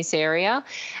working in this area.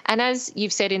 And as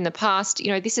you've said in the past,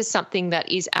 you know, this is something that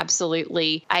is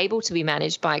absolutely able to be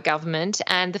managed by government.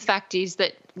 And the fact is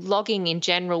that logging in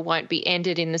general won't be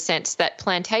ended in the sense that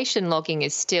plantation logging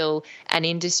is still an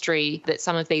industry that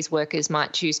some of these workers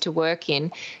might choose to work in.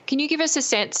 Can you give us a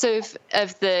sense of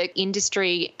the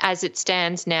industry as it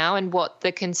stands now and what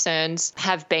the concerns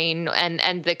have been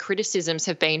and the criticisms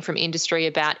have been from industry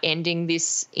about ending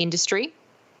this industry?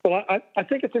 Well, I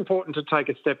think it's important to take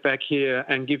a step back here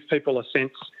and give people a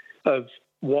sense of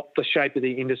what the shape of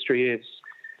the industry is.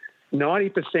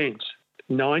 90%,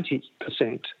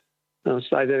 I'll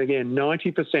say that again,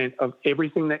 90% of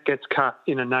everything that gets cut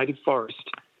in a native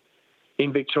forest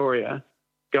in Victoria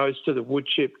goes to the wood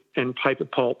chip and paper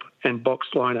pulp and box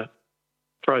liner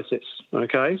process,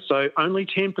 okay? So only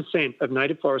 10% of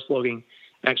native forest logging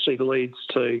actually leads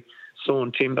to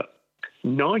sawn timber.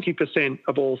 90%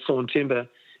 of all sawn timber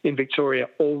in Victoria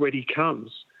already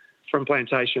comes from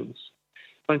plantations.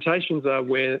 Plantations are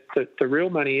where the real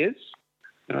money is.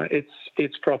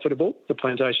 It's profitable, the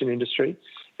plantation industry.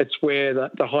 It's where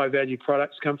the high-value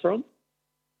products come from.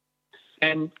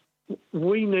 And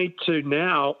we need to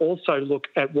now also look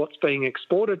at what's being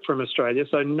exported from Australia.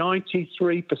 So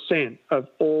 93% of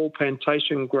all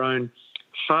plantation-grown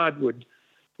hardwood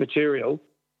material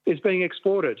is being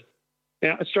exported.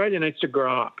 Now, Australia needs to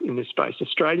grow up in this space.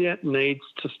 Australia needs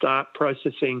to start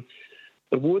processing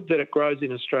the wood that it grows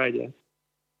in Australia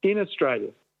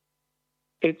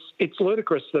it's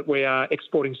ludicrous that we are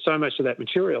exporting so much of that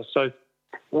material. So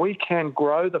we can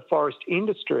grow the forest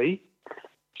industry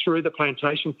through the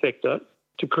plantation sector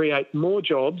to create more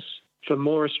jobs for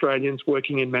more Australians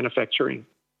working in manufacturing.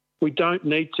 We don't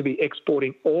need to be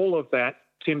exporting all of that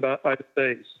timber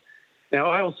overseas. Now,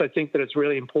 I also think that it's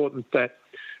really important that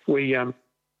we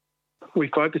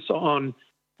focus on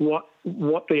what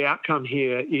the outcome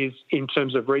here is in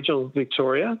terms of regional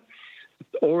Victoria.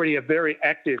 Already a very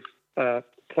active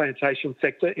plantation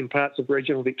sector in parts of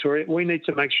regional Victoria. We need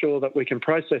to make sure that we can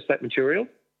process that material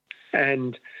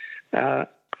and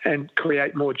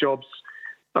create more jobs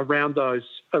around those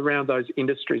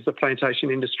industries, the plantation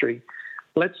industry.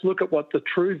 Let's look at what the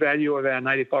true value of our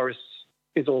native forests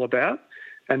is all about,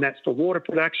 and that's for water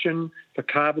production, for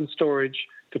carbon storage,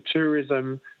 for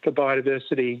tourism, for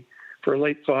biodiversity, for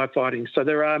elite firefighting. So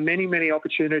there are many, many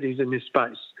opportunities in this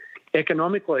space.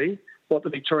 Economically, what the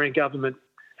Victorian government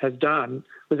has done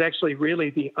was actually really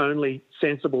the only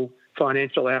sensible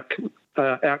financial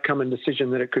outcome and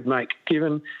decision that it could make,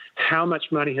 given how much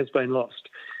money has been lost.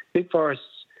 Vic Forests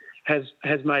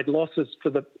has made losses for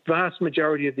the vast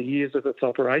majority of the years of its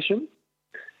operation,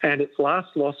 and its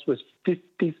last loss was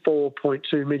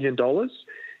 $54.2 million.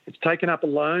 It's taken up a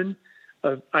loan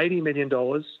of $80 million.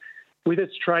 With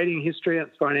its trading history and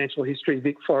its financial history,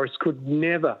 Vic Forests could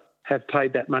never have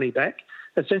paid that money back.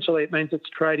 Essentially, it means it's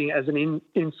trading as an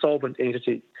insolvent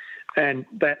entity, and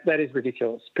that is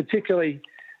ridiculous, particularly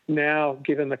now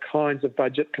given the kinds of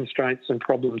budget constraints and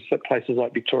problems that places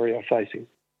like Victoria are facing.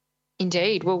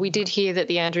 Indeed. Well, we did hear that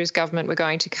the Andrews government were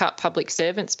going to cut public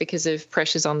servants because of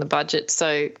pressures on the budget.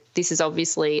 So this is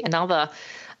obviously another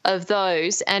of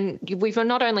those. And we've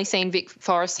not only seen Vic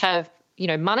Forests have,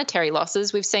 monetary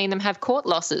losses, we've seen them have court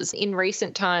losses in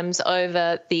recent times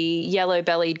over the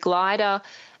yellow-bellied glider.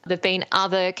 There have been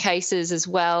other cases as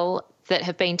well that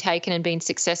have been taken and been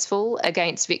successful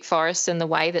against Vic Forests and the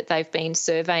way that they've been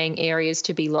surveying areas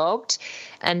to be logged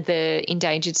and the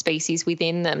endangered species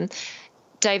within them.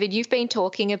 David, you've been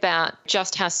talking about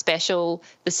just how special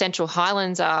the Central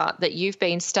Highlands are that you've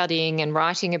been studying and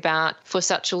writing about for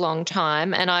such a long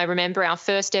time. And I remember our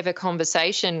first ever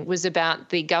conversation was about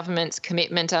the government's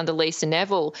commitment under Lisa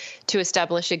Neville to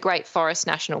establish a Great Forest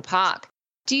National Park.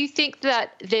 Do you think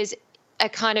that there's a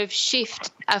kind of shift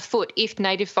afoot if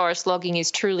native forest logging is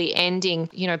truly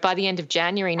ending, by the end of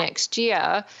January next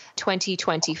year,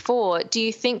 2024? Do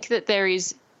you think that there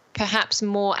is perhaps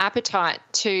more appetite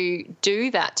to do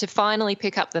that, to finally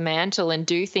pick up the mantle and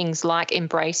do things like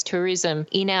embrace tourism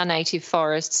in our native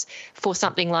forests for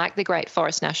something like the Great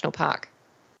Forest National Park?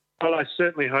 Well, I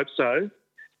certainly hope so.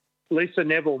 Lisa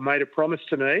Neville made a promise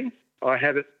to me. I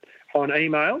have it on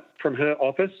email from her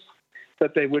office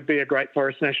that there would be a Great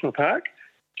Forest National Park.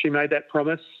 She made that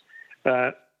promise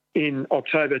in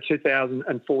October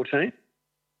 2014.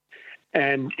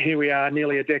 And here we are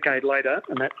nearly a decade later,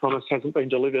 and that promise hasn't been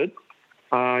delivered.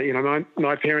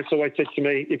 My parents always said to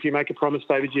me, if you make a promise,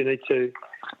 David, you need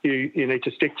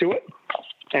to stick to it.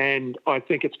 And I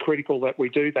think it's critical that we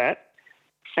do that.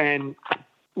 And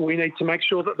we need to make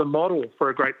sure that the model for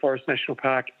a Great Forest National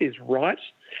Park is right,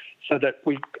 so that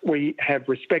we have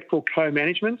respectful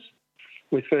co-management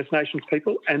with First Nations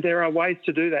people. And there are ways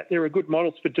to do that. There are good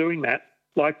models for doing that,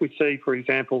 like we see, for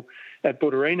example, at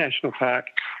Buddery National Park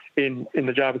in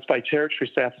the Jervis Bay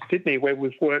Territory, south of Sydney, where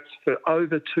we've worked for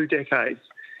over 2 decades.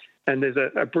 And there's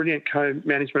a brilliant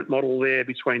co-management model there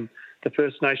between the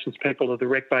First Nations people of the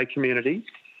Wreck Bay community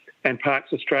and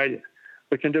Parks Australia.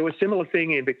 We can do a similar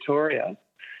thing in Victoria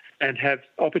and have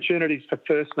opportunities for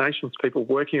First Nations people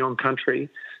working on country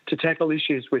to tackle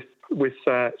issues with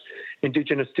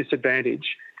Indigenous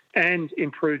disadvantage and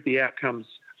improve the outcomes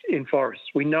in forests.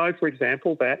 We know, for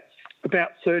example, that about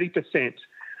 30%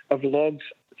 of logged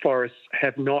forests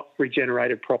have not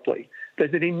regenerated properly.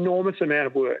 There's an enormous amount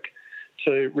of work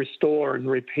to restore and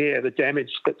repair the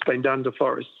damage that's been done to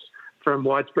forests from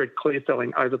widespread clear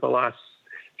felling over the last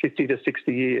 50 to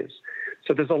 60 years.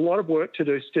 So there's a lot of work to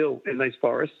do still in these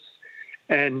forests,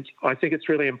 and I think it's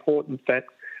really important that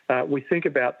we think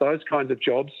about those kinds of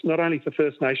jobs, not only for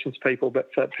First Nations people, but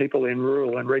for people in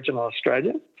rural and regional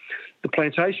Australia. The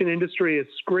plantation industry is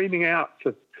screaming out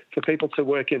for people to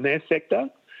work in their sector.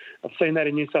 I've seen that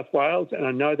in New South Wales, and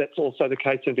I know that's also the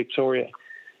case in Victoria.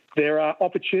 There are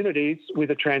opportunities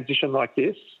with a transition like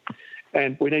this,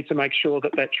 and we need to make sure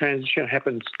that transition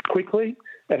happens quickly,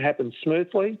 that happens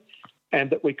smoothly, and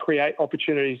that we create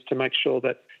opportunities to make sure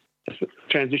that the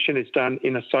transition is done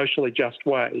in a socially just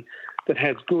way that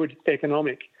has good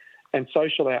economic and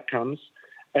social outcomes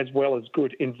as well as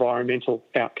good environmental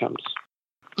outcomes.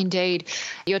 Indeed.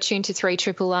 You're tuned to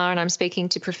 3RRR and I'm speaking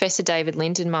to Professor David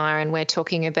Lindenmayer, and we're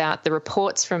talking about the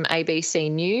reports from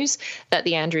ABC News that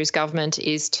the Andrews government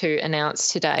is to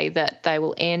announce today that they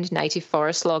will end native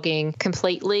forest logging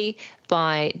completely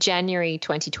by January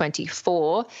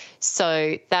 2024.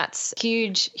 So that's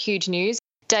huge, huge news.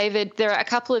 David, there are a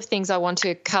couple of things I want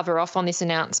to cover off on this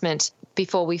announcement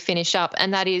before we finish up,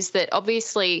 and that is that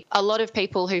obviously a lot of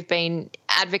people who've been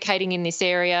advocating in this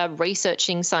area,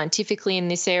 researching scientifically in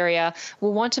this area,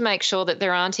 will want to make sure that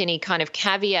there aren't any kind of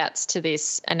caveats to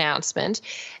this announcement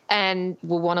and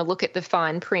will want to look at the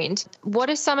fine print. What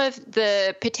are some of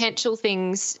the potential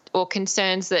things or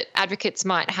concerns that advocates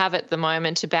might have at the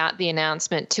moment about the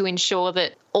announcement to ensure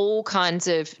that all kinds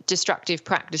of destructive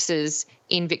practices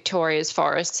in Victoria's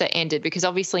forests are ended? Because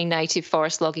obviously native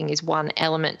forest logging is one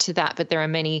element to that, but there are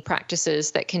many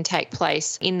practices that can take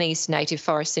place in these native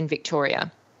forests in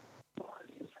Victoria.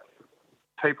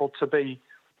 People to be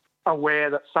aware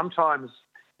that sometimes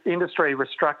industry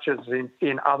restructures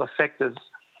in other sectors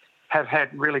have had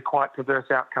really quite perverse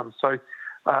outcomes. So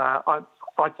I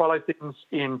follow things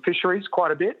in fisheries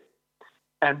quite a bit,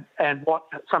 and what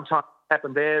sometimes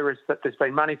happened there is that there's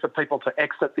been money for people to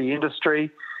exit the industry,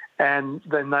 and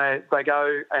then they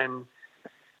go and a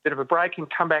bit of a break and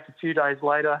come back a few days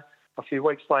later, a few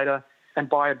weeks later, and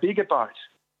buy a bigger boat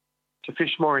to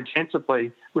fish more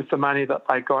intensively with the money that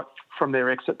they got from their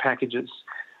exit packages.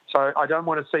 So I don't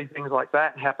want to see things like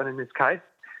that happen in this case.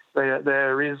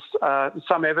 There is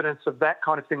some evidence of that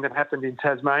kind of thing that happened in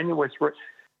Tasmania with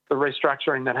the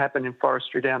restructuring that happened in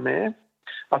forestry down there.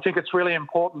 I think it's really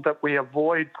important that we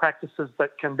avoid practices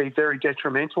that can be very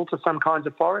detrimental to some kinds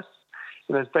of forests.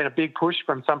 So there's been a big push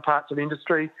from some parts of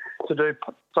industry to do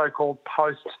so-called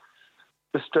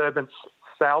post-disturbance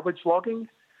salvage logging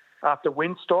after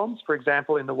windstorms, for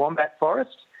example, in the Wombat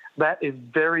Forest. That is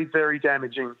very, very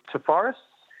damaging to forests,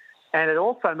 and it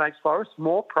also makes forests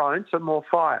more prone to more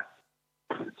fire.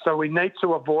 So we need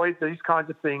to avoid these kinds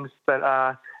of things that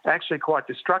are actually quite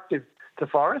destructive to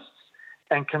forests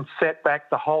and can set back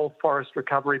the whole forest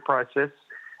recovery process,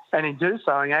 and in doing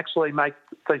so actually make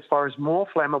these forests more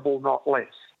flammable, not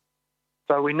less.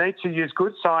 So we need to use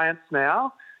good science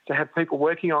now to have people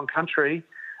working on country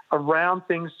around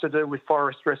things to do with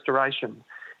forest restoration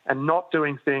and not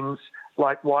doing things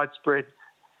like widespread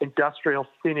industrial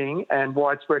thinning and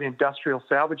widespread industrial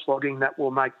salvage logging that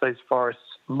will make these forests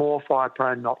more fire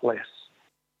prone, not less.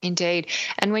 Indeed.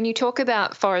 And when you talk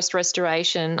about forest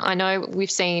restoration, I know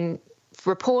we've seen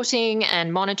reporting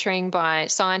and monitoring by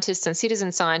scientists and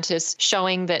citizen scientists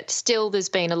showing that still there's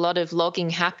been a lot of logging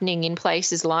happening in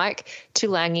places like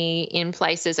Tulangi, in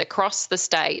places across the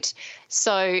state.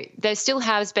 So there still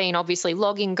has been obviously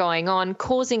logging going on,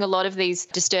 causing a lot of these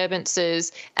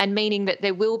disturbances and meaning that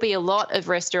there will be a lot of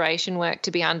restoration work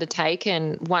to be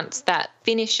undertaken once that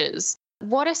finishes.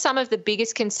 What are some of the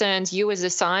biggest concerns you as a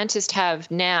scientist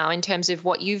have now in terms of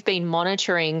what you've been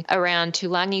monitoring around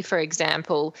Tulangi, for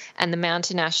example, and the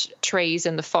mountain ash trees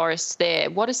and the forests there?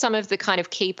 What are some of the kind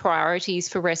of key priorities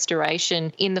for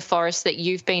restoration in the forests that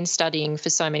you've been studying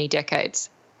for so many decades?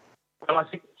 Well, I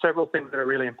think several things that are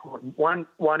really important. One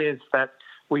is that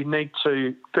we need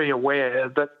to be aware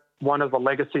that one of the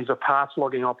legacies of past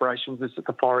logging operations is that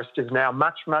the forest is now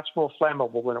much, much more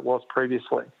flammable than it was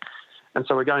previously. And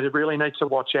so we're going to really need to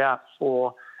watch out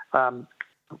for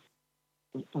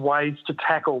ways to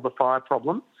tackle the fire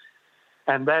problem,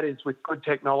 and that is with good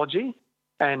technology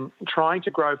and trying to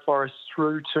grow forests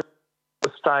through to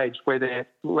the stage where they're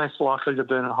less likely to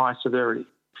burn at high severity.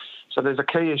 So there's a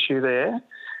key issue there,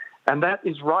 and that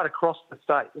is right across the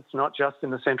state. It's not just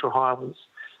in the Central Highlands.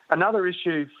 Another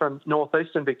issue from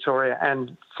northeastern Victoria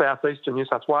and southeastern New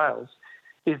South Wales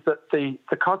is that the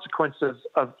consequences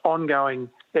of ongoing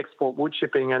export wood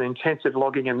chipping and intensive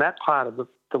logging in that part of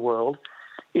the world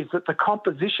is that the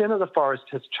composition of the forest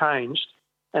has changed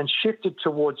and shifted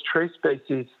towards tree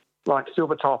species like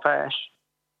silver top ash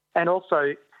and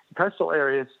also coastal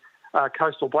areas,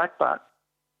 coastal blackbutt.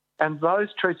 And those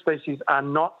tree species are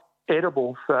not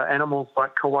edible for animals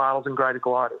like koalas and greater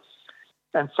gliders.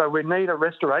 And so we need a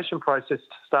restoration process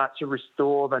to start to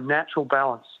restore the natural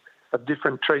balance of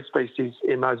different tree species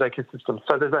in those ecosystems.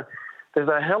 So there's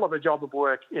a hell of a job of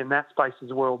work in that space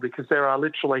as well, because there are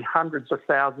literally hundreds of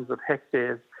thousands of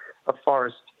hectares of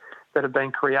forest that have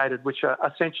been created, which are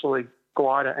essentially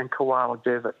glider and koala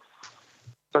deserts.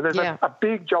 So there's a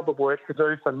big job of work to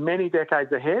do for many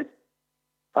decades ahead,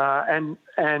 and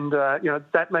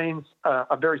that means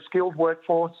a very skilled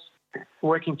workforce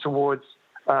working towards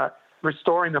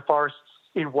restoring the forests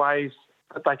in ways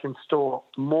that they can store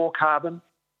more carbon,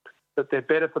 that they're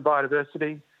better for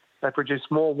biodiversity, they produce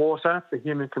more water for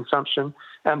human consumption,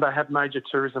 and they have major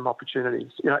tourism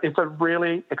opportunities. It's a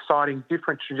really exciting,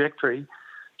 different trajectory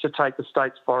to take the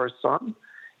state's forests on,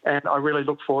 and I really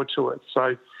look forward to it.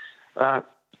 So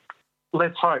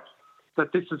let's hope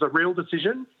that this is a real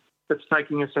decision that's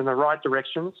taking us in the right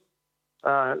directions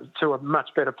to a much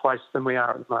better place than we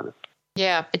are at the moment.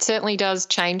 Yeah, it certainly does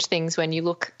change things when you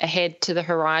look ahead to the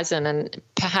horizon, and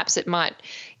perhaps it might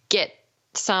get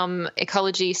some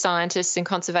ecology scientists and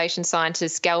conservation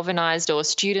scientists galvanised, or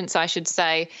students, I should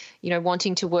say,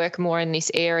 wanting to work more in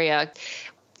this area.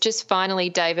 Just finally,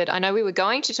 David, I know we were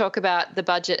going to talk about the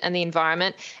budget and the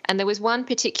environment, and there was one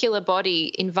particular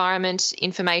body, Environment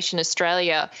Information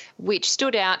Australia, which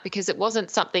stood out because it wasn't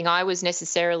something I was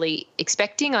necessarily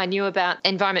expecting. I knew about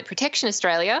Environment Protection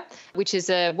Australia, which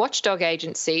is a watchdog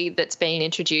agency that's been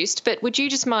introduced, but would you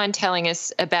just mind telling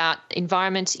us about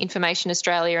Environment Information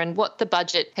Australia and what the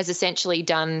budget has essentially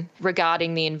done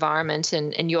regarding the environment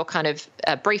and your kind of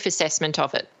brief assessment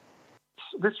of it?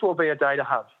 This will be a data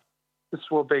hub. This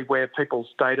will be where people's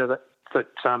data that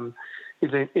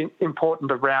is important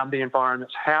around the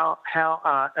environment. How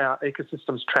are our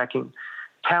ecosystems tracking?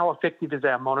 How effective is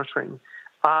our monitoring?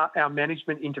 Are our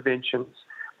management interventions,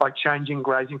 like changing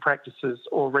grazing practices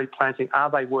or replanting,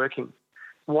 are they working?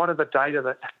 What are the data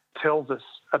that tells us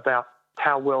about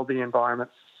how well the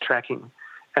environment's tracking?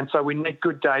 And so we need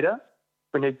good data.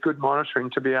 We need good monitoring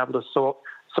to be able to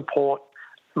support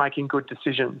making good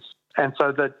decisions. And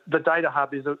so the Data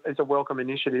Hub is a welcome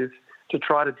initiative to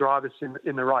try to drive us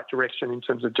in the right direction in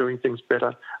terms of doing things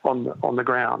better on the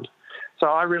ground. So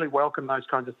I really welcome those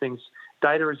kinds of things.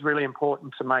 Data is really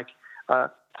important to make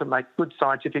good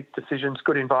scientific decisions,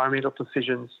 good environmental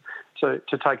decisions to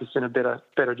take us in a better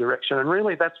direction. And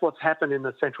really that's what's happened in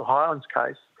the Central Highlands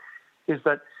case, is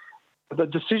that the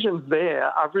decisions there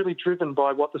are really driven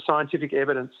by what the scientific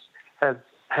evidence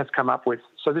has come up with.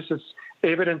 So this is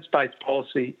evidence-based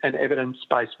policy and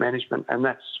evidence-based management, and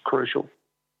that's crucial.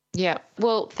 Yeah.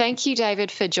 Well, thank you, David,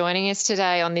 for joining us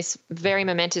today on this very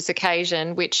momentous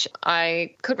occasion, which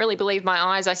I couldn't really believe my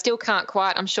eyes. I still can't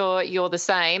quite. I'm sure you're the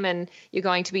same, and you're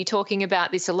going to be talking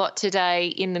about this a lot today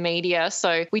in the media.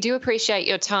 So we do appreciate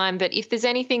your time. But if there's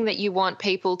anything that you want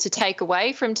people to take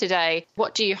away from today,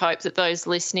 what do you hope that those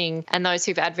listening and those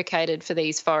who've advocated for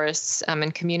these forests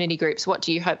and community groups, what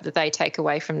do you hope that they take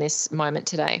away from this moment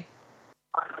today?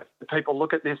 I hope that people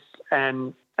look at this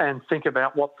and think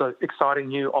about what the exciting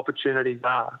new opportunities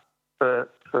are for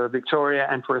Victoria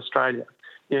and for Australia.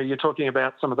 You're talking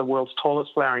about some of the world's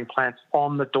tallest flowering plants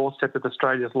on the doorstep of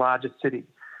Australia's largest city.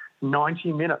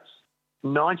 90 minutes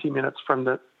from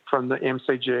the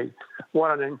MCG.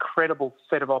 What an incredible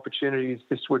set of opportunities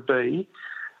this would be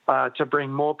to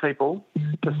bring more people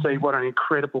to see what an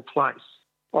incredible place.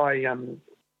 I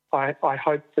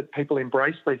hope that people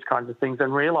embrace these kinds of things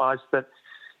and realise that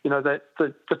that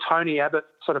the Tony Abbott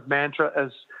sort of mantra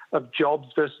of jobs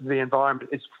versus the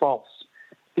environment is false.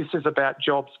 This is about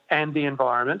jobs and the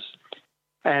environment,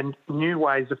 and new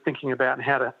ways of thinking about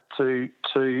how to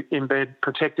embed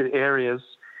protected areas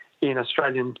in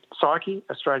Australian psyche,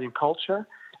 Australian culture,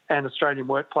 and Australian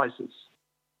workplaces.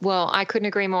 Well, I couldn't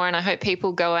agree more, and I hope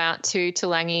people go out to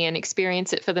Toolangi and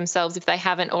experience it for themselves if they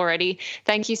haven't already.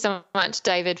 Thank you so much,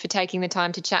 David, for taking the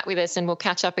time to chat with us, and we'll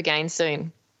catch up again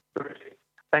soon.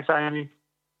 Thanks, Amy.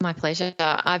 My pleasure.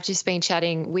 I've just been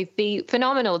chatting with the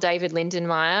phenomenal David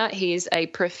Lindenmayer. He is a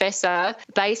professor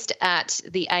based at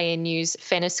the ANU's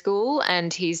Fenner School,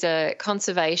 and he's a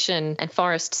conservation and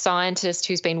forest scientist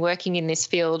who's been working in this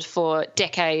field for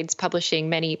decades, publishing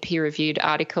many peer-reviewed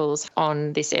articles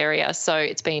on this area. So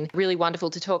it's been really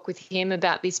wonderful to talk with him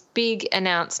about this big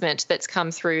announcement that's come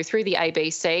through the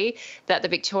ABC that the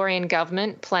Victorian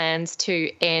government plans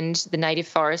to end the native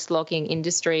forest logging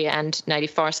industry and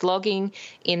native forest logging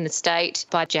in the state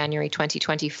by January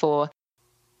 2024.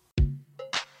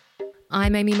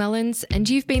 I'm Amy Mullins, and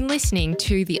you've been listening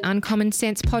to the Uncommon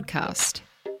Sense podcast.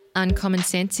 Uncommon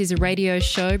Sense is a radio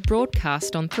show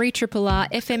broadcast on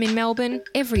 3RRR FM in Melbourne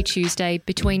every Tuesday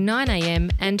between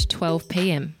 9am and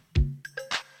 12pm.